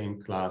in the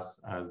same class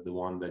as the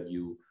one that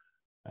you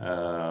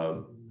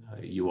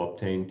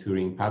obtain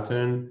Turing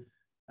pattern.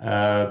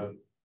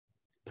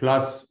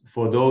 Plus,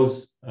 for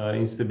those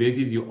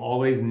instabilities, you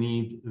always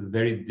need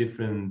very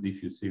different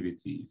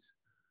diffusivities.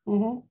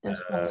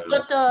 That's right.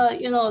 But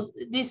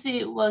this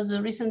was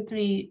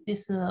recently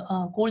this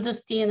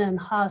Golestanian and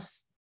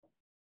Haas.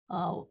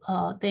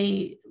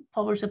 They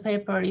published a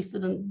paper. If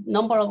the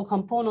number of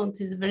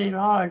components is very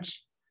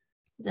large,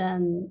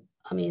 then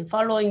I mean,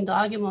 following the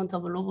argument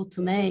of Robert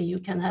May, you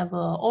can have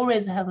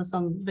always have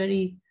some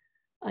very,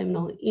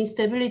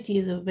 instability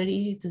is very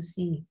easy to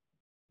see.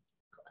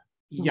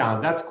 Yeah,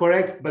 that's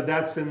correct, but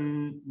that's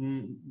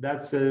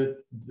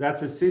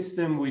a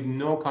system with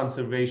no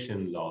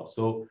conservation law.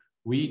 So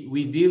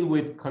we deal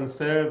with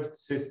conserved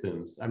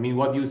systems. I mean,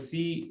 what you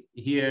see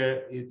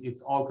here,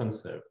 it's all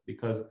conserved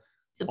because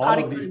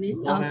all of these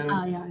components,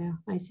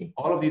 I see.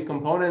 all of these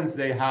components,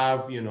 they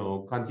have,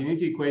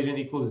 continuity equation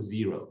equals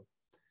 0.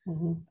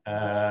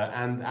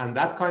 And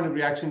that kind of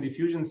reaction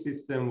diffusion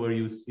system where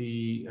you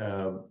see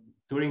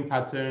Turing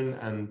pattern,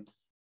 and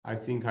I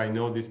think I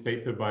know this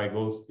paper by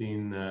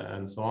Goldstein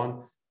and so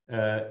on.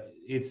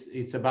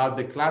 It's about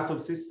the class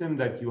of system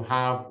that you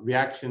have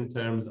reaction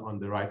terms on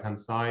the right-hand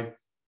side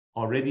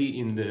already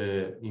in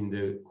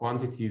the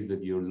quantities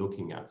that you're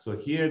looking at. So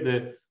here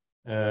the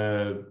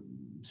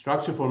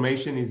structure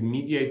formation is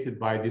mediated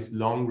by this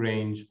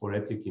long-range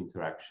phoretic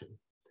interaction.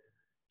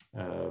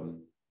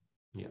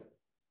 Yeah.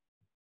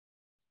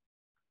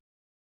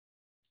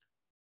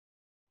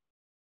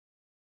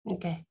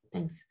 Okay,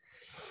 thanks.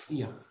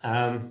 Yeah.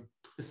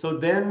 So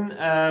then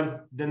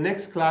the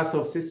next class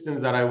of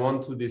systems that I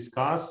want to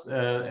discuss,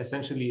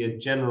 essentially a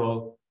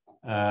general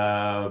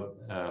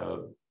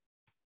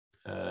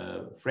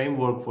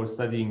framework for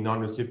studying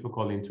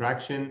non-reciprocal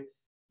interaction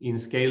in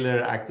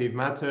scalar active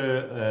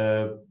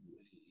matter,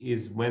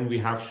 is when we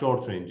have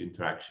short-range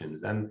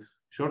interactions. And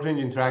short-range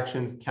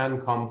interactions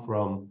can come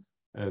from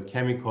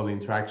chemical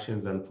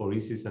interactions and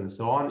phoresis and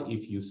so on.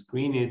 If you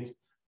screen it,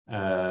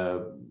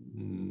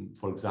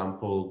 for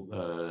example,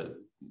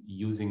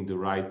 using the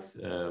right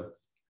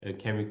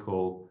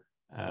chemical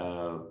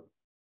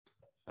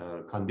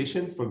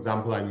conditions. For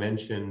example, I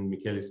mentioned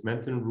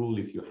Michaelis-Menten rule.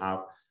 If you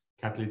have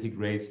catalytic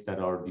rates that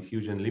are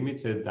diffusion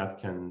limited, that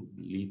can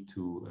lead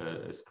to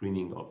a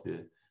screening of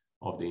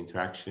the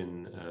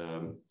interaction.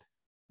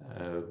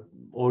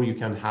 Or you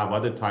can have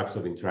other types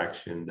of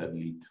interaction that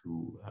lead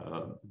to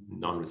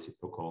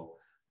non-reciprocal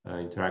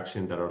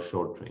interaction that are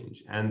short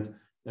range. And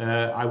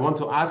I want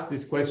to ask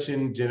this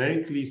question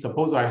generically.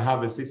 Suppose I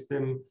have a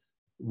system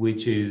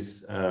which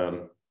is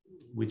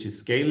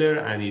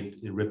scalar and it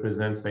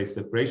represents phase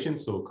separation,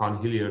 so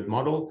Cahn-Hilliard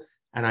model,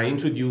 and I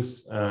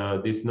introduce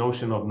this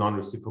notion of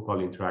non-reciprocal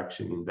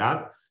interaction in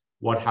that.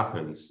 What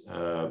happens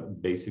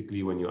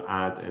basically when you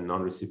add a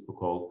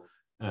non-reciprocal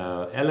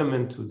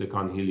element to the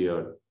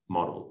Cahn-Hilliard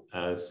model?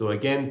 So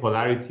again,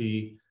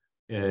 polarity,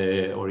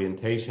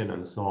 orientation,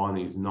 and so on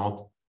is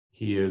not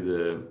here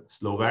the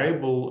slow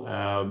variable.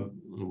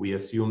 We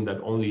assume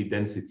that only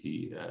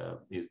density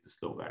is the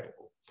slow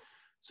variable.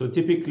 So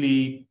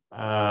typically,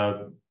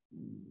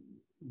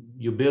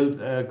 you build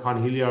a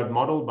Cahn-Hilliard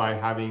model by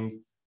having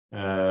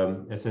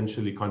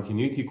essentially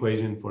continuity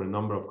equation for a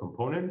number of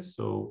components.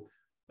 So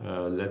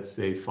let's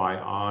say phi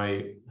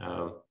I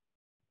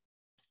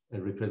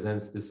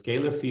represents the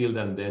scalar field,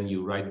 and then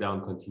you write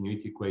down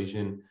continuity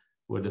equation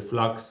where the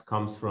flux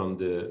comes from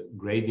the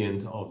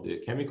gradient of the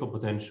chemical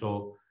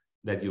potential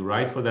that you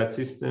write for that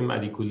system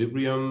at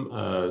equilibrium,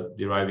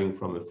 deriving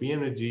from a free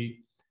energy,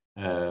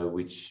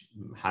 which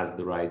has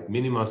the right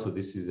minima. So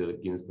this is a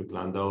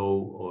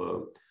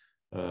Ginsburg-Landau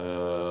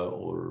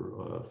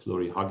or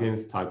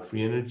Flory-Huggins type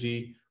free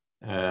energy.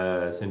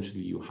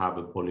 Essentially, you have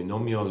a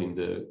polynomial in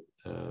the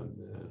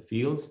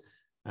fields,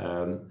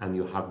 and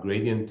you have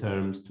gradient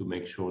terms to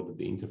make sure that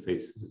the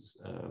interfaces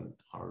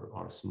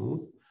are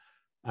smooth.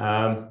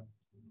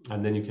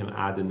 And then you can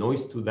add a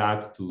noise to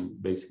that to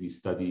basically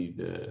study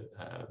the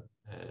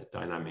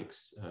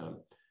dynamics,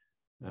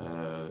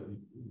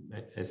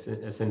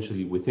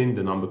 essentially within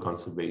the number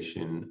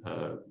conservation,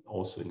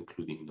 also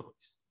including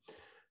noise.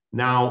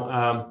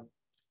 Now,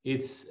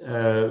 it's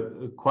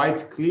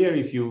quite clear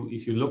if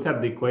you look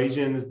at the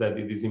equations that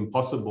it is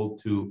impossible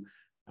to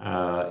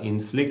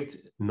inflict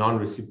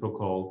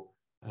non-reciprocal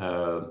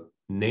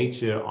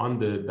nature on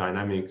the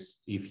dynamics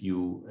if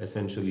you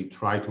essentially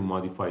try to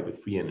modify the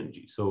free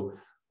energy. So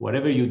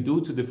whatever you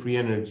do to the free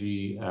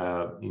energy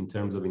in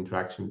terms of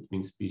interaction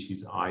between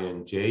species I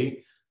and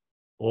J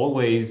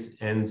always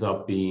ends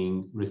up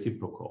being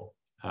reciprocal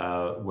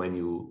when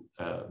you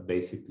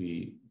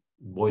basically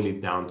boil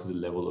it down to the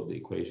level of the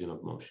equation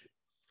of motion.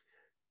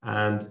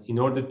 And in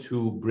order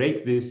to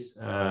break this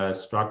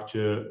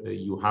structure,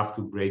 you have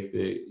to break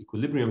the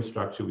equilibrium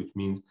structure, which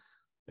means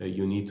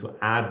you need to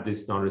add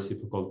this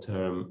non-reciprocal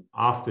term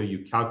after you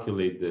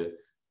calculate the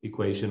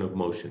equation of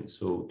motion.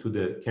 So to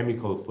the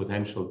chemical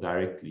potential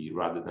directly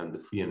rather than the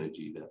free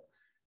energy that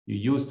you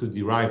use to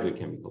derive the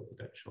chemical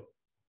potential.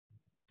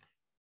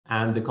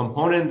 And the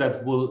component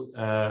that will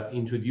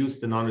introduce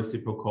the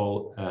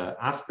non-reciprocal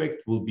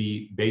aspect will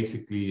be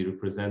basically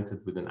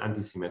represented with an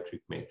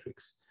antisymmetric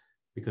matrix,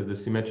 because the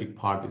symmetric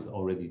part is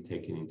already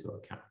taken into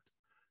account.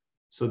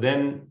 So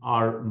then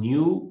our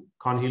new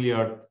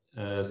Cahn-Hilliard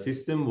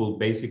system will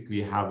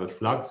basically have a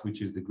flux,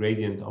 which is the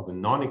gradient of a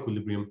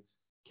non-equilibrium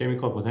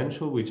chemical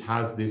potential, which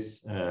has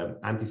this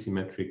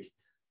antisymmetric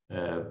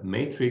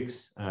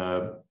matrix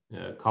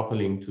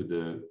coupling to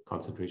the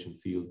concentration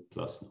field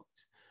plus noise.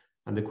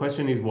 And the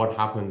question is, what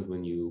happens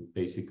when you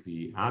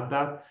basically add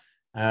that?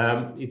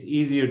 It's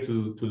easier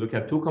to look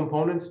at two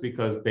components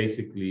because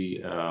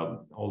basically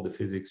all the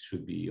physics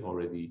should be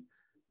already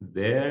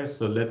there.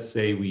 So let's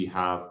say we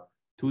have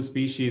two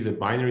species, a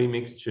binary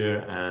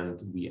mixture, and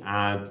we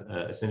add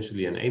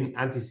essentially an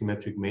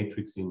antisymmetric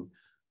matrix in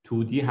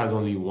 2D, has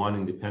only one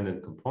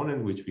independent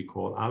component, which we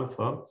call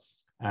alpha.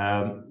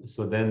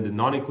 So then the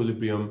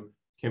non-equilibrium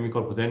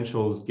chemical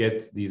potentials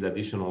get these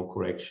additional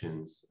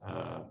corrections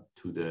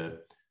to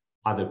the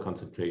other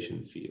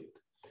concentration field.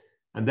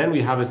 And then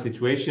we have a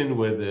situation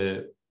where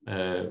the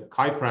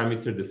chi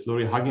parameter, the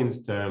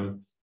Flory-Huggins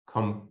term,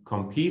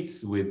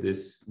 competes with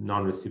this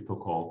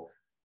non-reciprocal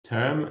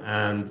term.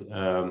 And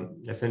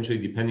essentially,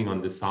 depending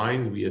on the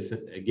signs, we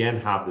again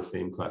have the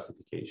same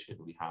classification.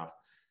 We have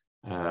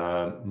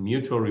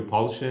mutual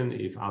repulsion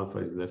if alpha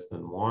is less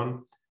than 1,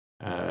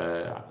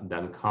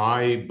 than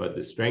chi, but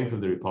the strength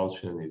of the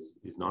repulsion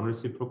is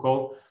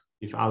non-reciprocal.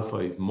 If alpha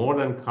is more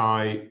than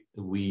chi,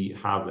 we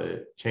have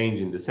a change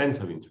in the sense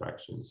of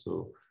interaction.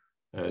 So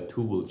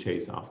 2 will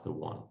chase after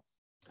 1.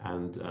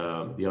 And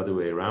the other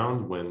way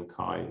around when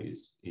chi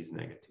is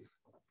negative.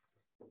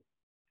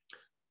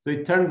 So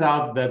it turns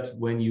out that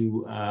when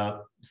you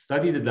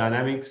study the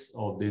dynamics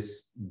of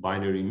this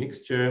binary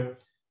mixture,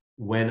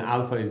 when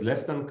alpha is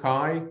less than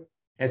chi,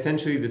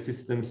 essentially the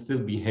system still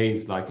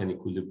behaves like an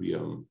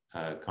equilibrium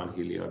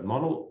Cahn-Hilliard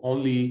model,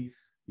 only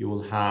you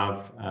will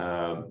have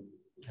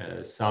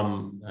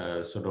some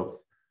sort of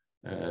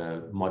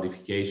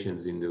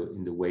modifications in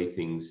the way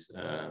things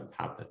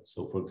happen.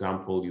 So for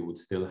example, you would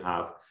still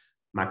have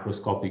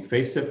macroscopic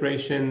phase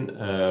separation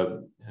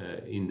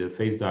in the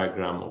phase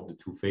diagram of the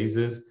two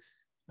phases.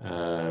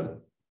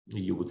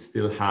 You would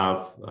still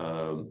have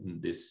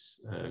this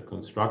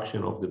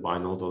construction of the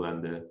binodal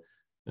and the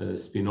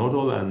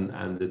spinodal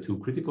and the two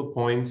critical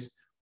points,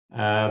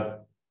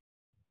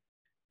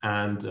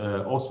 and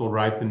also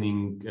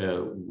ripening,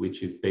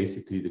 which is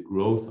basically the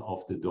growth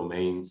of the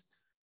domains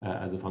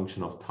as a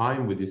function of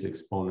time with this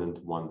exponent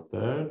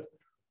 1/3.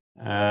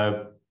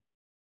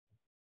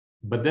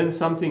 But then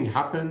something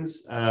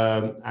happens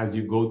as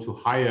you go to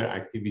higher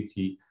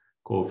activity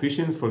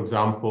coefficients. For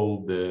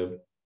example, the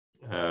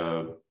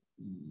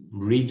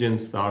region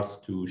starts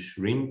to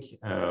shrink,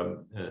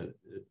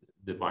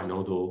 the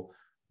binodal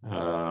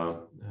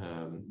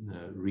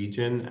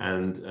region,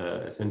 and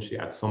essentially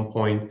at some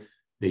point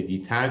they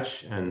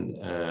detach, and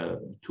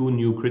two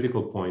new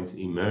critical points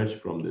emerge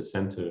from the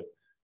center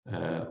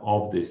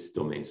of this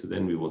domain. So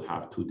then we will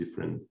have two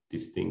different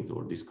distinct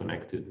or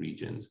disconnected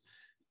regions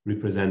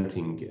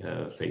representing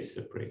phase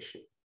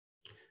separation.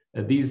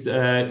 These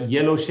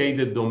yellow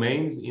shaded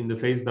domains in the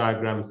phase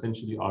diagram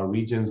essentially are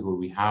regions where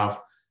we have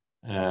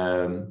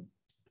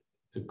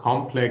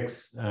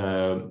complex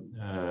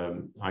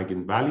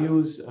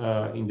eigenvalues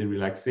in the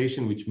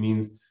relaxation, which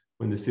means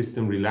when the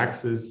system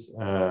relaxes,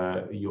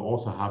 you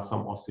also have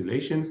some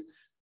oscillations,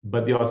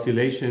 but the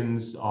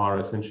oscillations are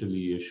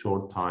essentially a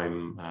short time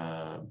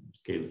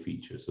scale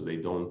feature, so they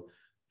don't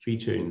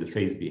feature in the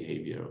phase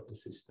behavior of the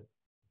system.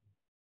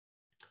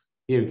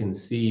 Here you can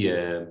see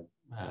a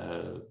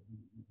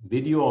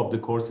video of the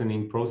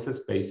coarsening process.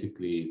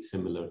 Basically, it's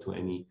similar to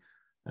any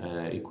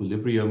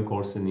equilibrium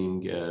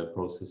coarsening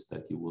process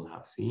that you will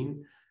have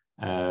seen.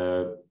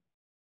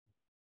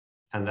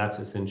 And that's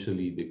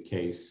essentially the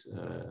case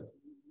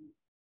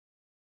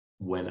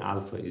when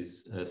alpha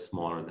is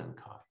smaller than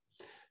chi.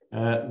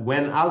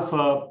 When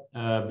alpha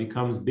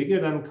becomes bigger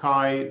than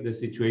chi, the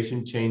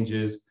situation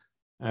changes.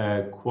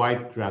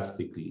 quite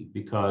drastically,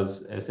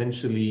 because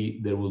essentially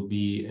there will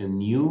be a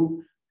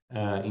new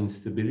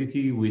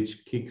instability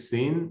which kicks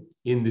in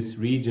this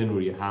region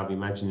where you have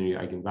imaginary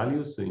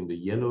eigenvalues, so in the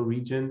yellow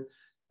region,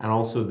 and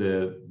also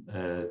the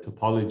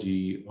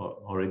topology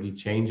already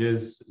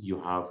changes. You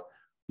have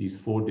these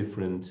 4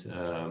 different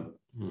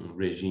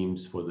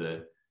regimes for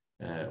the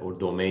or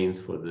domains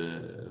for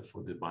the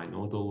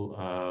binodal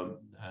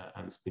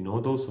and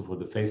spinodal, so for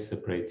the phase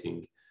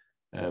separating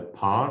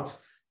parts.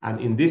 And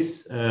in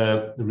this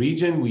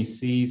region, we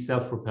see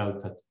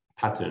self-propelled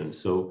patterns.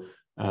 So,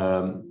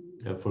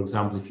 for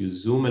example, if you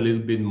zoom a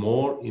little bit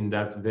more in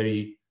that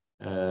very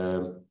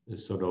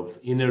sort of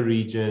inner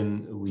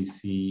region, we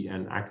see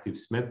an active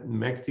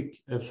smectic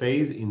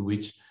phase in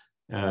which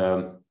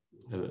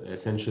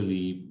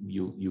essentially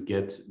you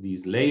get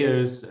these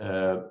layers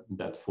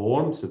that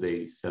form. So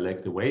they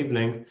select a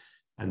wavelength,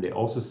 and they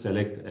also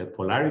select a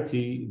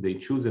polarity. They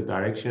choose a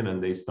direction,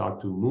 and they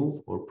start to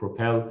move or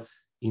propel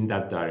in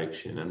that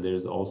direction. And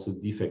there's also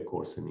defect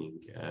coarsening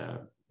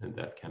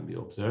that can be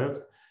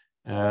observed.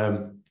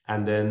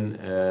 And then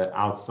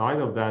outside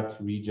of that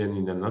region,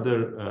 in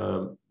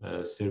another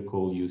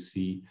circle, you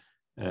see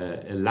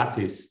a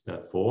lattice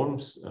that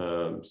forms.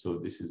 So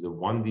this is a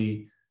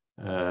 1D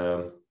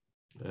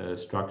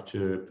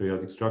structure,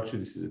 periodic structure.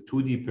 This is a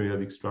 2D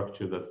periodic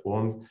structure that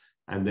forms.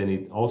 And then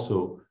it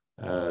also,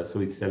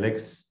 so it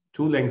selects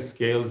 2 length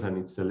scales, and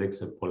it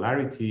selects a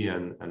polarity,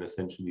 and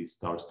essentially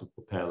starts to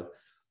propel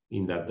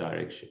in that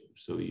direction.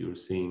 So you're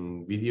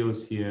seeing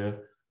videos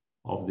here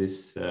of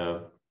this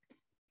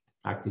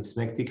active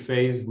smectic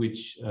phase,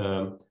 which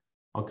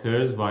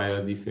occurs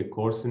via defect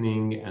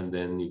coarsening, and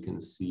then you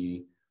can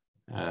see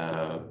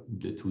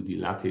the 2D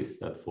lattice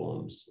that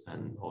forms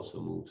and also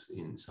moves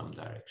in some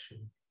direction.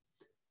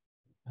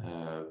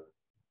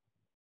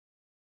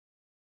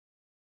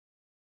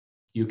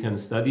 You can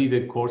study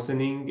the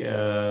coarsening.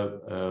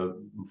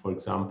 For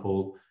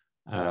example,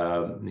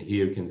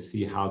 here you can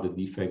see how the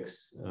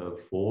defects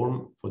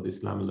form for this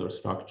lamellar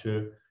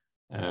structure.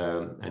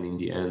 And in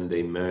the end,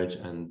 they merge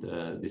and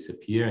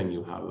disappear, and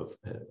you have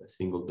a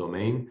single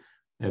domain.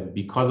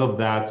 Because of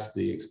that,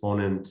 the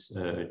exponent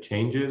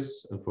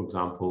changes. For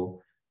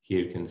example, here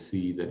you can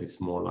see that it's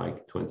more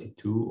like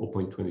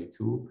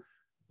 0.22.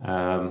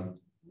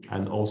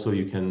 And also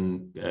you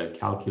can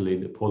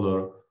calculate the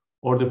polar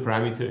order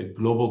parameter, a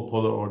global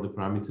polar order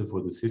parameter for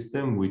the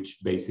system, which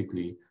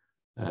basically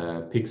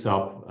picks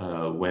up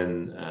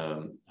when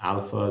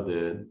alpha,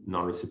 the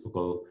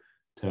non-reciprocal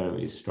term,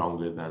 is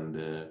stronger than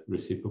the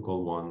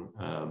reciprocal one.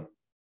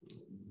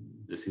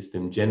 The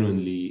system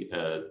genuinely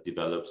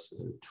develops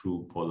a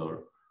true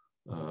polar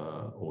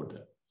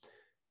order.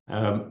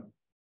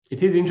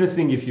 It is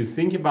interesting if you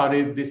think about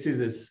it. This is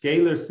a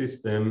scalar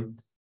system,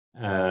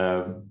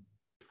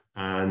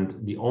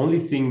 and the only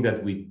thing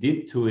that we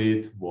did to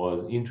it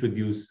was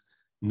introduce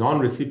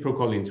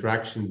non-reciprocal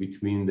interaction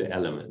between the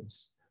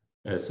elements.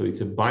 So it's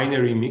a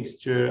binary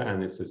mixture,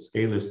 and it's a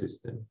scalar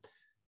system.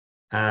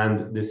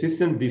 And the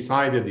system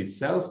decided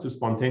itself to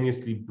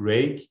spontaneously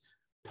break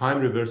time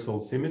reversal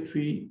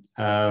symmetry,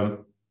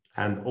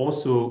 and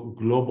also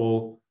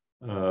global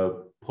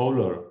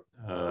polar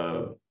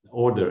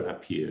order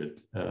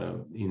appeared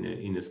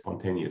in a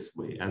spontaneous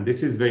way. And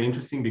this is very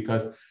interesting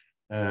because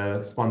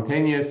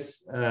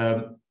spontaneous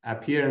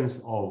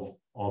appearance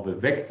of a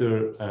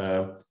vector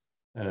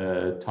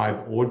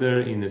type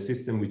order in a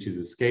system which is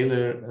a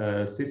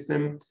scalar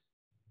system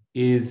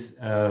is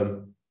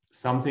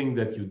something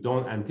that you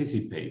don't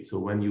anticipate. So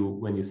when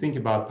you think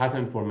about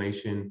pattern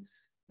formation,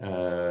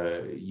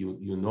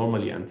 you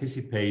normally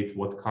anticipate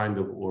what kind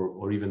of,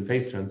 or even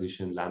phase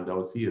transition,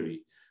 Landau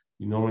theory,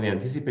 you normally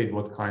anticipate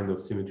what kind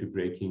of symmetry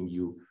breaking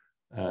you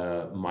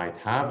might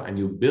have, and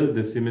you build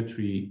the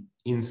symmetry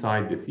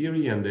inside the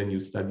theory, and then you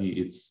study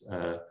its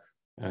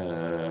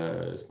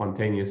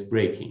spontaneous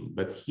breaking.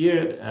 But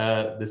here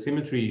the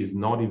symmetry is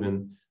not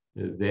even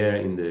there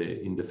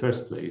in the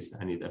first place,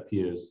 and it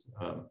appears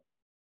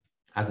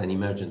as an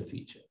emergent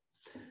feature.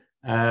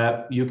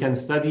 You can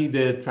study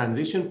the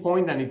transition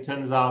point, and it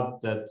turns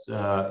out that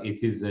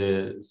it is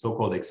a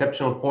so-called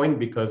exceptional point,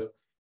 because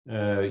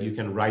you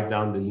can write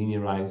down the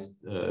linearized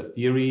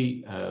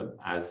theory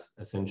as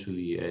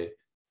essentially a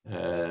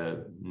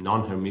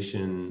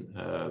non-Hermitian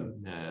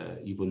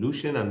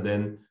evolution, and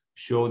then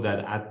show that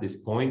at this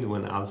point,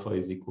 when alpha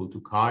is equal to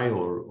chi,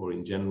 or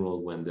in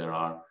general when there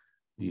are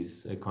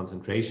these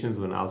concentrations,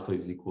 when alpha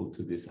is equal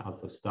to this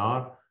alpha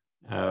star,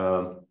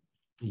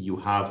 you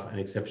have an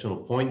exceptional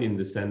point in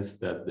the sense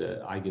that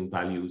the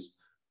eigenvalues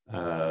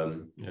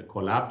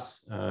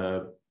collapse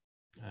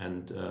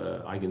and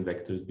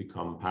eigenvectors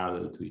become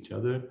parallel to each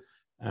other.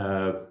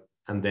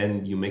 And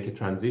then you make a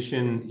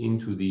transition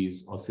into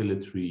these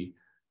oscillatory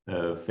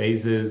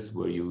phases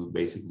where you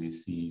basically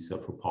see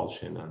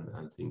self-propulsion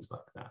and things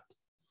like that.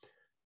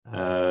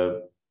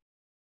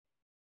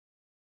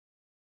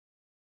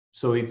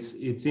 So it's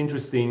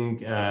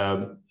interesting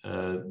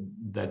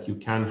that you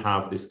can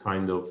have this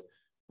kind of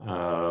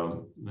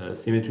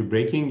symmetry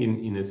breaking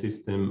in a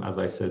system, as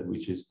I said,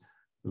 which is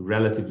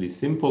relatively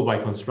simple by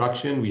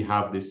construction. We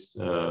have this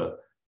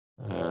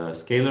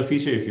scalar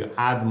feature. If you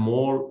add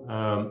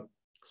more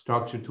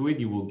structure to it,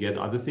 you will get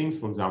other things.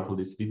 For example,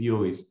 this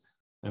video is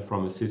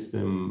from a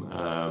system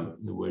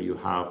where you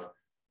have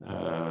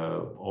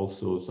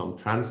also some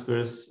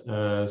transverse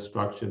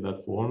structure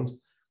that forms,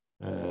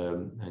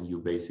 and you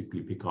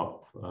basically pick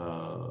up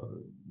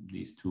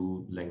these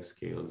two length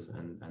scales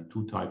and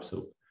two types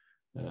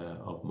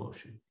of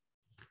motion.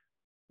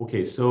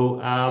 Okay, so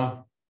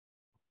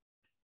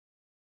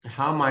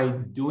how am I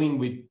doing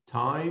with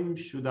time?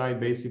 Should I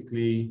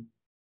basically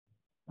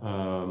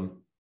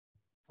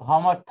how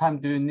much time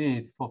do you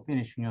need for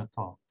finishing your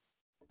talk?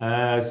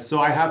 So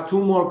I have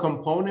two more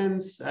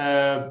components.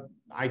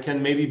 I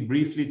can maybe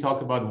briefly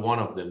talk about one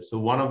of them. So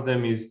one of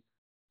them is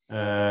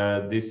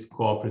this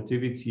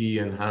cooperativity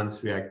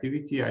enhanced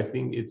reactivity. I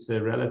think it's a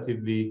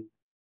relatively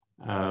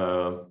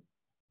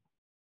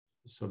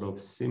sort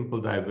of simple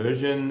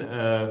diversion,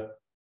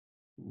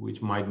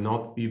 which might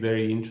not be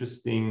very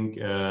interesting.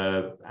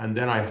 And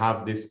then I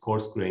have this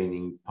coarse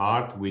graining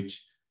part,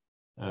 which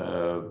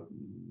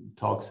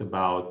talks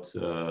about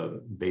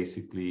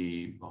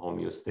basically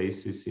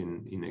homeostasis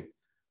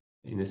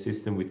in a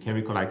system with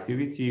chemical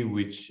activity,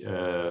 which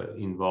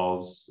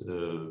involves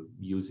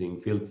using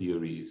field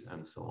theories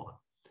and so on.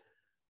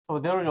 So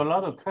there are a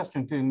lot of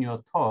questions during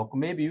your talk.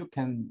 Maybe you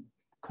can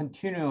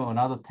continue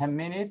another 10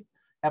 minutes.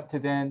 After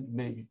then,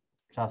 maybe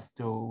just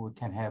we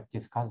can have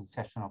discussion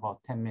session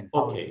about 10 minutes.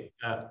 Okay,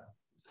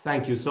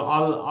 thank you. So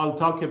I'll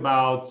talk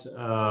about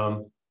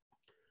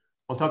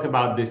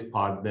this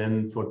part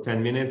then for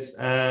 10 minutes.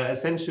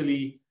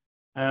 Essentially,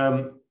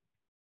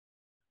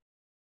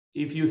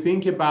 if you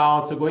think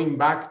about, so going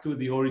back to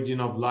the origin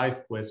of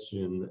life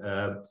question,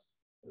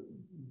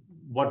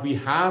 what we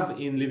have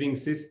in living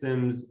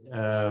systems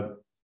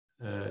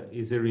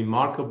is a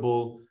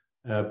remarkable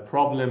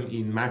problem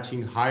in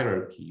matching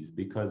hierarchies,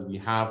 because we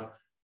have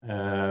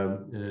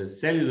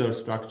cellular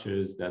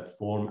structures that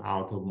form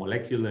out of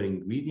molecular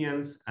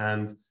ingredients,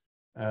 and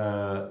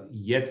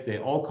yet they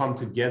all come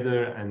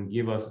together and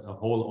give us a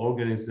whole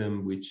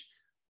organism which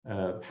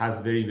has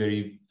very,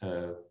 very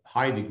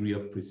high degree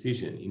of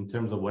precision in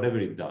terms of whatever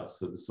it does.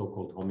 So the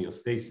so-called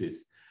homeostasis,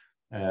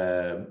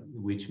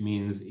 which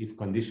means if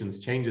conditions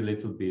change a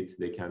little bit,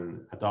 they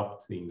can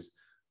adapt things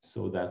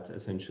so that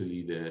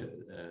essentially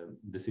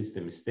the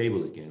system is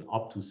stable again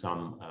up to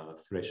some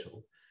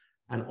threshold.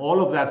 And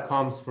all of that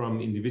comes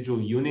from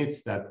individual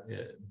units that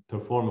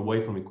perform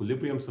away from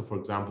equilibrium. So for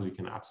example, you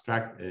can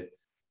abstract a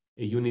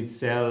unit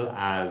cell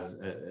as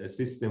a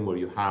system where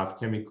you have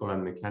chemical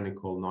and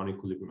mechanical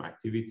non-equilibrium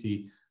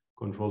activity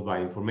controlled by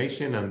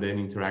information and then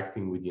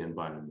interacting with the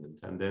environment.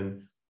 And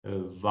then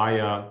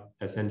via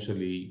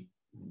essentially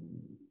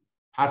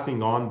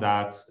passing on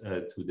that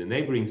to the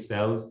neighboring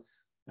cells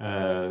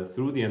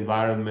through the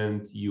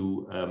environment,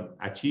 you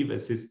achieve a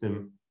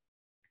system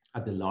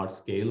at the large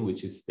scale,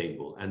 which is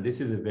stable. And this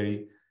is a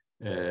very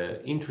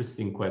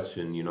interesting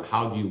question. You know,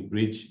 how do you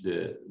bridge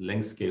the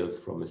length scales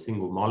from a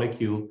single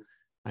molecule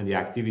and the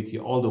activity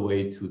all the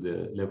way to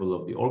the level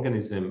of the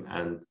organism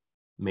and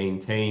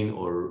maintain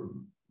or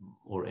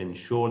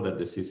ensure that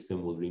the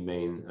system will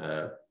remain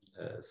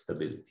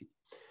stability.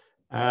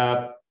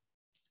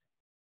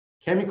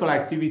 Chemical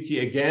activity,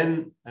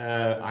 again,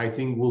 I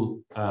think will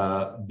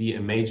be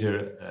a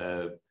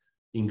major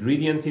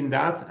ingredient in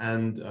that,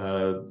 and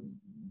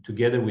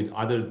together with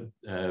other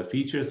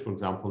features, for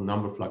example,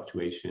 number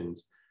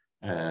fluctuations,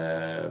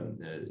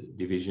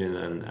 division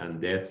and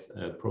death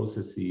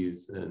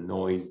processes,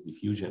 noise,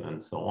 diffusion,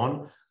 and so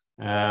on.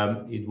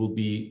 It will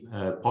be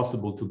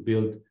possible to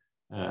build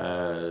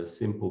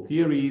simple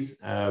theories.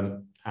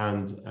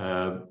 And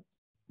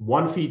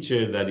one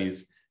feature that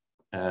is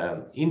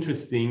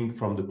interesting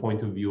from the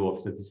point of view of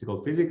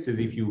statistical physics is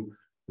if you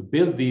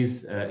build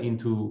these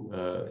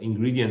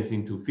ingredients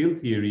into field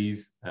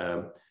theories,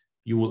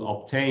 you will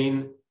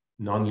obtain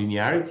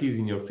nonlinearities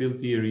in your field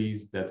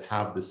theories that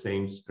have the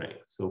same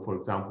strength. So for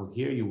example,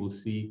 here you will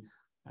see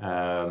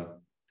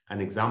an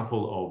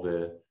example of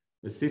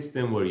a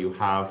system where you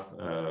have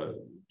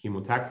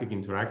chemotactic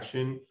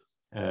interaction,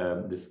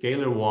 the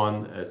scalar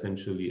one,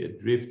 essentially a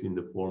drift in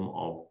the form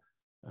of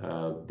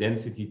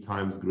density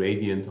times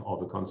gradient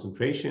of a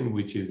concentration,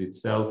 which is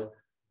itself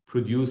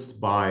produced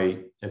by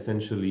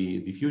essentially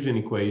diffusion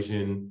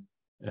equation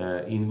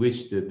in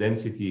which the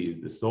density is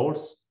the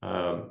source.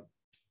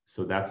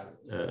 So that's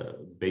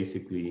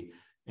basically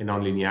a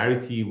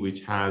nonlinearity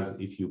which has,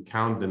 if you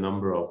count the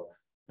number of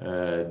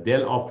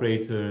del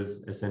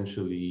operators,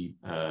 essentially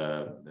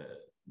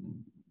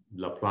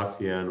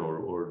Laplacian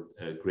or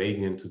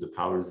gradient to the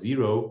power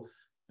 0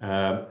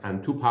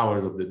 and 2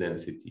 powers of the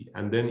density.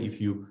 And then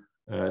if you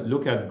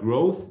look at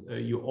growth,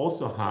 you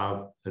also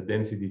have a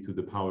density to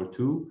the power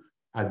 2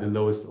 at the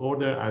lowest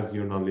order as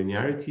your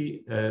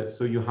nonlinearity.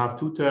 So you have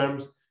two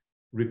terms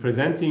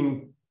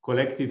representing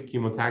collective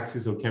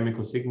chemotaxis or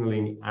chemical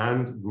signaling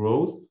and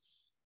growth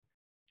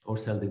or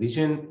cell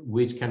division,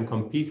 which can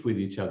compete with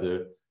each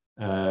other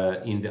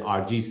in the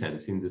RG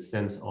sense, in the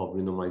sense of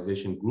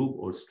renormalization group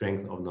or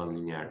strength of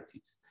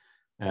nonlinearities.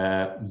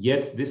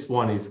 Yet this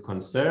one is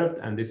conserved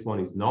and this one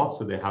is not,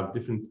 so they have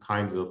different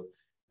kinds of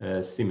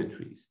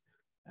symmetries.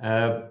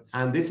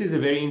 And this is a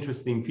very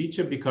interesting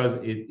feature because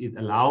it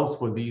allows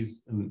for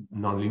these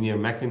nonlinear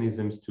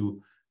mechanisms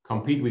to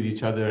compete with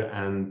each other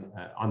and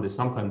under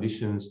some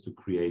conditions to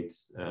create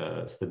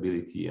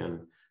stability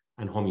and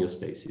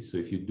homeostasis. So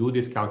if you do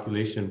this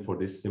calculation for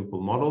this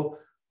simple model,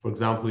 for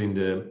example, in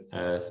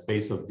the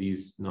space of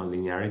these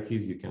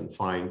nonlinearities, you can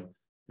find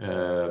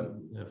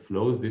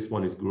flows. This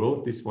one is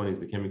growth, this one is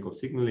the chemical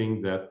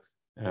signaling, that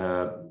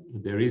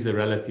there is a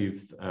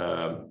relative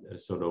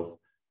sort of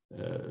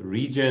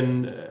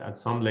region at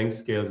some length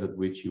scales at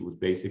which you would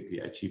basically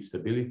achieve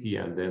stability,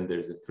 and then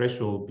there's a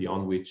threshold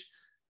beyond which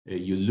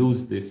you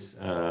lose this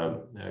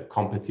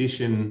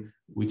competition,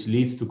 which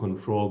leads to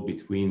control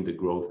between the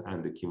growth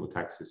and the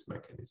chemotaxis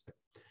mechanism.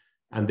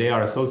 And they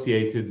are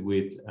associated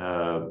with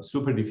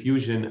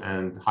superdiffusion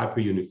and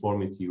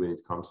hyperuniformity when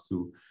it comes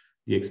to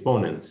the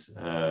exponents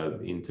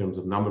in terms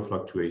of number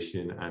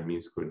fluctuation and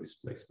mean square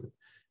displacement,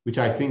 which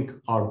I think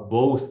are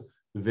both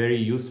very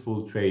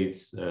useful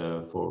traits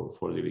for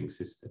living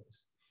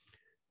systems.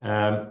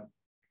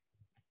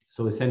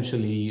 So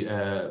essentially,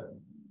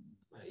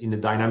 in the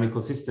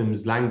dynamical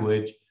systems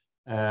language,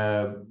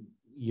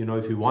 you know,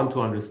 if you want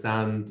to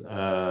understand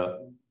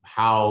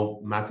how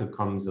matter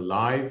comes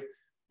alive,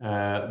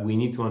 we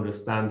need to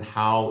understand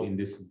how in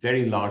this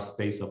very large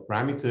space of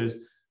parameters,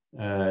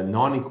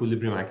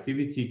 non-equilibrium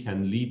activity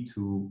can lead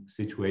to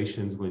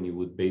situations when you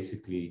would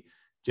basically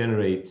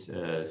generate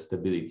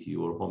stability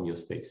or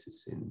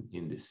homeostasis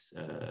in this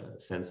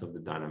sense of the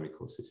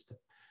dynamical system,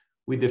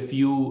 with a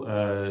few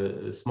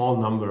small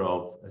number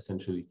of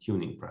essentially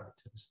tuning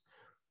parameters.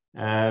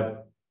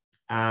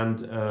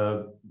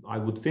 I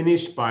would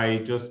finish by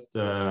just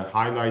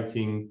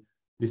highlighting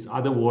this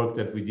other work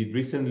that we did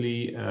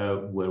recently,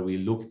 where we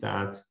looked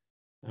at,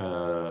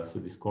 so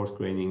this coarse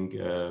graining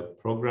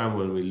program,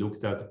 where we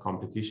looked at the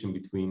competition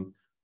between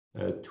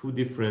two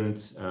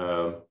different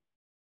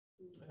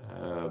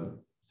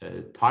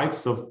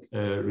types of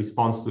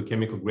response to a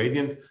chemical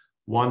gradient.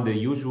 One, the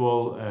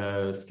usual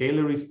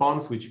scalar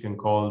response, which you can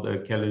call the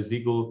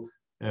Keller-Siegel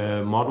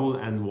model,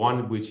 and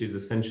one which is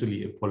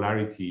essentially a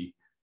polarity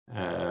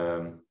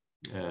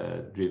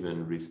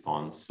driven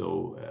response.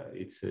 So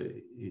it's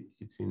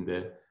in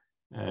the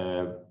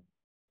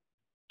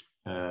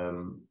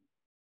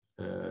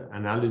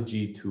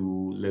analogy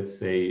to, let's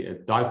say, a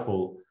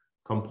dipole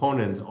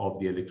component of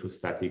the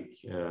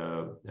electrostatic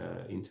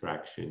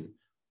interaction,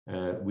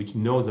 which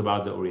knows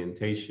about the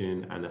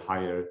orientation and the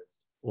higher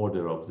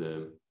order of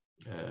the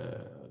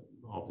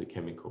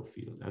chemical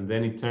field. And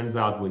then it turns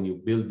out when you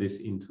build this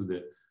into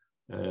the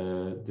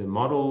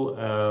model,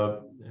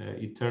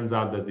 it turns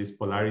out that this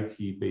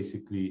polarity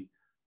basically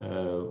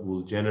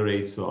will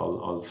generate, so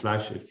I'll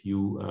flash a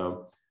few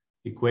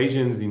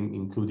equations,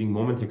 including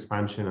moment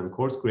expansion and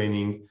coarse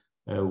graining.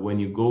 When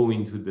you go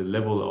into the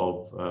level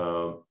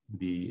of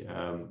the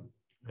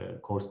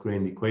coarse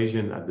grained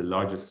equation at the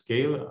largest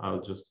scale,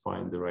 I'll just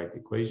find the right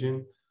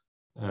equation,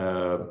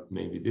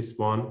 maybe this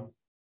one.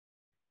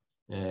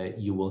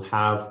 You will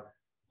have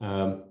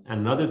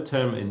another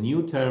term, a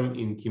new term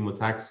in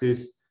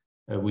chemotaxis,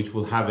 which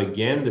will have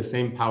again the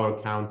same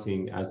power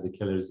counting as the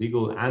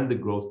Keller-Siegel and the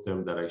growth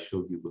term that I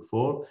showed you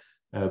before,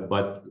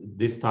 but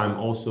this time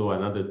also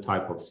another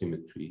type of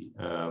symmetry.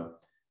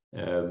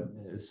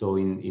 So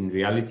in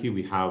reality,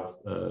 we have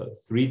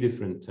three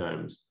different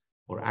terms,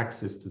 or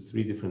access to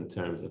three different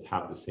terms that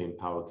have the same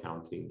power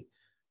counting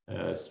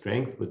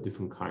strength, but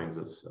different kinds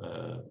of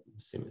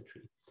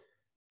symmetry.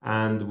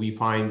 And we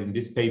find in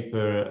this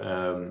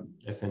paper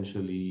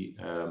essentially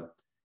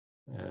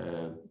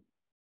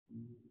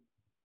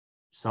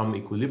some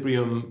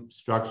equilibrium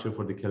structure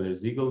for the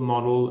Keller-Siegel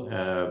model,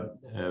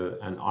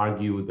 and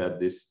argue that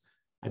this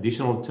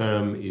additional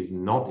term is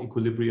not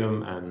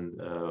equilibrium and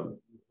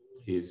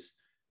is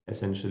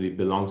essentially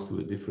belongs to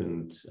a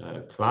different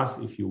class,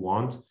 if you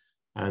want.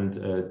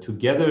 And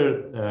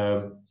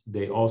together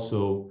they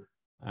also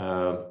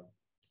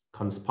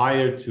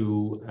conspire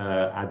to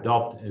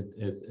adopt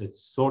a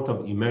sort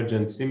of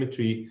emergent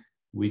symmetry,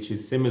 which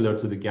is similar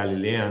to the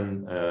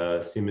Galilean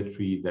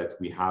symmetry that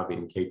we have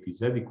in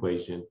KPZ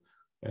equation.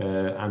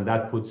 And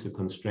that puts a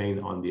constraint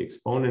on the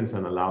exponents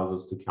and allows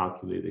us to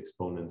calculate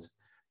exponents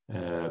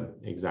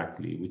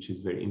exactly, which is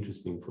very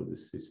interesting for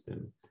this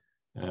system.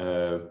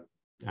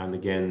 And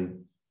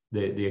again,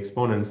 the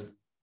exponents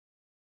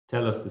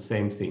tell us the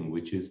same thing,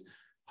 which is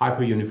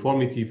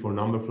hyperuniformity for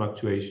number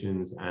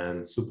fluctuations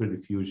and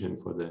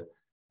superdiffusion for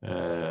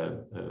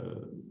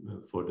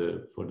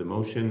the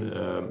motion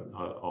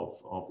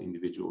of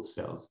individual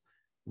cells,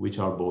 which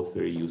are both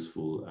very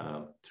useful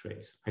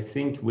traits. I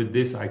think with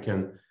this I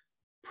can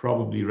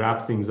probably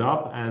wrap things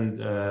up and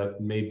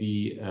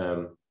maybe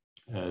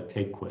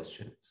take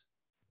questions.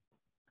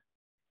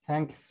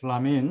 Thanks,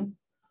 Ramin.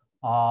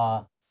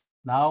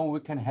 Now we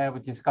can have a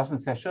discussion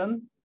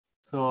session.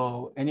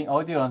 So any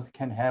audience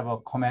can have a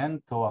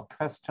comment or a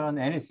question,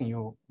 anything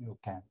you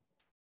can.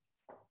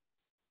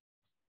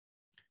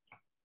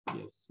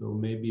 Yes, so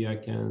maybe I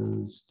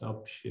can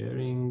stop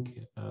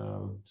sharing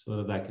so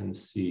that I can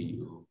see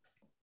you.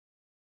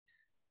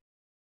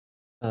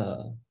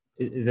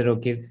 Is it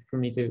okay for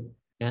me to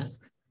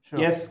ask? Sure.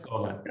 Yes,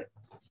 go ahead.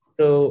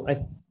 So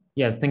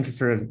yeah, thank you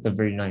for the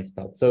very nice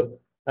thought. So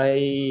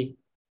I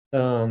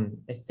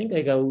think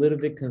I got a little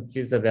bit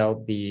confused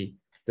about the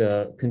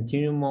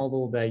continuum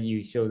model that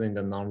you showed in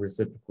the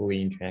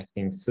non-reciprocally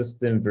interacting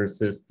system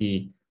versus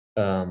the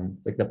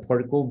like the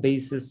particle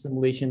basis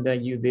simulation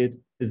that you did.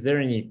 Is there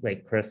any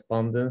like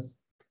correspondence?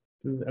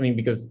 I mean,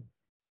 because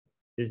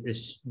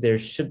there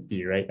should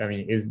be, right? I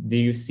mean, do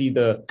you see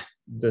the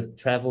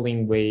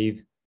traveling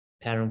wave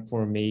pattern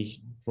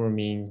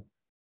forming?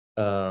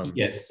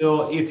 Yes,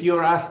 so if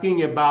you're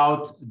asking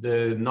about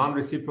the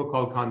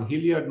non-reciprocal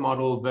Cahn-Hilliard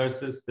model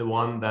versus the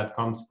one that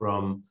comes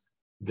from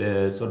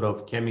the sort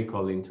of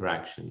chemical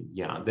interaction,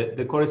 yeah,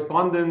 the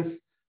correspondence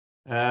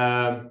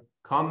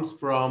comes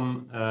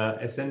from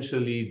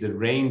essentially the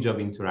range of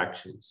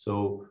interactions.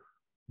 So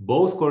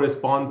both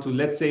correspond to,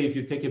 let's say, if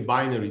you take a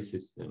binary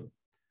system,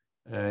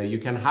 you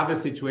can have a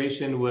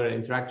situation where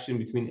interaction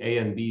between A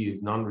and B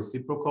is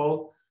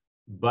non-reciprocal,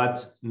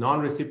 but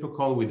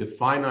non-reciprocal with a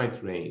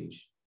finite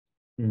range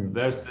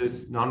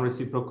versus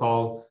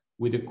non-reciprocal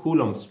with a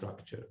Coulomb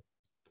structure.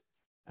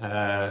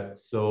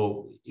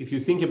 So if you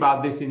think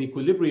about this in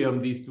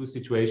equilibrium, these two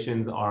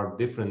situations are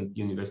different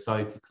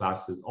universality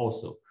classes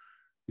also.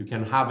 You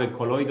can have a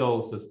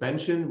colloidal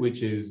suspension,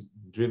 which is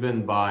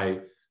driven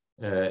by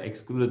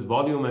excluded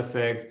volume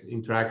effect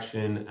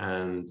interaction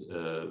and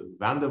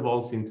van der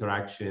Waals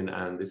interaction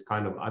and this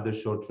kind of other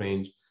short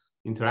range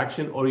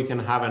interaction, or you can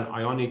have an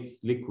ionic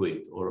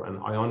liquid or an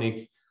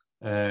ionic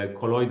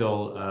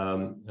colloidal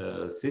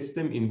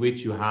system in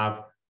which you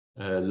have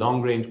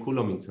long range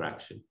Coulomb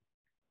interaction.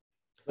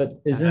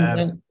 But isn't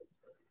that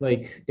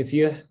like if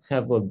you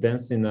have a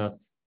dense enough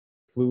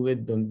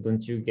fluid,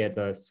 don't you get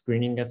a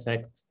screening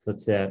effect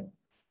such that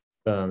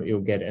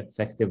you'll get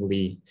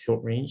effectively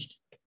short ranged?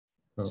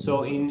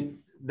 So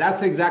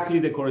that's exactly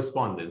the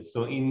correspondence.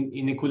 So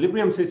in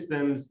equilibrium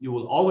systems, you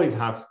will always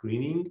have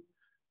screening,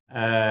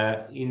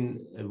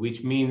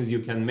 which means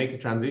you can make a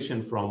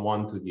transition from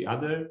one to the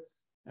other.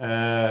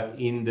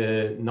 In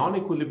the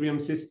non-equilibrium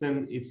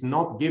system, it's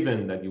not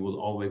given that you will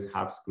always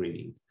have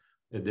screening.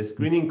 The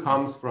screening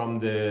comes from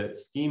the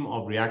scheme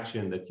of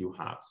reaction that you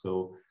have.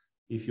 So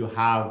if you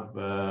have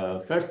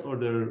first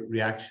order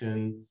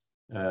reaction,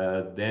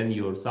 then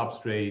your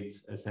substrate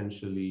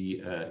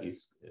essentially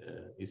is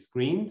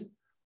screened.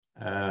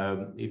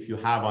 If you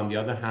have, on the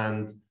other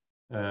hand,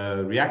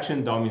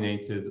 reaction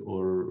dominated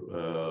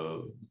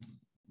or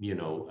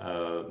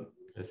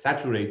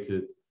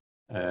saturated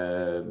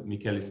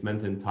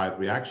Michaelis-Menten type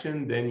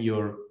reaction, then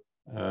your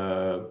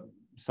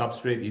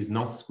substrate is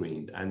not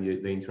screened and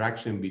the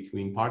interaction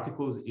between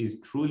particles is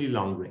truly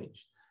long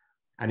range.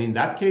 And in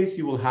that case,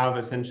 you will have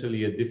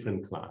essentially a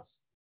different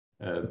class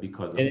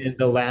because of and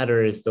the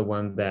latter is the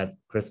one that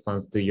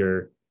corresponds to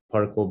your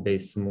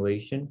particle-based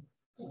simulation?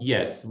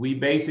 Yes, we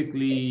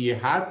basically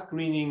had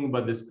screening,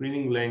 but the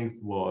screening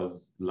length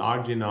was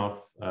large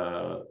enough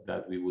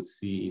that we would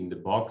see in the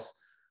box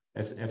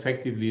as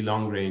effectively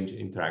long-range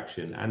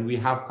interaction. And we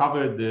have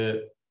covered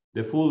the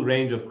full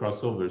range of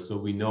crossover, so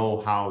we know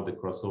how the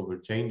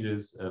crossover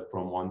changes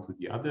from one to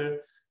the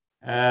other.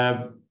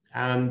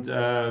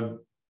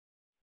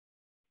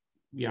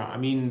 Yeah, I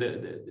mean,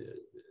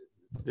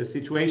 the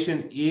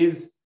situation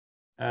is,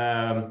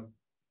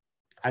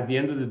 at the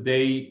end of the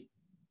day,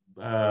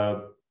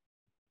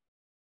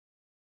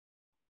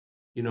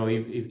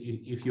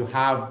 if you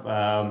have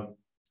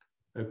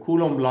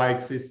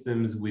Coulomb-like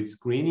systems with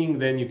screening,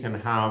 then you can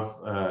have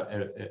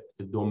a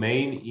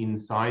domain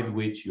inside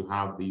which you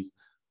have these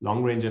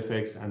long-range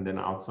effects, and then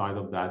outside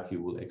of that,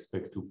 you will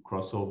expect to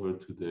cross over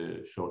to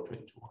the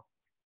short-range one.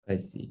 I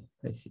see,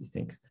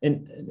 thanks.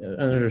 And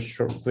another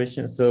short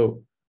question.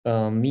 So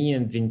me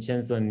and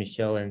Vincenzo and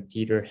Michelle and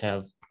Peter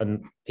have a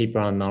paper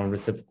on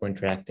non-reciprocal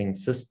interacting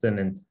system,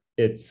 and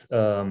it's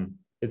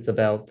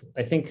about,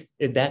 I think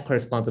that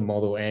corresponds to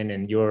model N,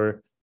 and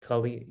your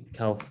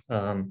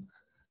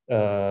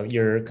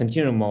your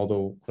continuum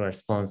model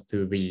corresponds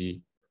to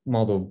the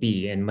model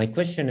B. And my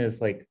question is,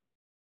 like,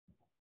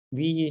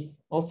 we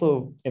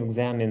also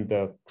examine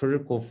the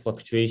critical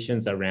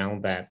fluctuations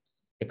around that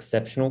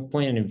exceptional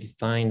point, and if you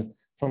find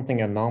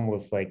something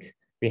anomalous, like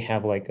we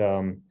have like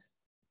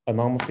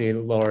anomalously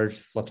large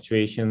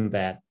fluctuation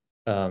that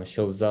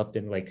shows up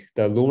in like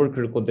the lower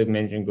critical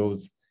dimension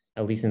goes,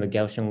 at least in the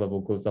Gaussian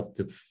level, goes up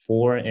to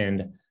 4,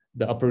 and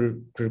the upper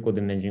critical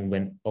dimension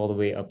went all the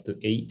way up to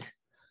 8.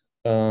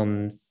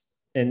 And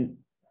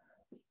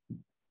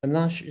I'm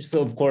not sure.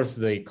 So of course,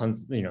 the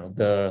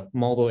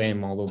model A and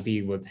model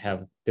B would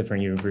have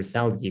different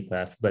universality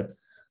class, but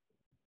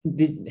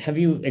have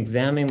you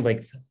examined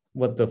like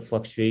what the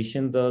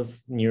fluctuation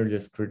does near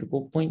this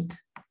critical point?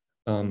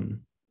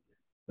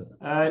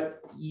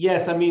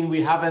 Yes, I mean,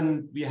 we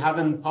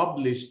haven't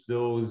published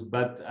those,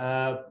 but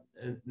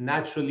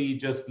naturally,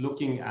 just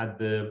looking at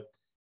the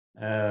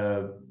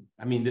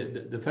I mean,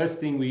 the first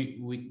thing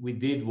we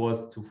did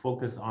was to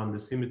focus on the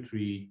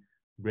symmetry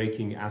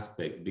breaking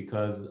aspect,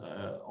 because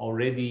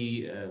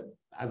already,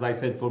 as I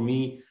said, for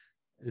me,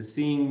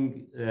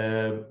 seeing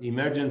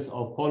emergence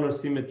of polar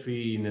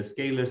symmetry in a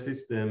scalar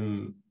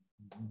system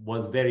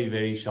was very,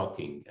 very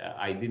shocking.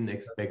 I didn't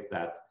expect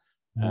that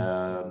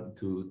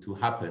to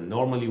happen.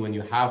 Normally, when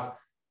you have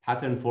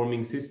pattern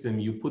forming system,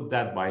 you put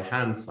that by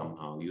hand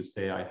somehow. You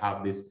say, I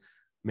have this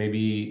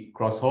maybe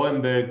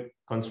Cross-Hohenberg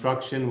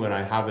construction where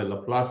I have a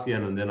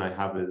Laplacian and then I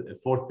have a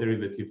fourth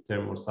derivative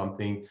term or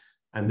something.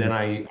 And then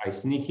I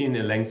sneak in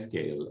a length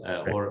scale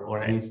or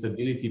an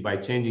instability by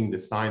changing the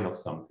sign of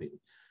something.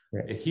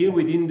 Right. Here,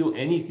 we didn't do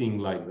anything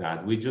like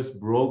that. We just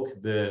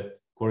broke the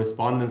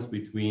correspondence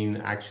between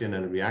action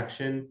and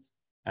reaction.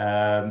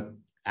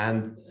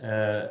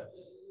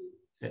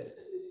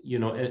 You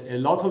know, a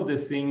lot of the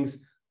things,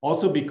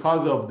 also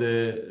because of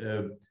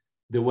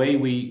the way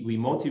we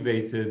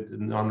motivated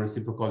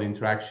non-reciprocal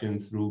interaction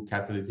through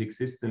catalytic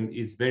system,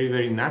 is very,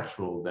 very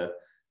natural that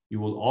you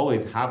will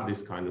always have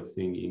this kind of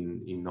thing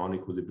in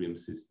non-equilibrium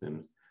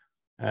systems.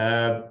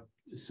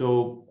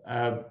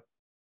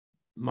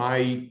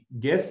 My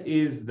guess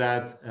is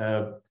that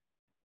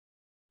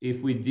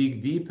if we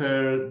dig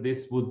deeper,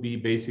 this would be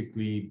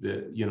basically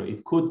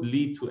it could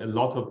lead to a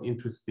lot of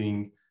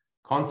interesting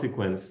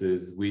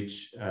consequences,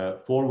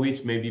 for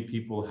which maybe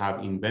people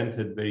have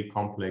invented very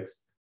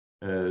complex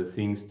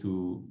things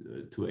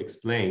to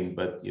explain.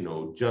 But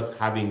just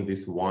having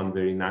this one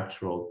very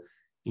natural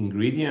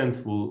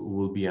ingredient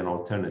will be an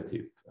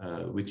alternative,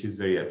 which is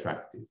very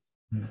attractive.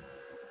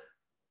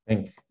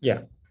 Thanks.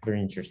 Yeah,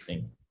 very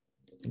interesting.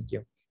 Thank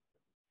you.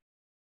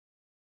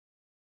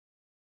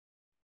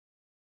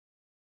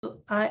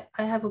 I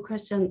have a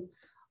question.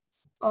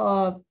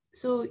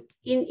 So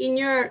in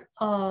your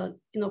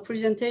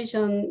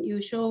presentation,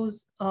 you showed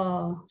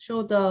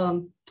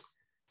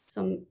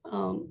some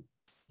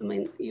I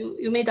mean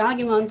you made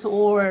argument,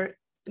 or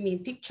I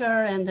mean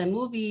picture and the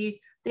movie.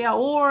 They are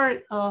all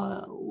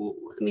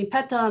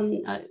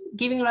pattern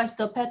giving rise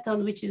to a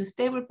pattern which is a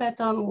stable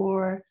pattern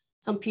or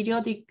some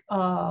periodic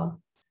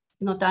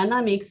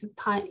dynamics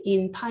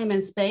in time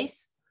and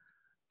space.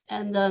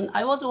 And then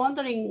I was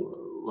wondering,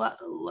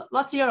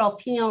 what's your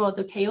opinion about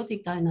the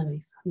chaotic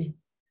dynamics? I mean,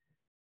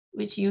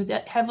 which you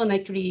haven't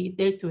actually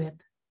dealt with.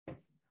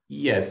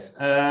 Yes.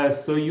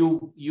 So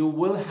you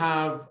will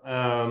have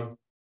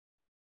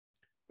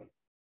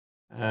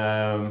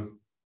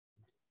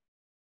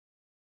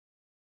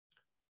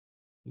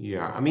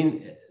yeah. I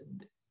mean,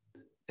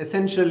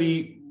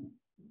 essentially,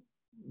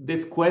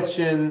 this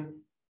question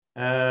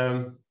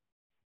can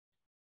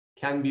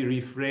be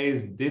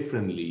rephrased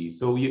differently.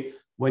 So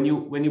when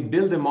you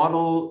build a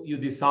model, you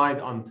decide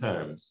on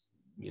terms.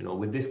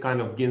 With this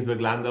kind of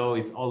Ginzburg-Landau,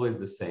 it's always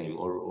the same,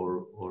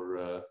 or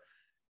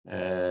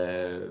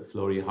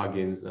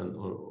Flory-Huggins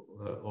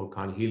or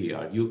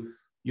Kahn-Hilliard.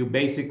 You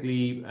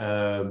basically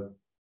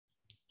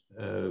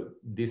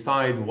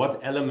decide what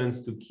elements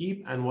to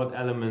keep and what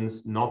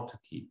elements not to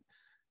keep.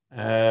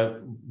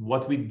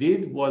 What we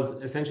did was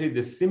essentially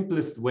the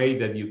simplest way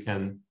that you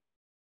can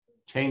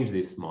change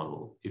this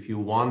model. If you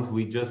want,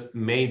 we just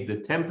made the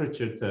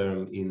temperature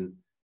term in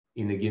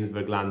the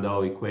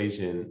Ginzburg-Landau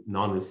equation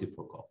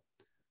non-reciprocal.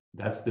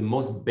 That's the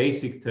most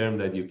basic term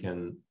that you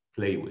can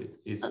play with.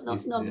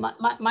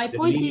 My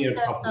point is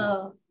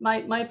that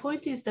my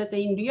point is that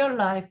in real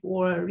life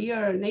or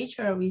real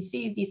nature, we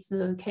see this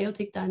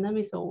chaotic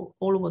dynamics all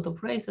over the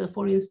place.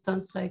 For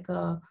instance, like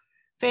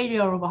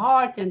failure of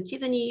heart and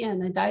kidney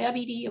and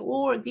diabetes,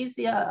 or these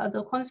are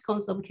the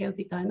consequence of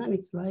chaotic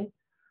dynamics, right?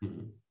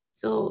 Mm-hmm.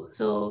 So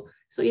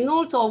in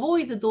order to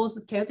avoid those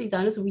chaotic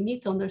dynamics, we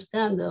need to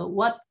understand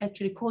what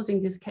actually causing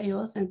this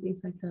chaos and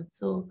things like that.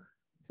 So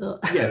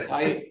yes,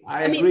 I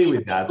agree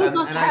with that. We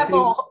don't have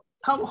a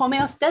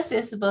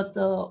homeostasis, but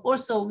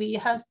also we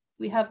have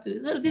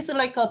to. This is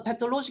like a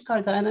pathological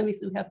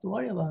dynamics we have to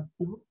worry about.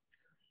 No?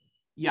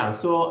 Yeah.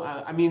 So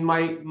I mean,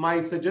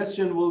 my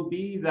suggestion will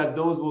be that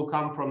those will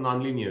come from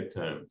nonlinear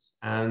terms,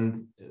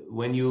 and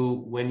when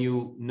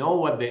you know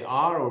what they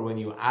are, or when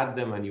you add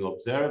them and you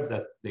observe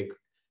that they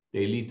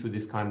lead to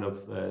this kind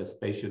of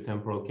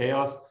spatiotemporal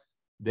chaos,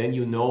 then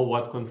you know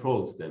what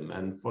controls them.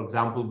 And for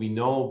example, we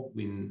know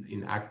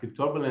in active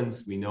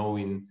turbulence, we know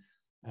in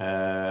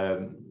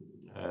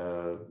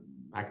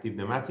active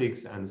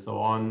pneumatics and so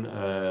on,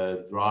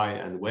 dry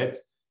and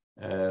wet,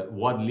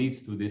 what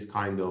leads to this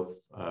kind of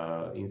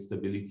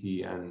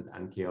instability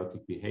and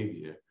chaotic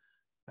behavior.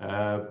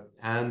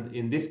 And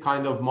in this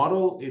kind of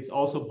model, it's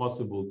also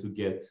possible to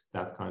get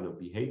that kind of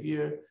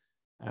behavior.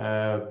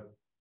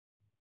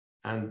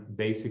 And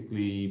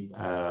basically,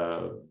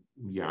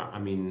 yeah, I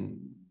mean,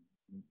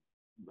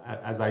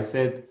 as I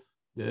said,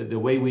 the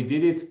way we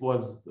did it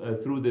was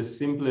through the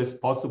simplest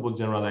possible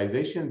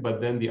generalization, but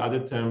then the other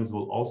terms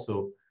will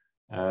also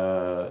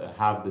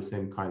have the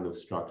same kind of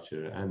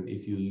structure. And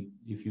if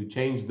you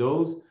change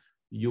those,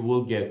 you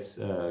will get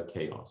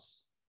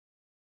chaos.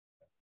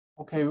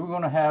 Okay, we're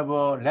going to have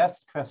a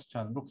last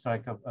question. Looks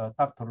like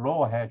Dr.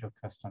 Lowe has a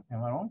question.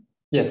 Am I wrong?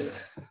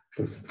 Yes,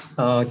 please.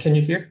 Can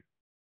you hear?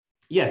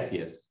 Yes.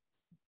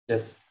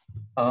 Yes.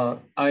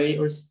 I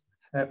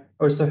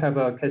also have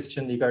a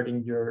question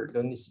regarding your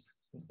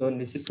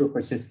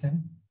non-reciprocal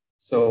system.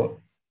 So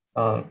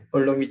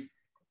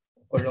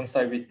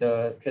alongside with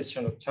the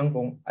question of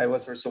Changbong, I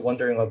was also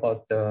wondering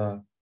about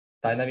the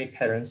dynamic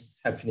patterns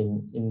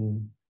happening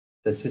in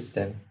the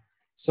system.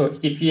 So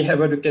if you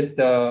have a look at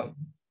the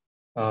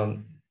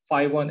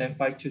phi1 and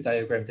phi2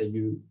 diagram that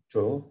you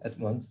draw at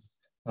once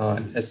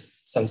as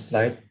some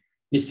slide,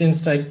 it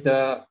seems like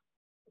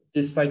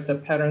despite the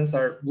patterns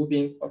are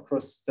moving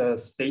across the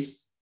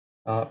space,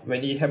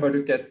 when you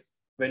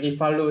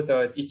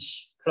follow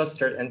each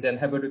cluster and then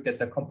have a look at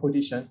the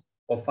composition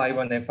of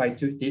phi1 and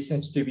phi2, they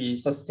seem to be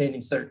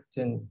sustaining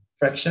certain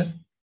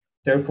fraction.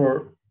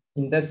 Therefore,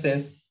 in that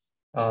sense,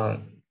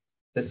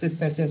 the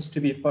system seems to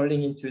be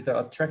falling into the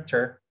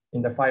attractor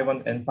in the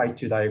phi1 and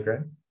phi2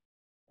 diagram.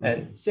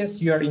 And since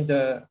you are in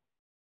the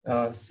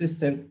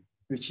system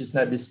which is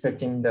not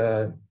respecting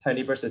the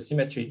time-reversal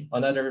symmetry,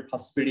 another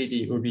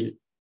possibility would be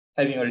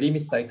having a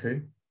limit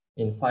cycle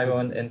in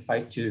phi1 and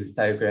phi2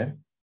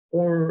 diagram.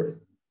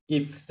 Or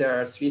if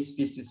there are 3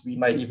 species, we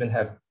might even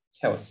have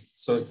chaos.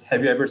 So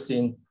have you ever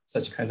seen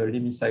such kind of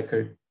limit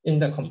cycle in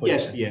the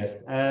composition?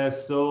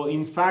 Yes. So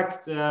in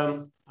fact,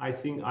 I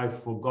think I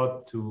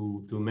forgot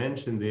to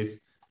mention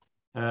this.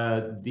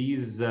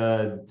 These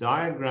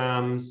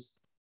diagrams,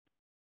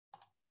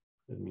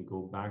 let me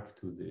go back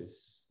to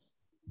this.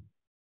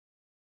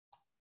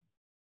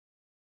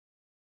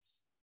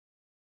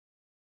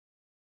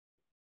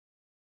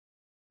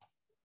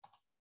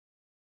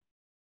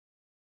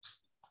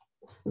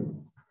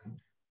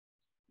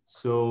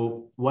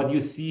 So what you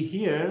see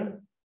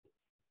here,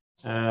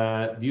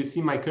 do you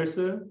see my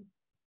cursor?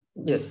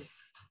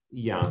 Yes.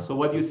 Yeah, so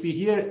what you see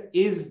here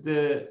is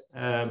the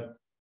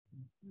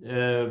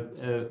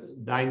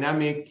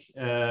dynamic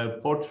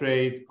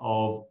portrait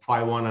of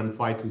phi1 and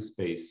phi2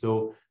 space.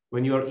 So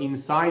when you're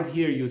inside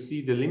here, you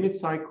see the limit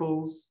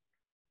cycles,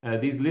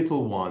 these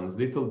little ones,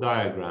 little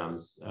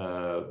diagrams.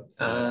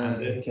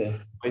 And then okay.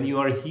 when you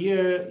are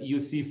here,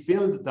 you see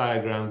filled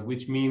diagrams,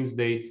 which means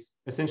they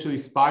essentially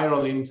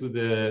spiral into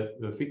the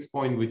fixed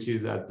point, which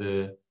is at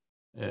the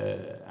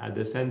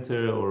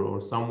center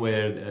or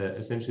somewhere,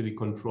 essentially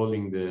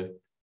controlling the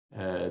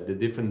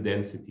different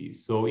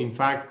densities. So in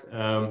fact,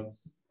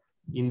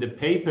 in the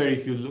paper,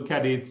 if you look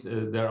at it,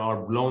 there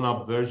are blown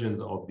up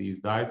versions of these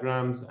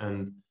diagrams,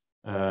 and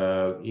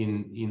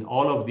in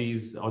all of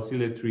these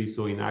oscillatory,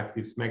 so in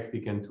active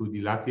smectic and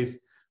 2D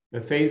lattice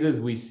phases,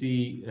 we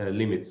see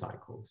limit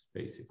cycles,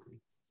 basically.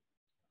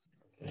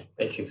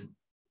 Thank you.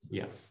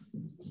 Yeah.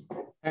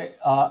 Okay,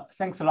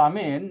 thanks,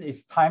 Ramin.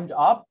 It's timed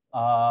up.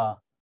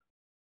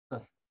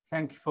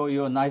 Thank you for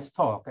your nice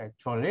talk,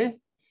 actually.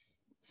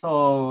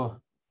 So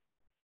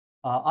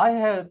I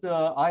have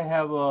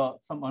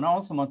some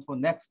announcement for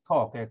next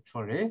talk,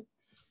 actually.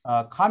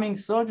 Coming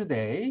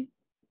Thursday,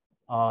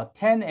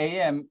 10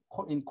 a.m.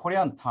 in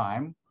Korean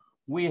time,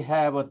 we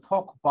have a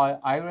talk by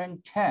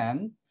Irene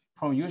Chen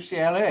from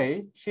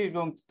UCLA. She's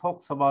going to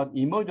talk about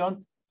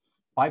emergent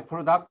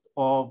byproduct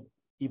of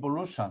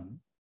evolution.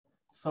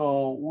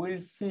 So we'll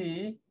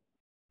see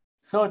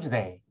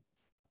Thursday.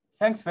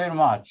 Thanks very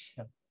much,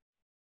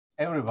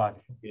 everybody.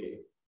 Okay.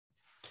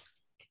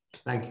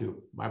 Thank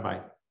you.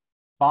 Bye-bye.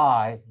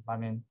 Bye. I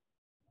mean.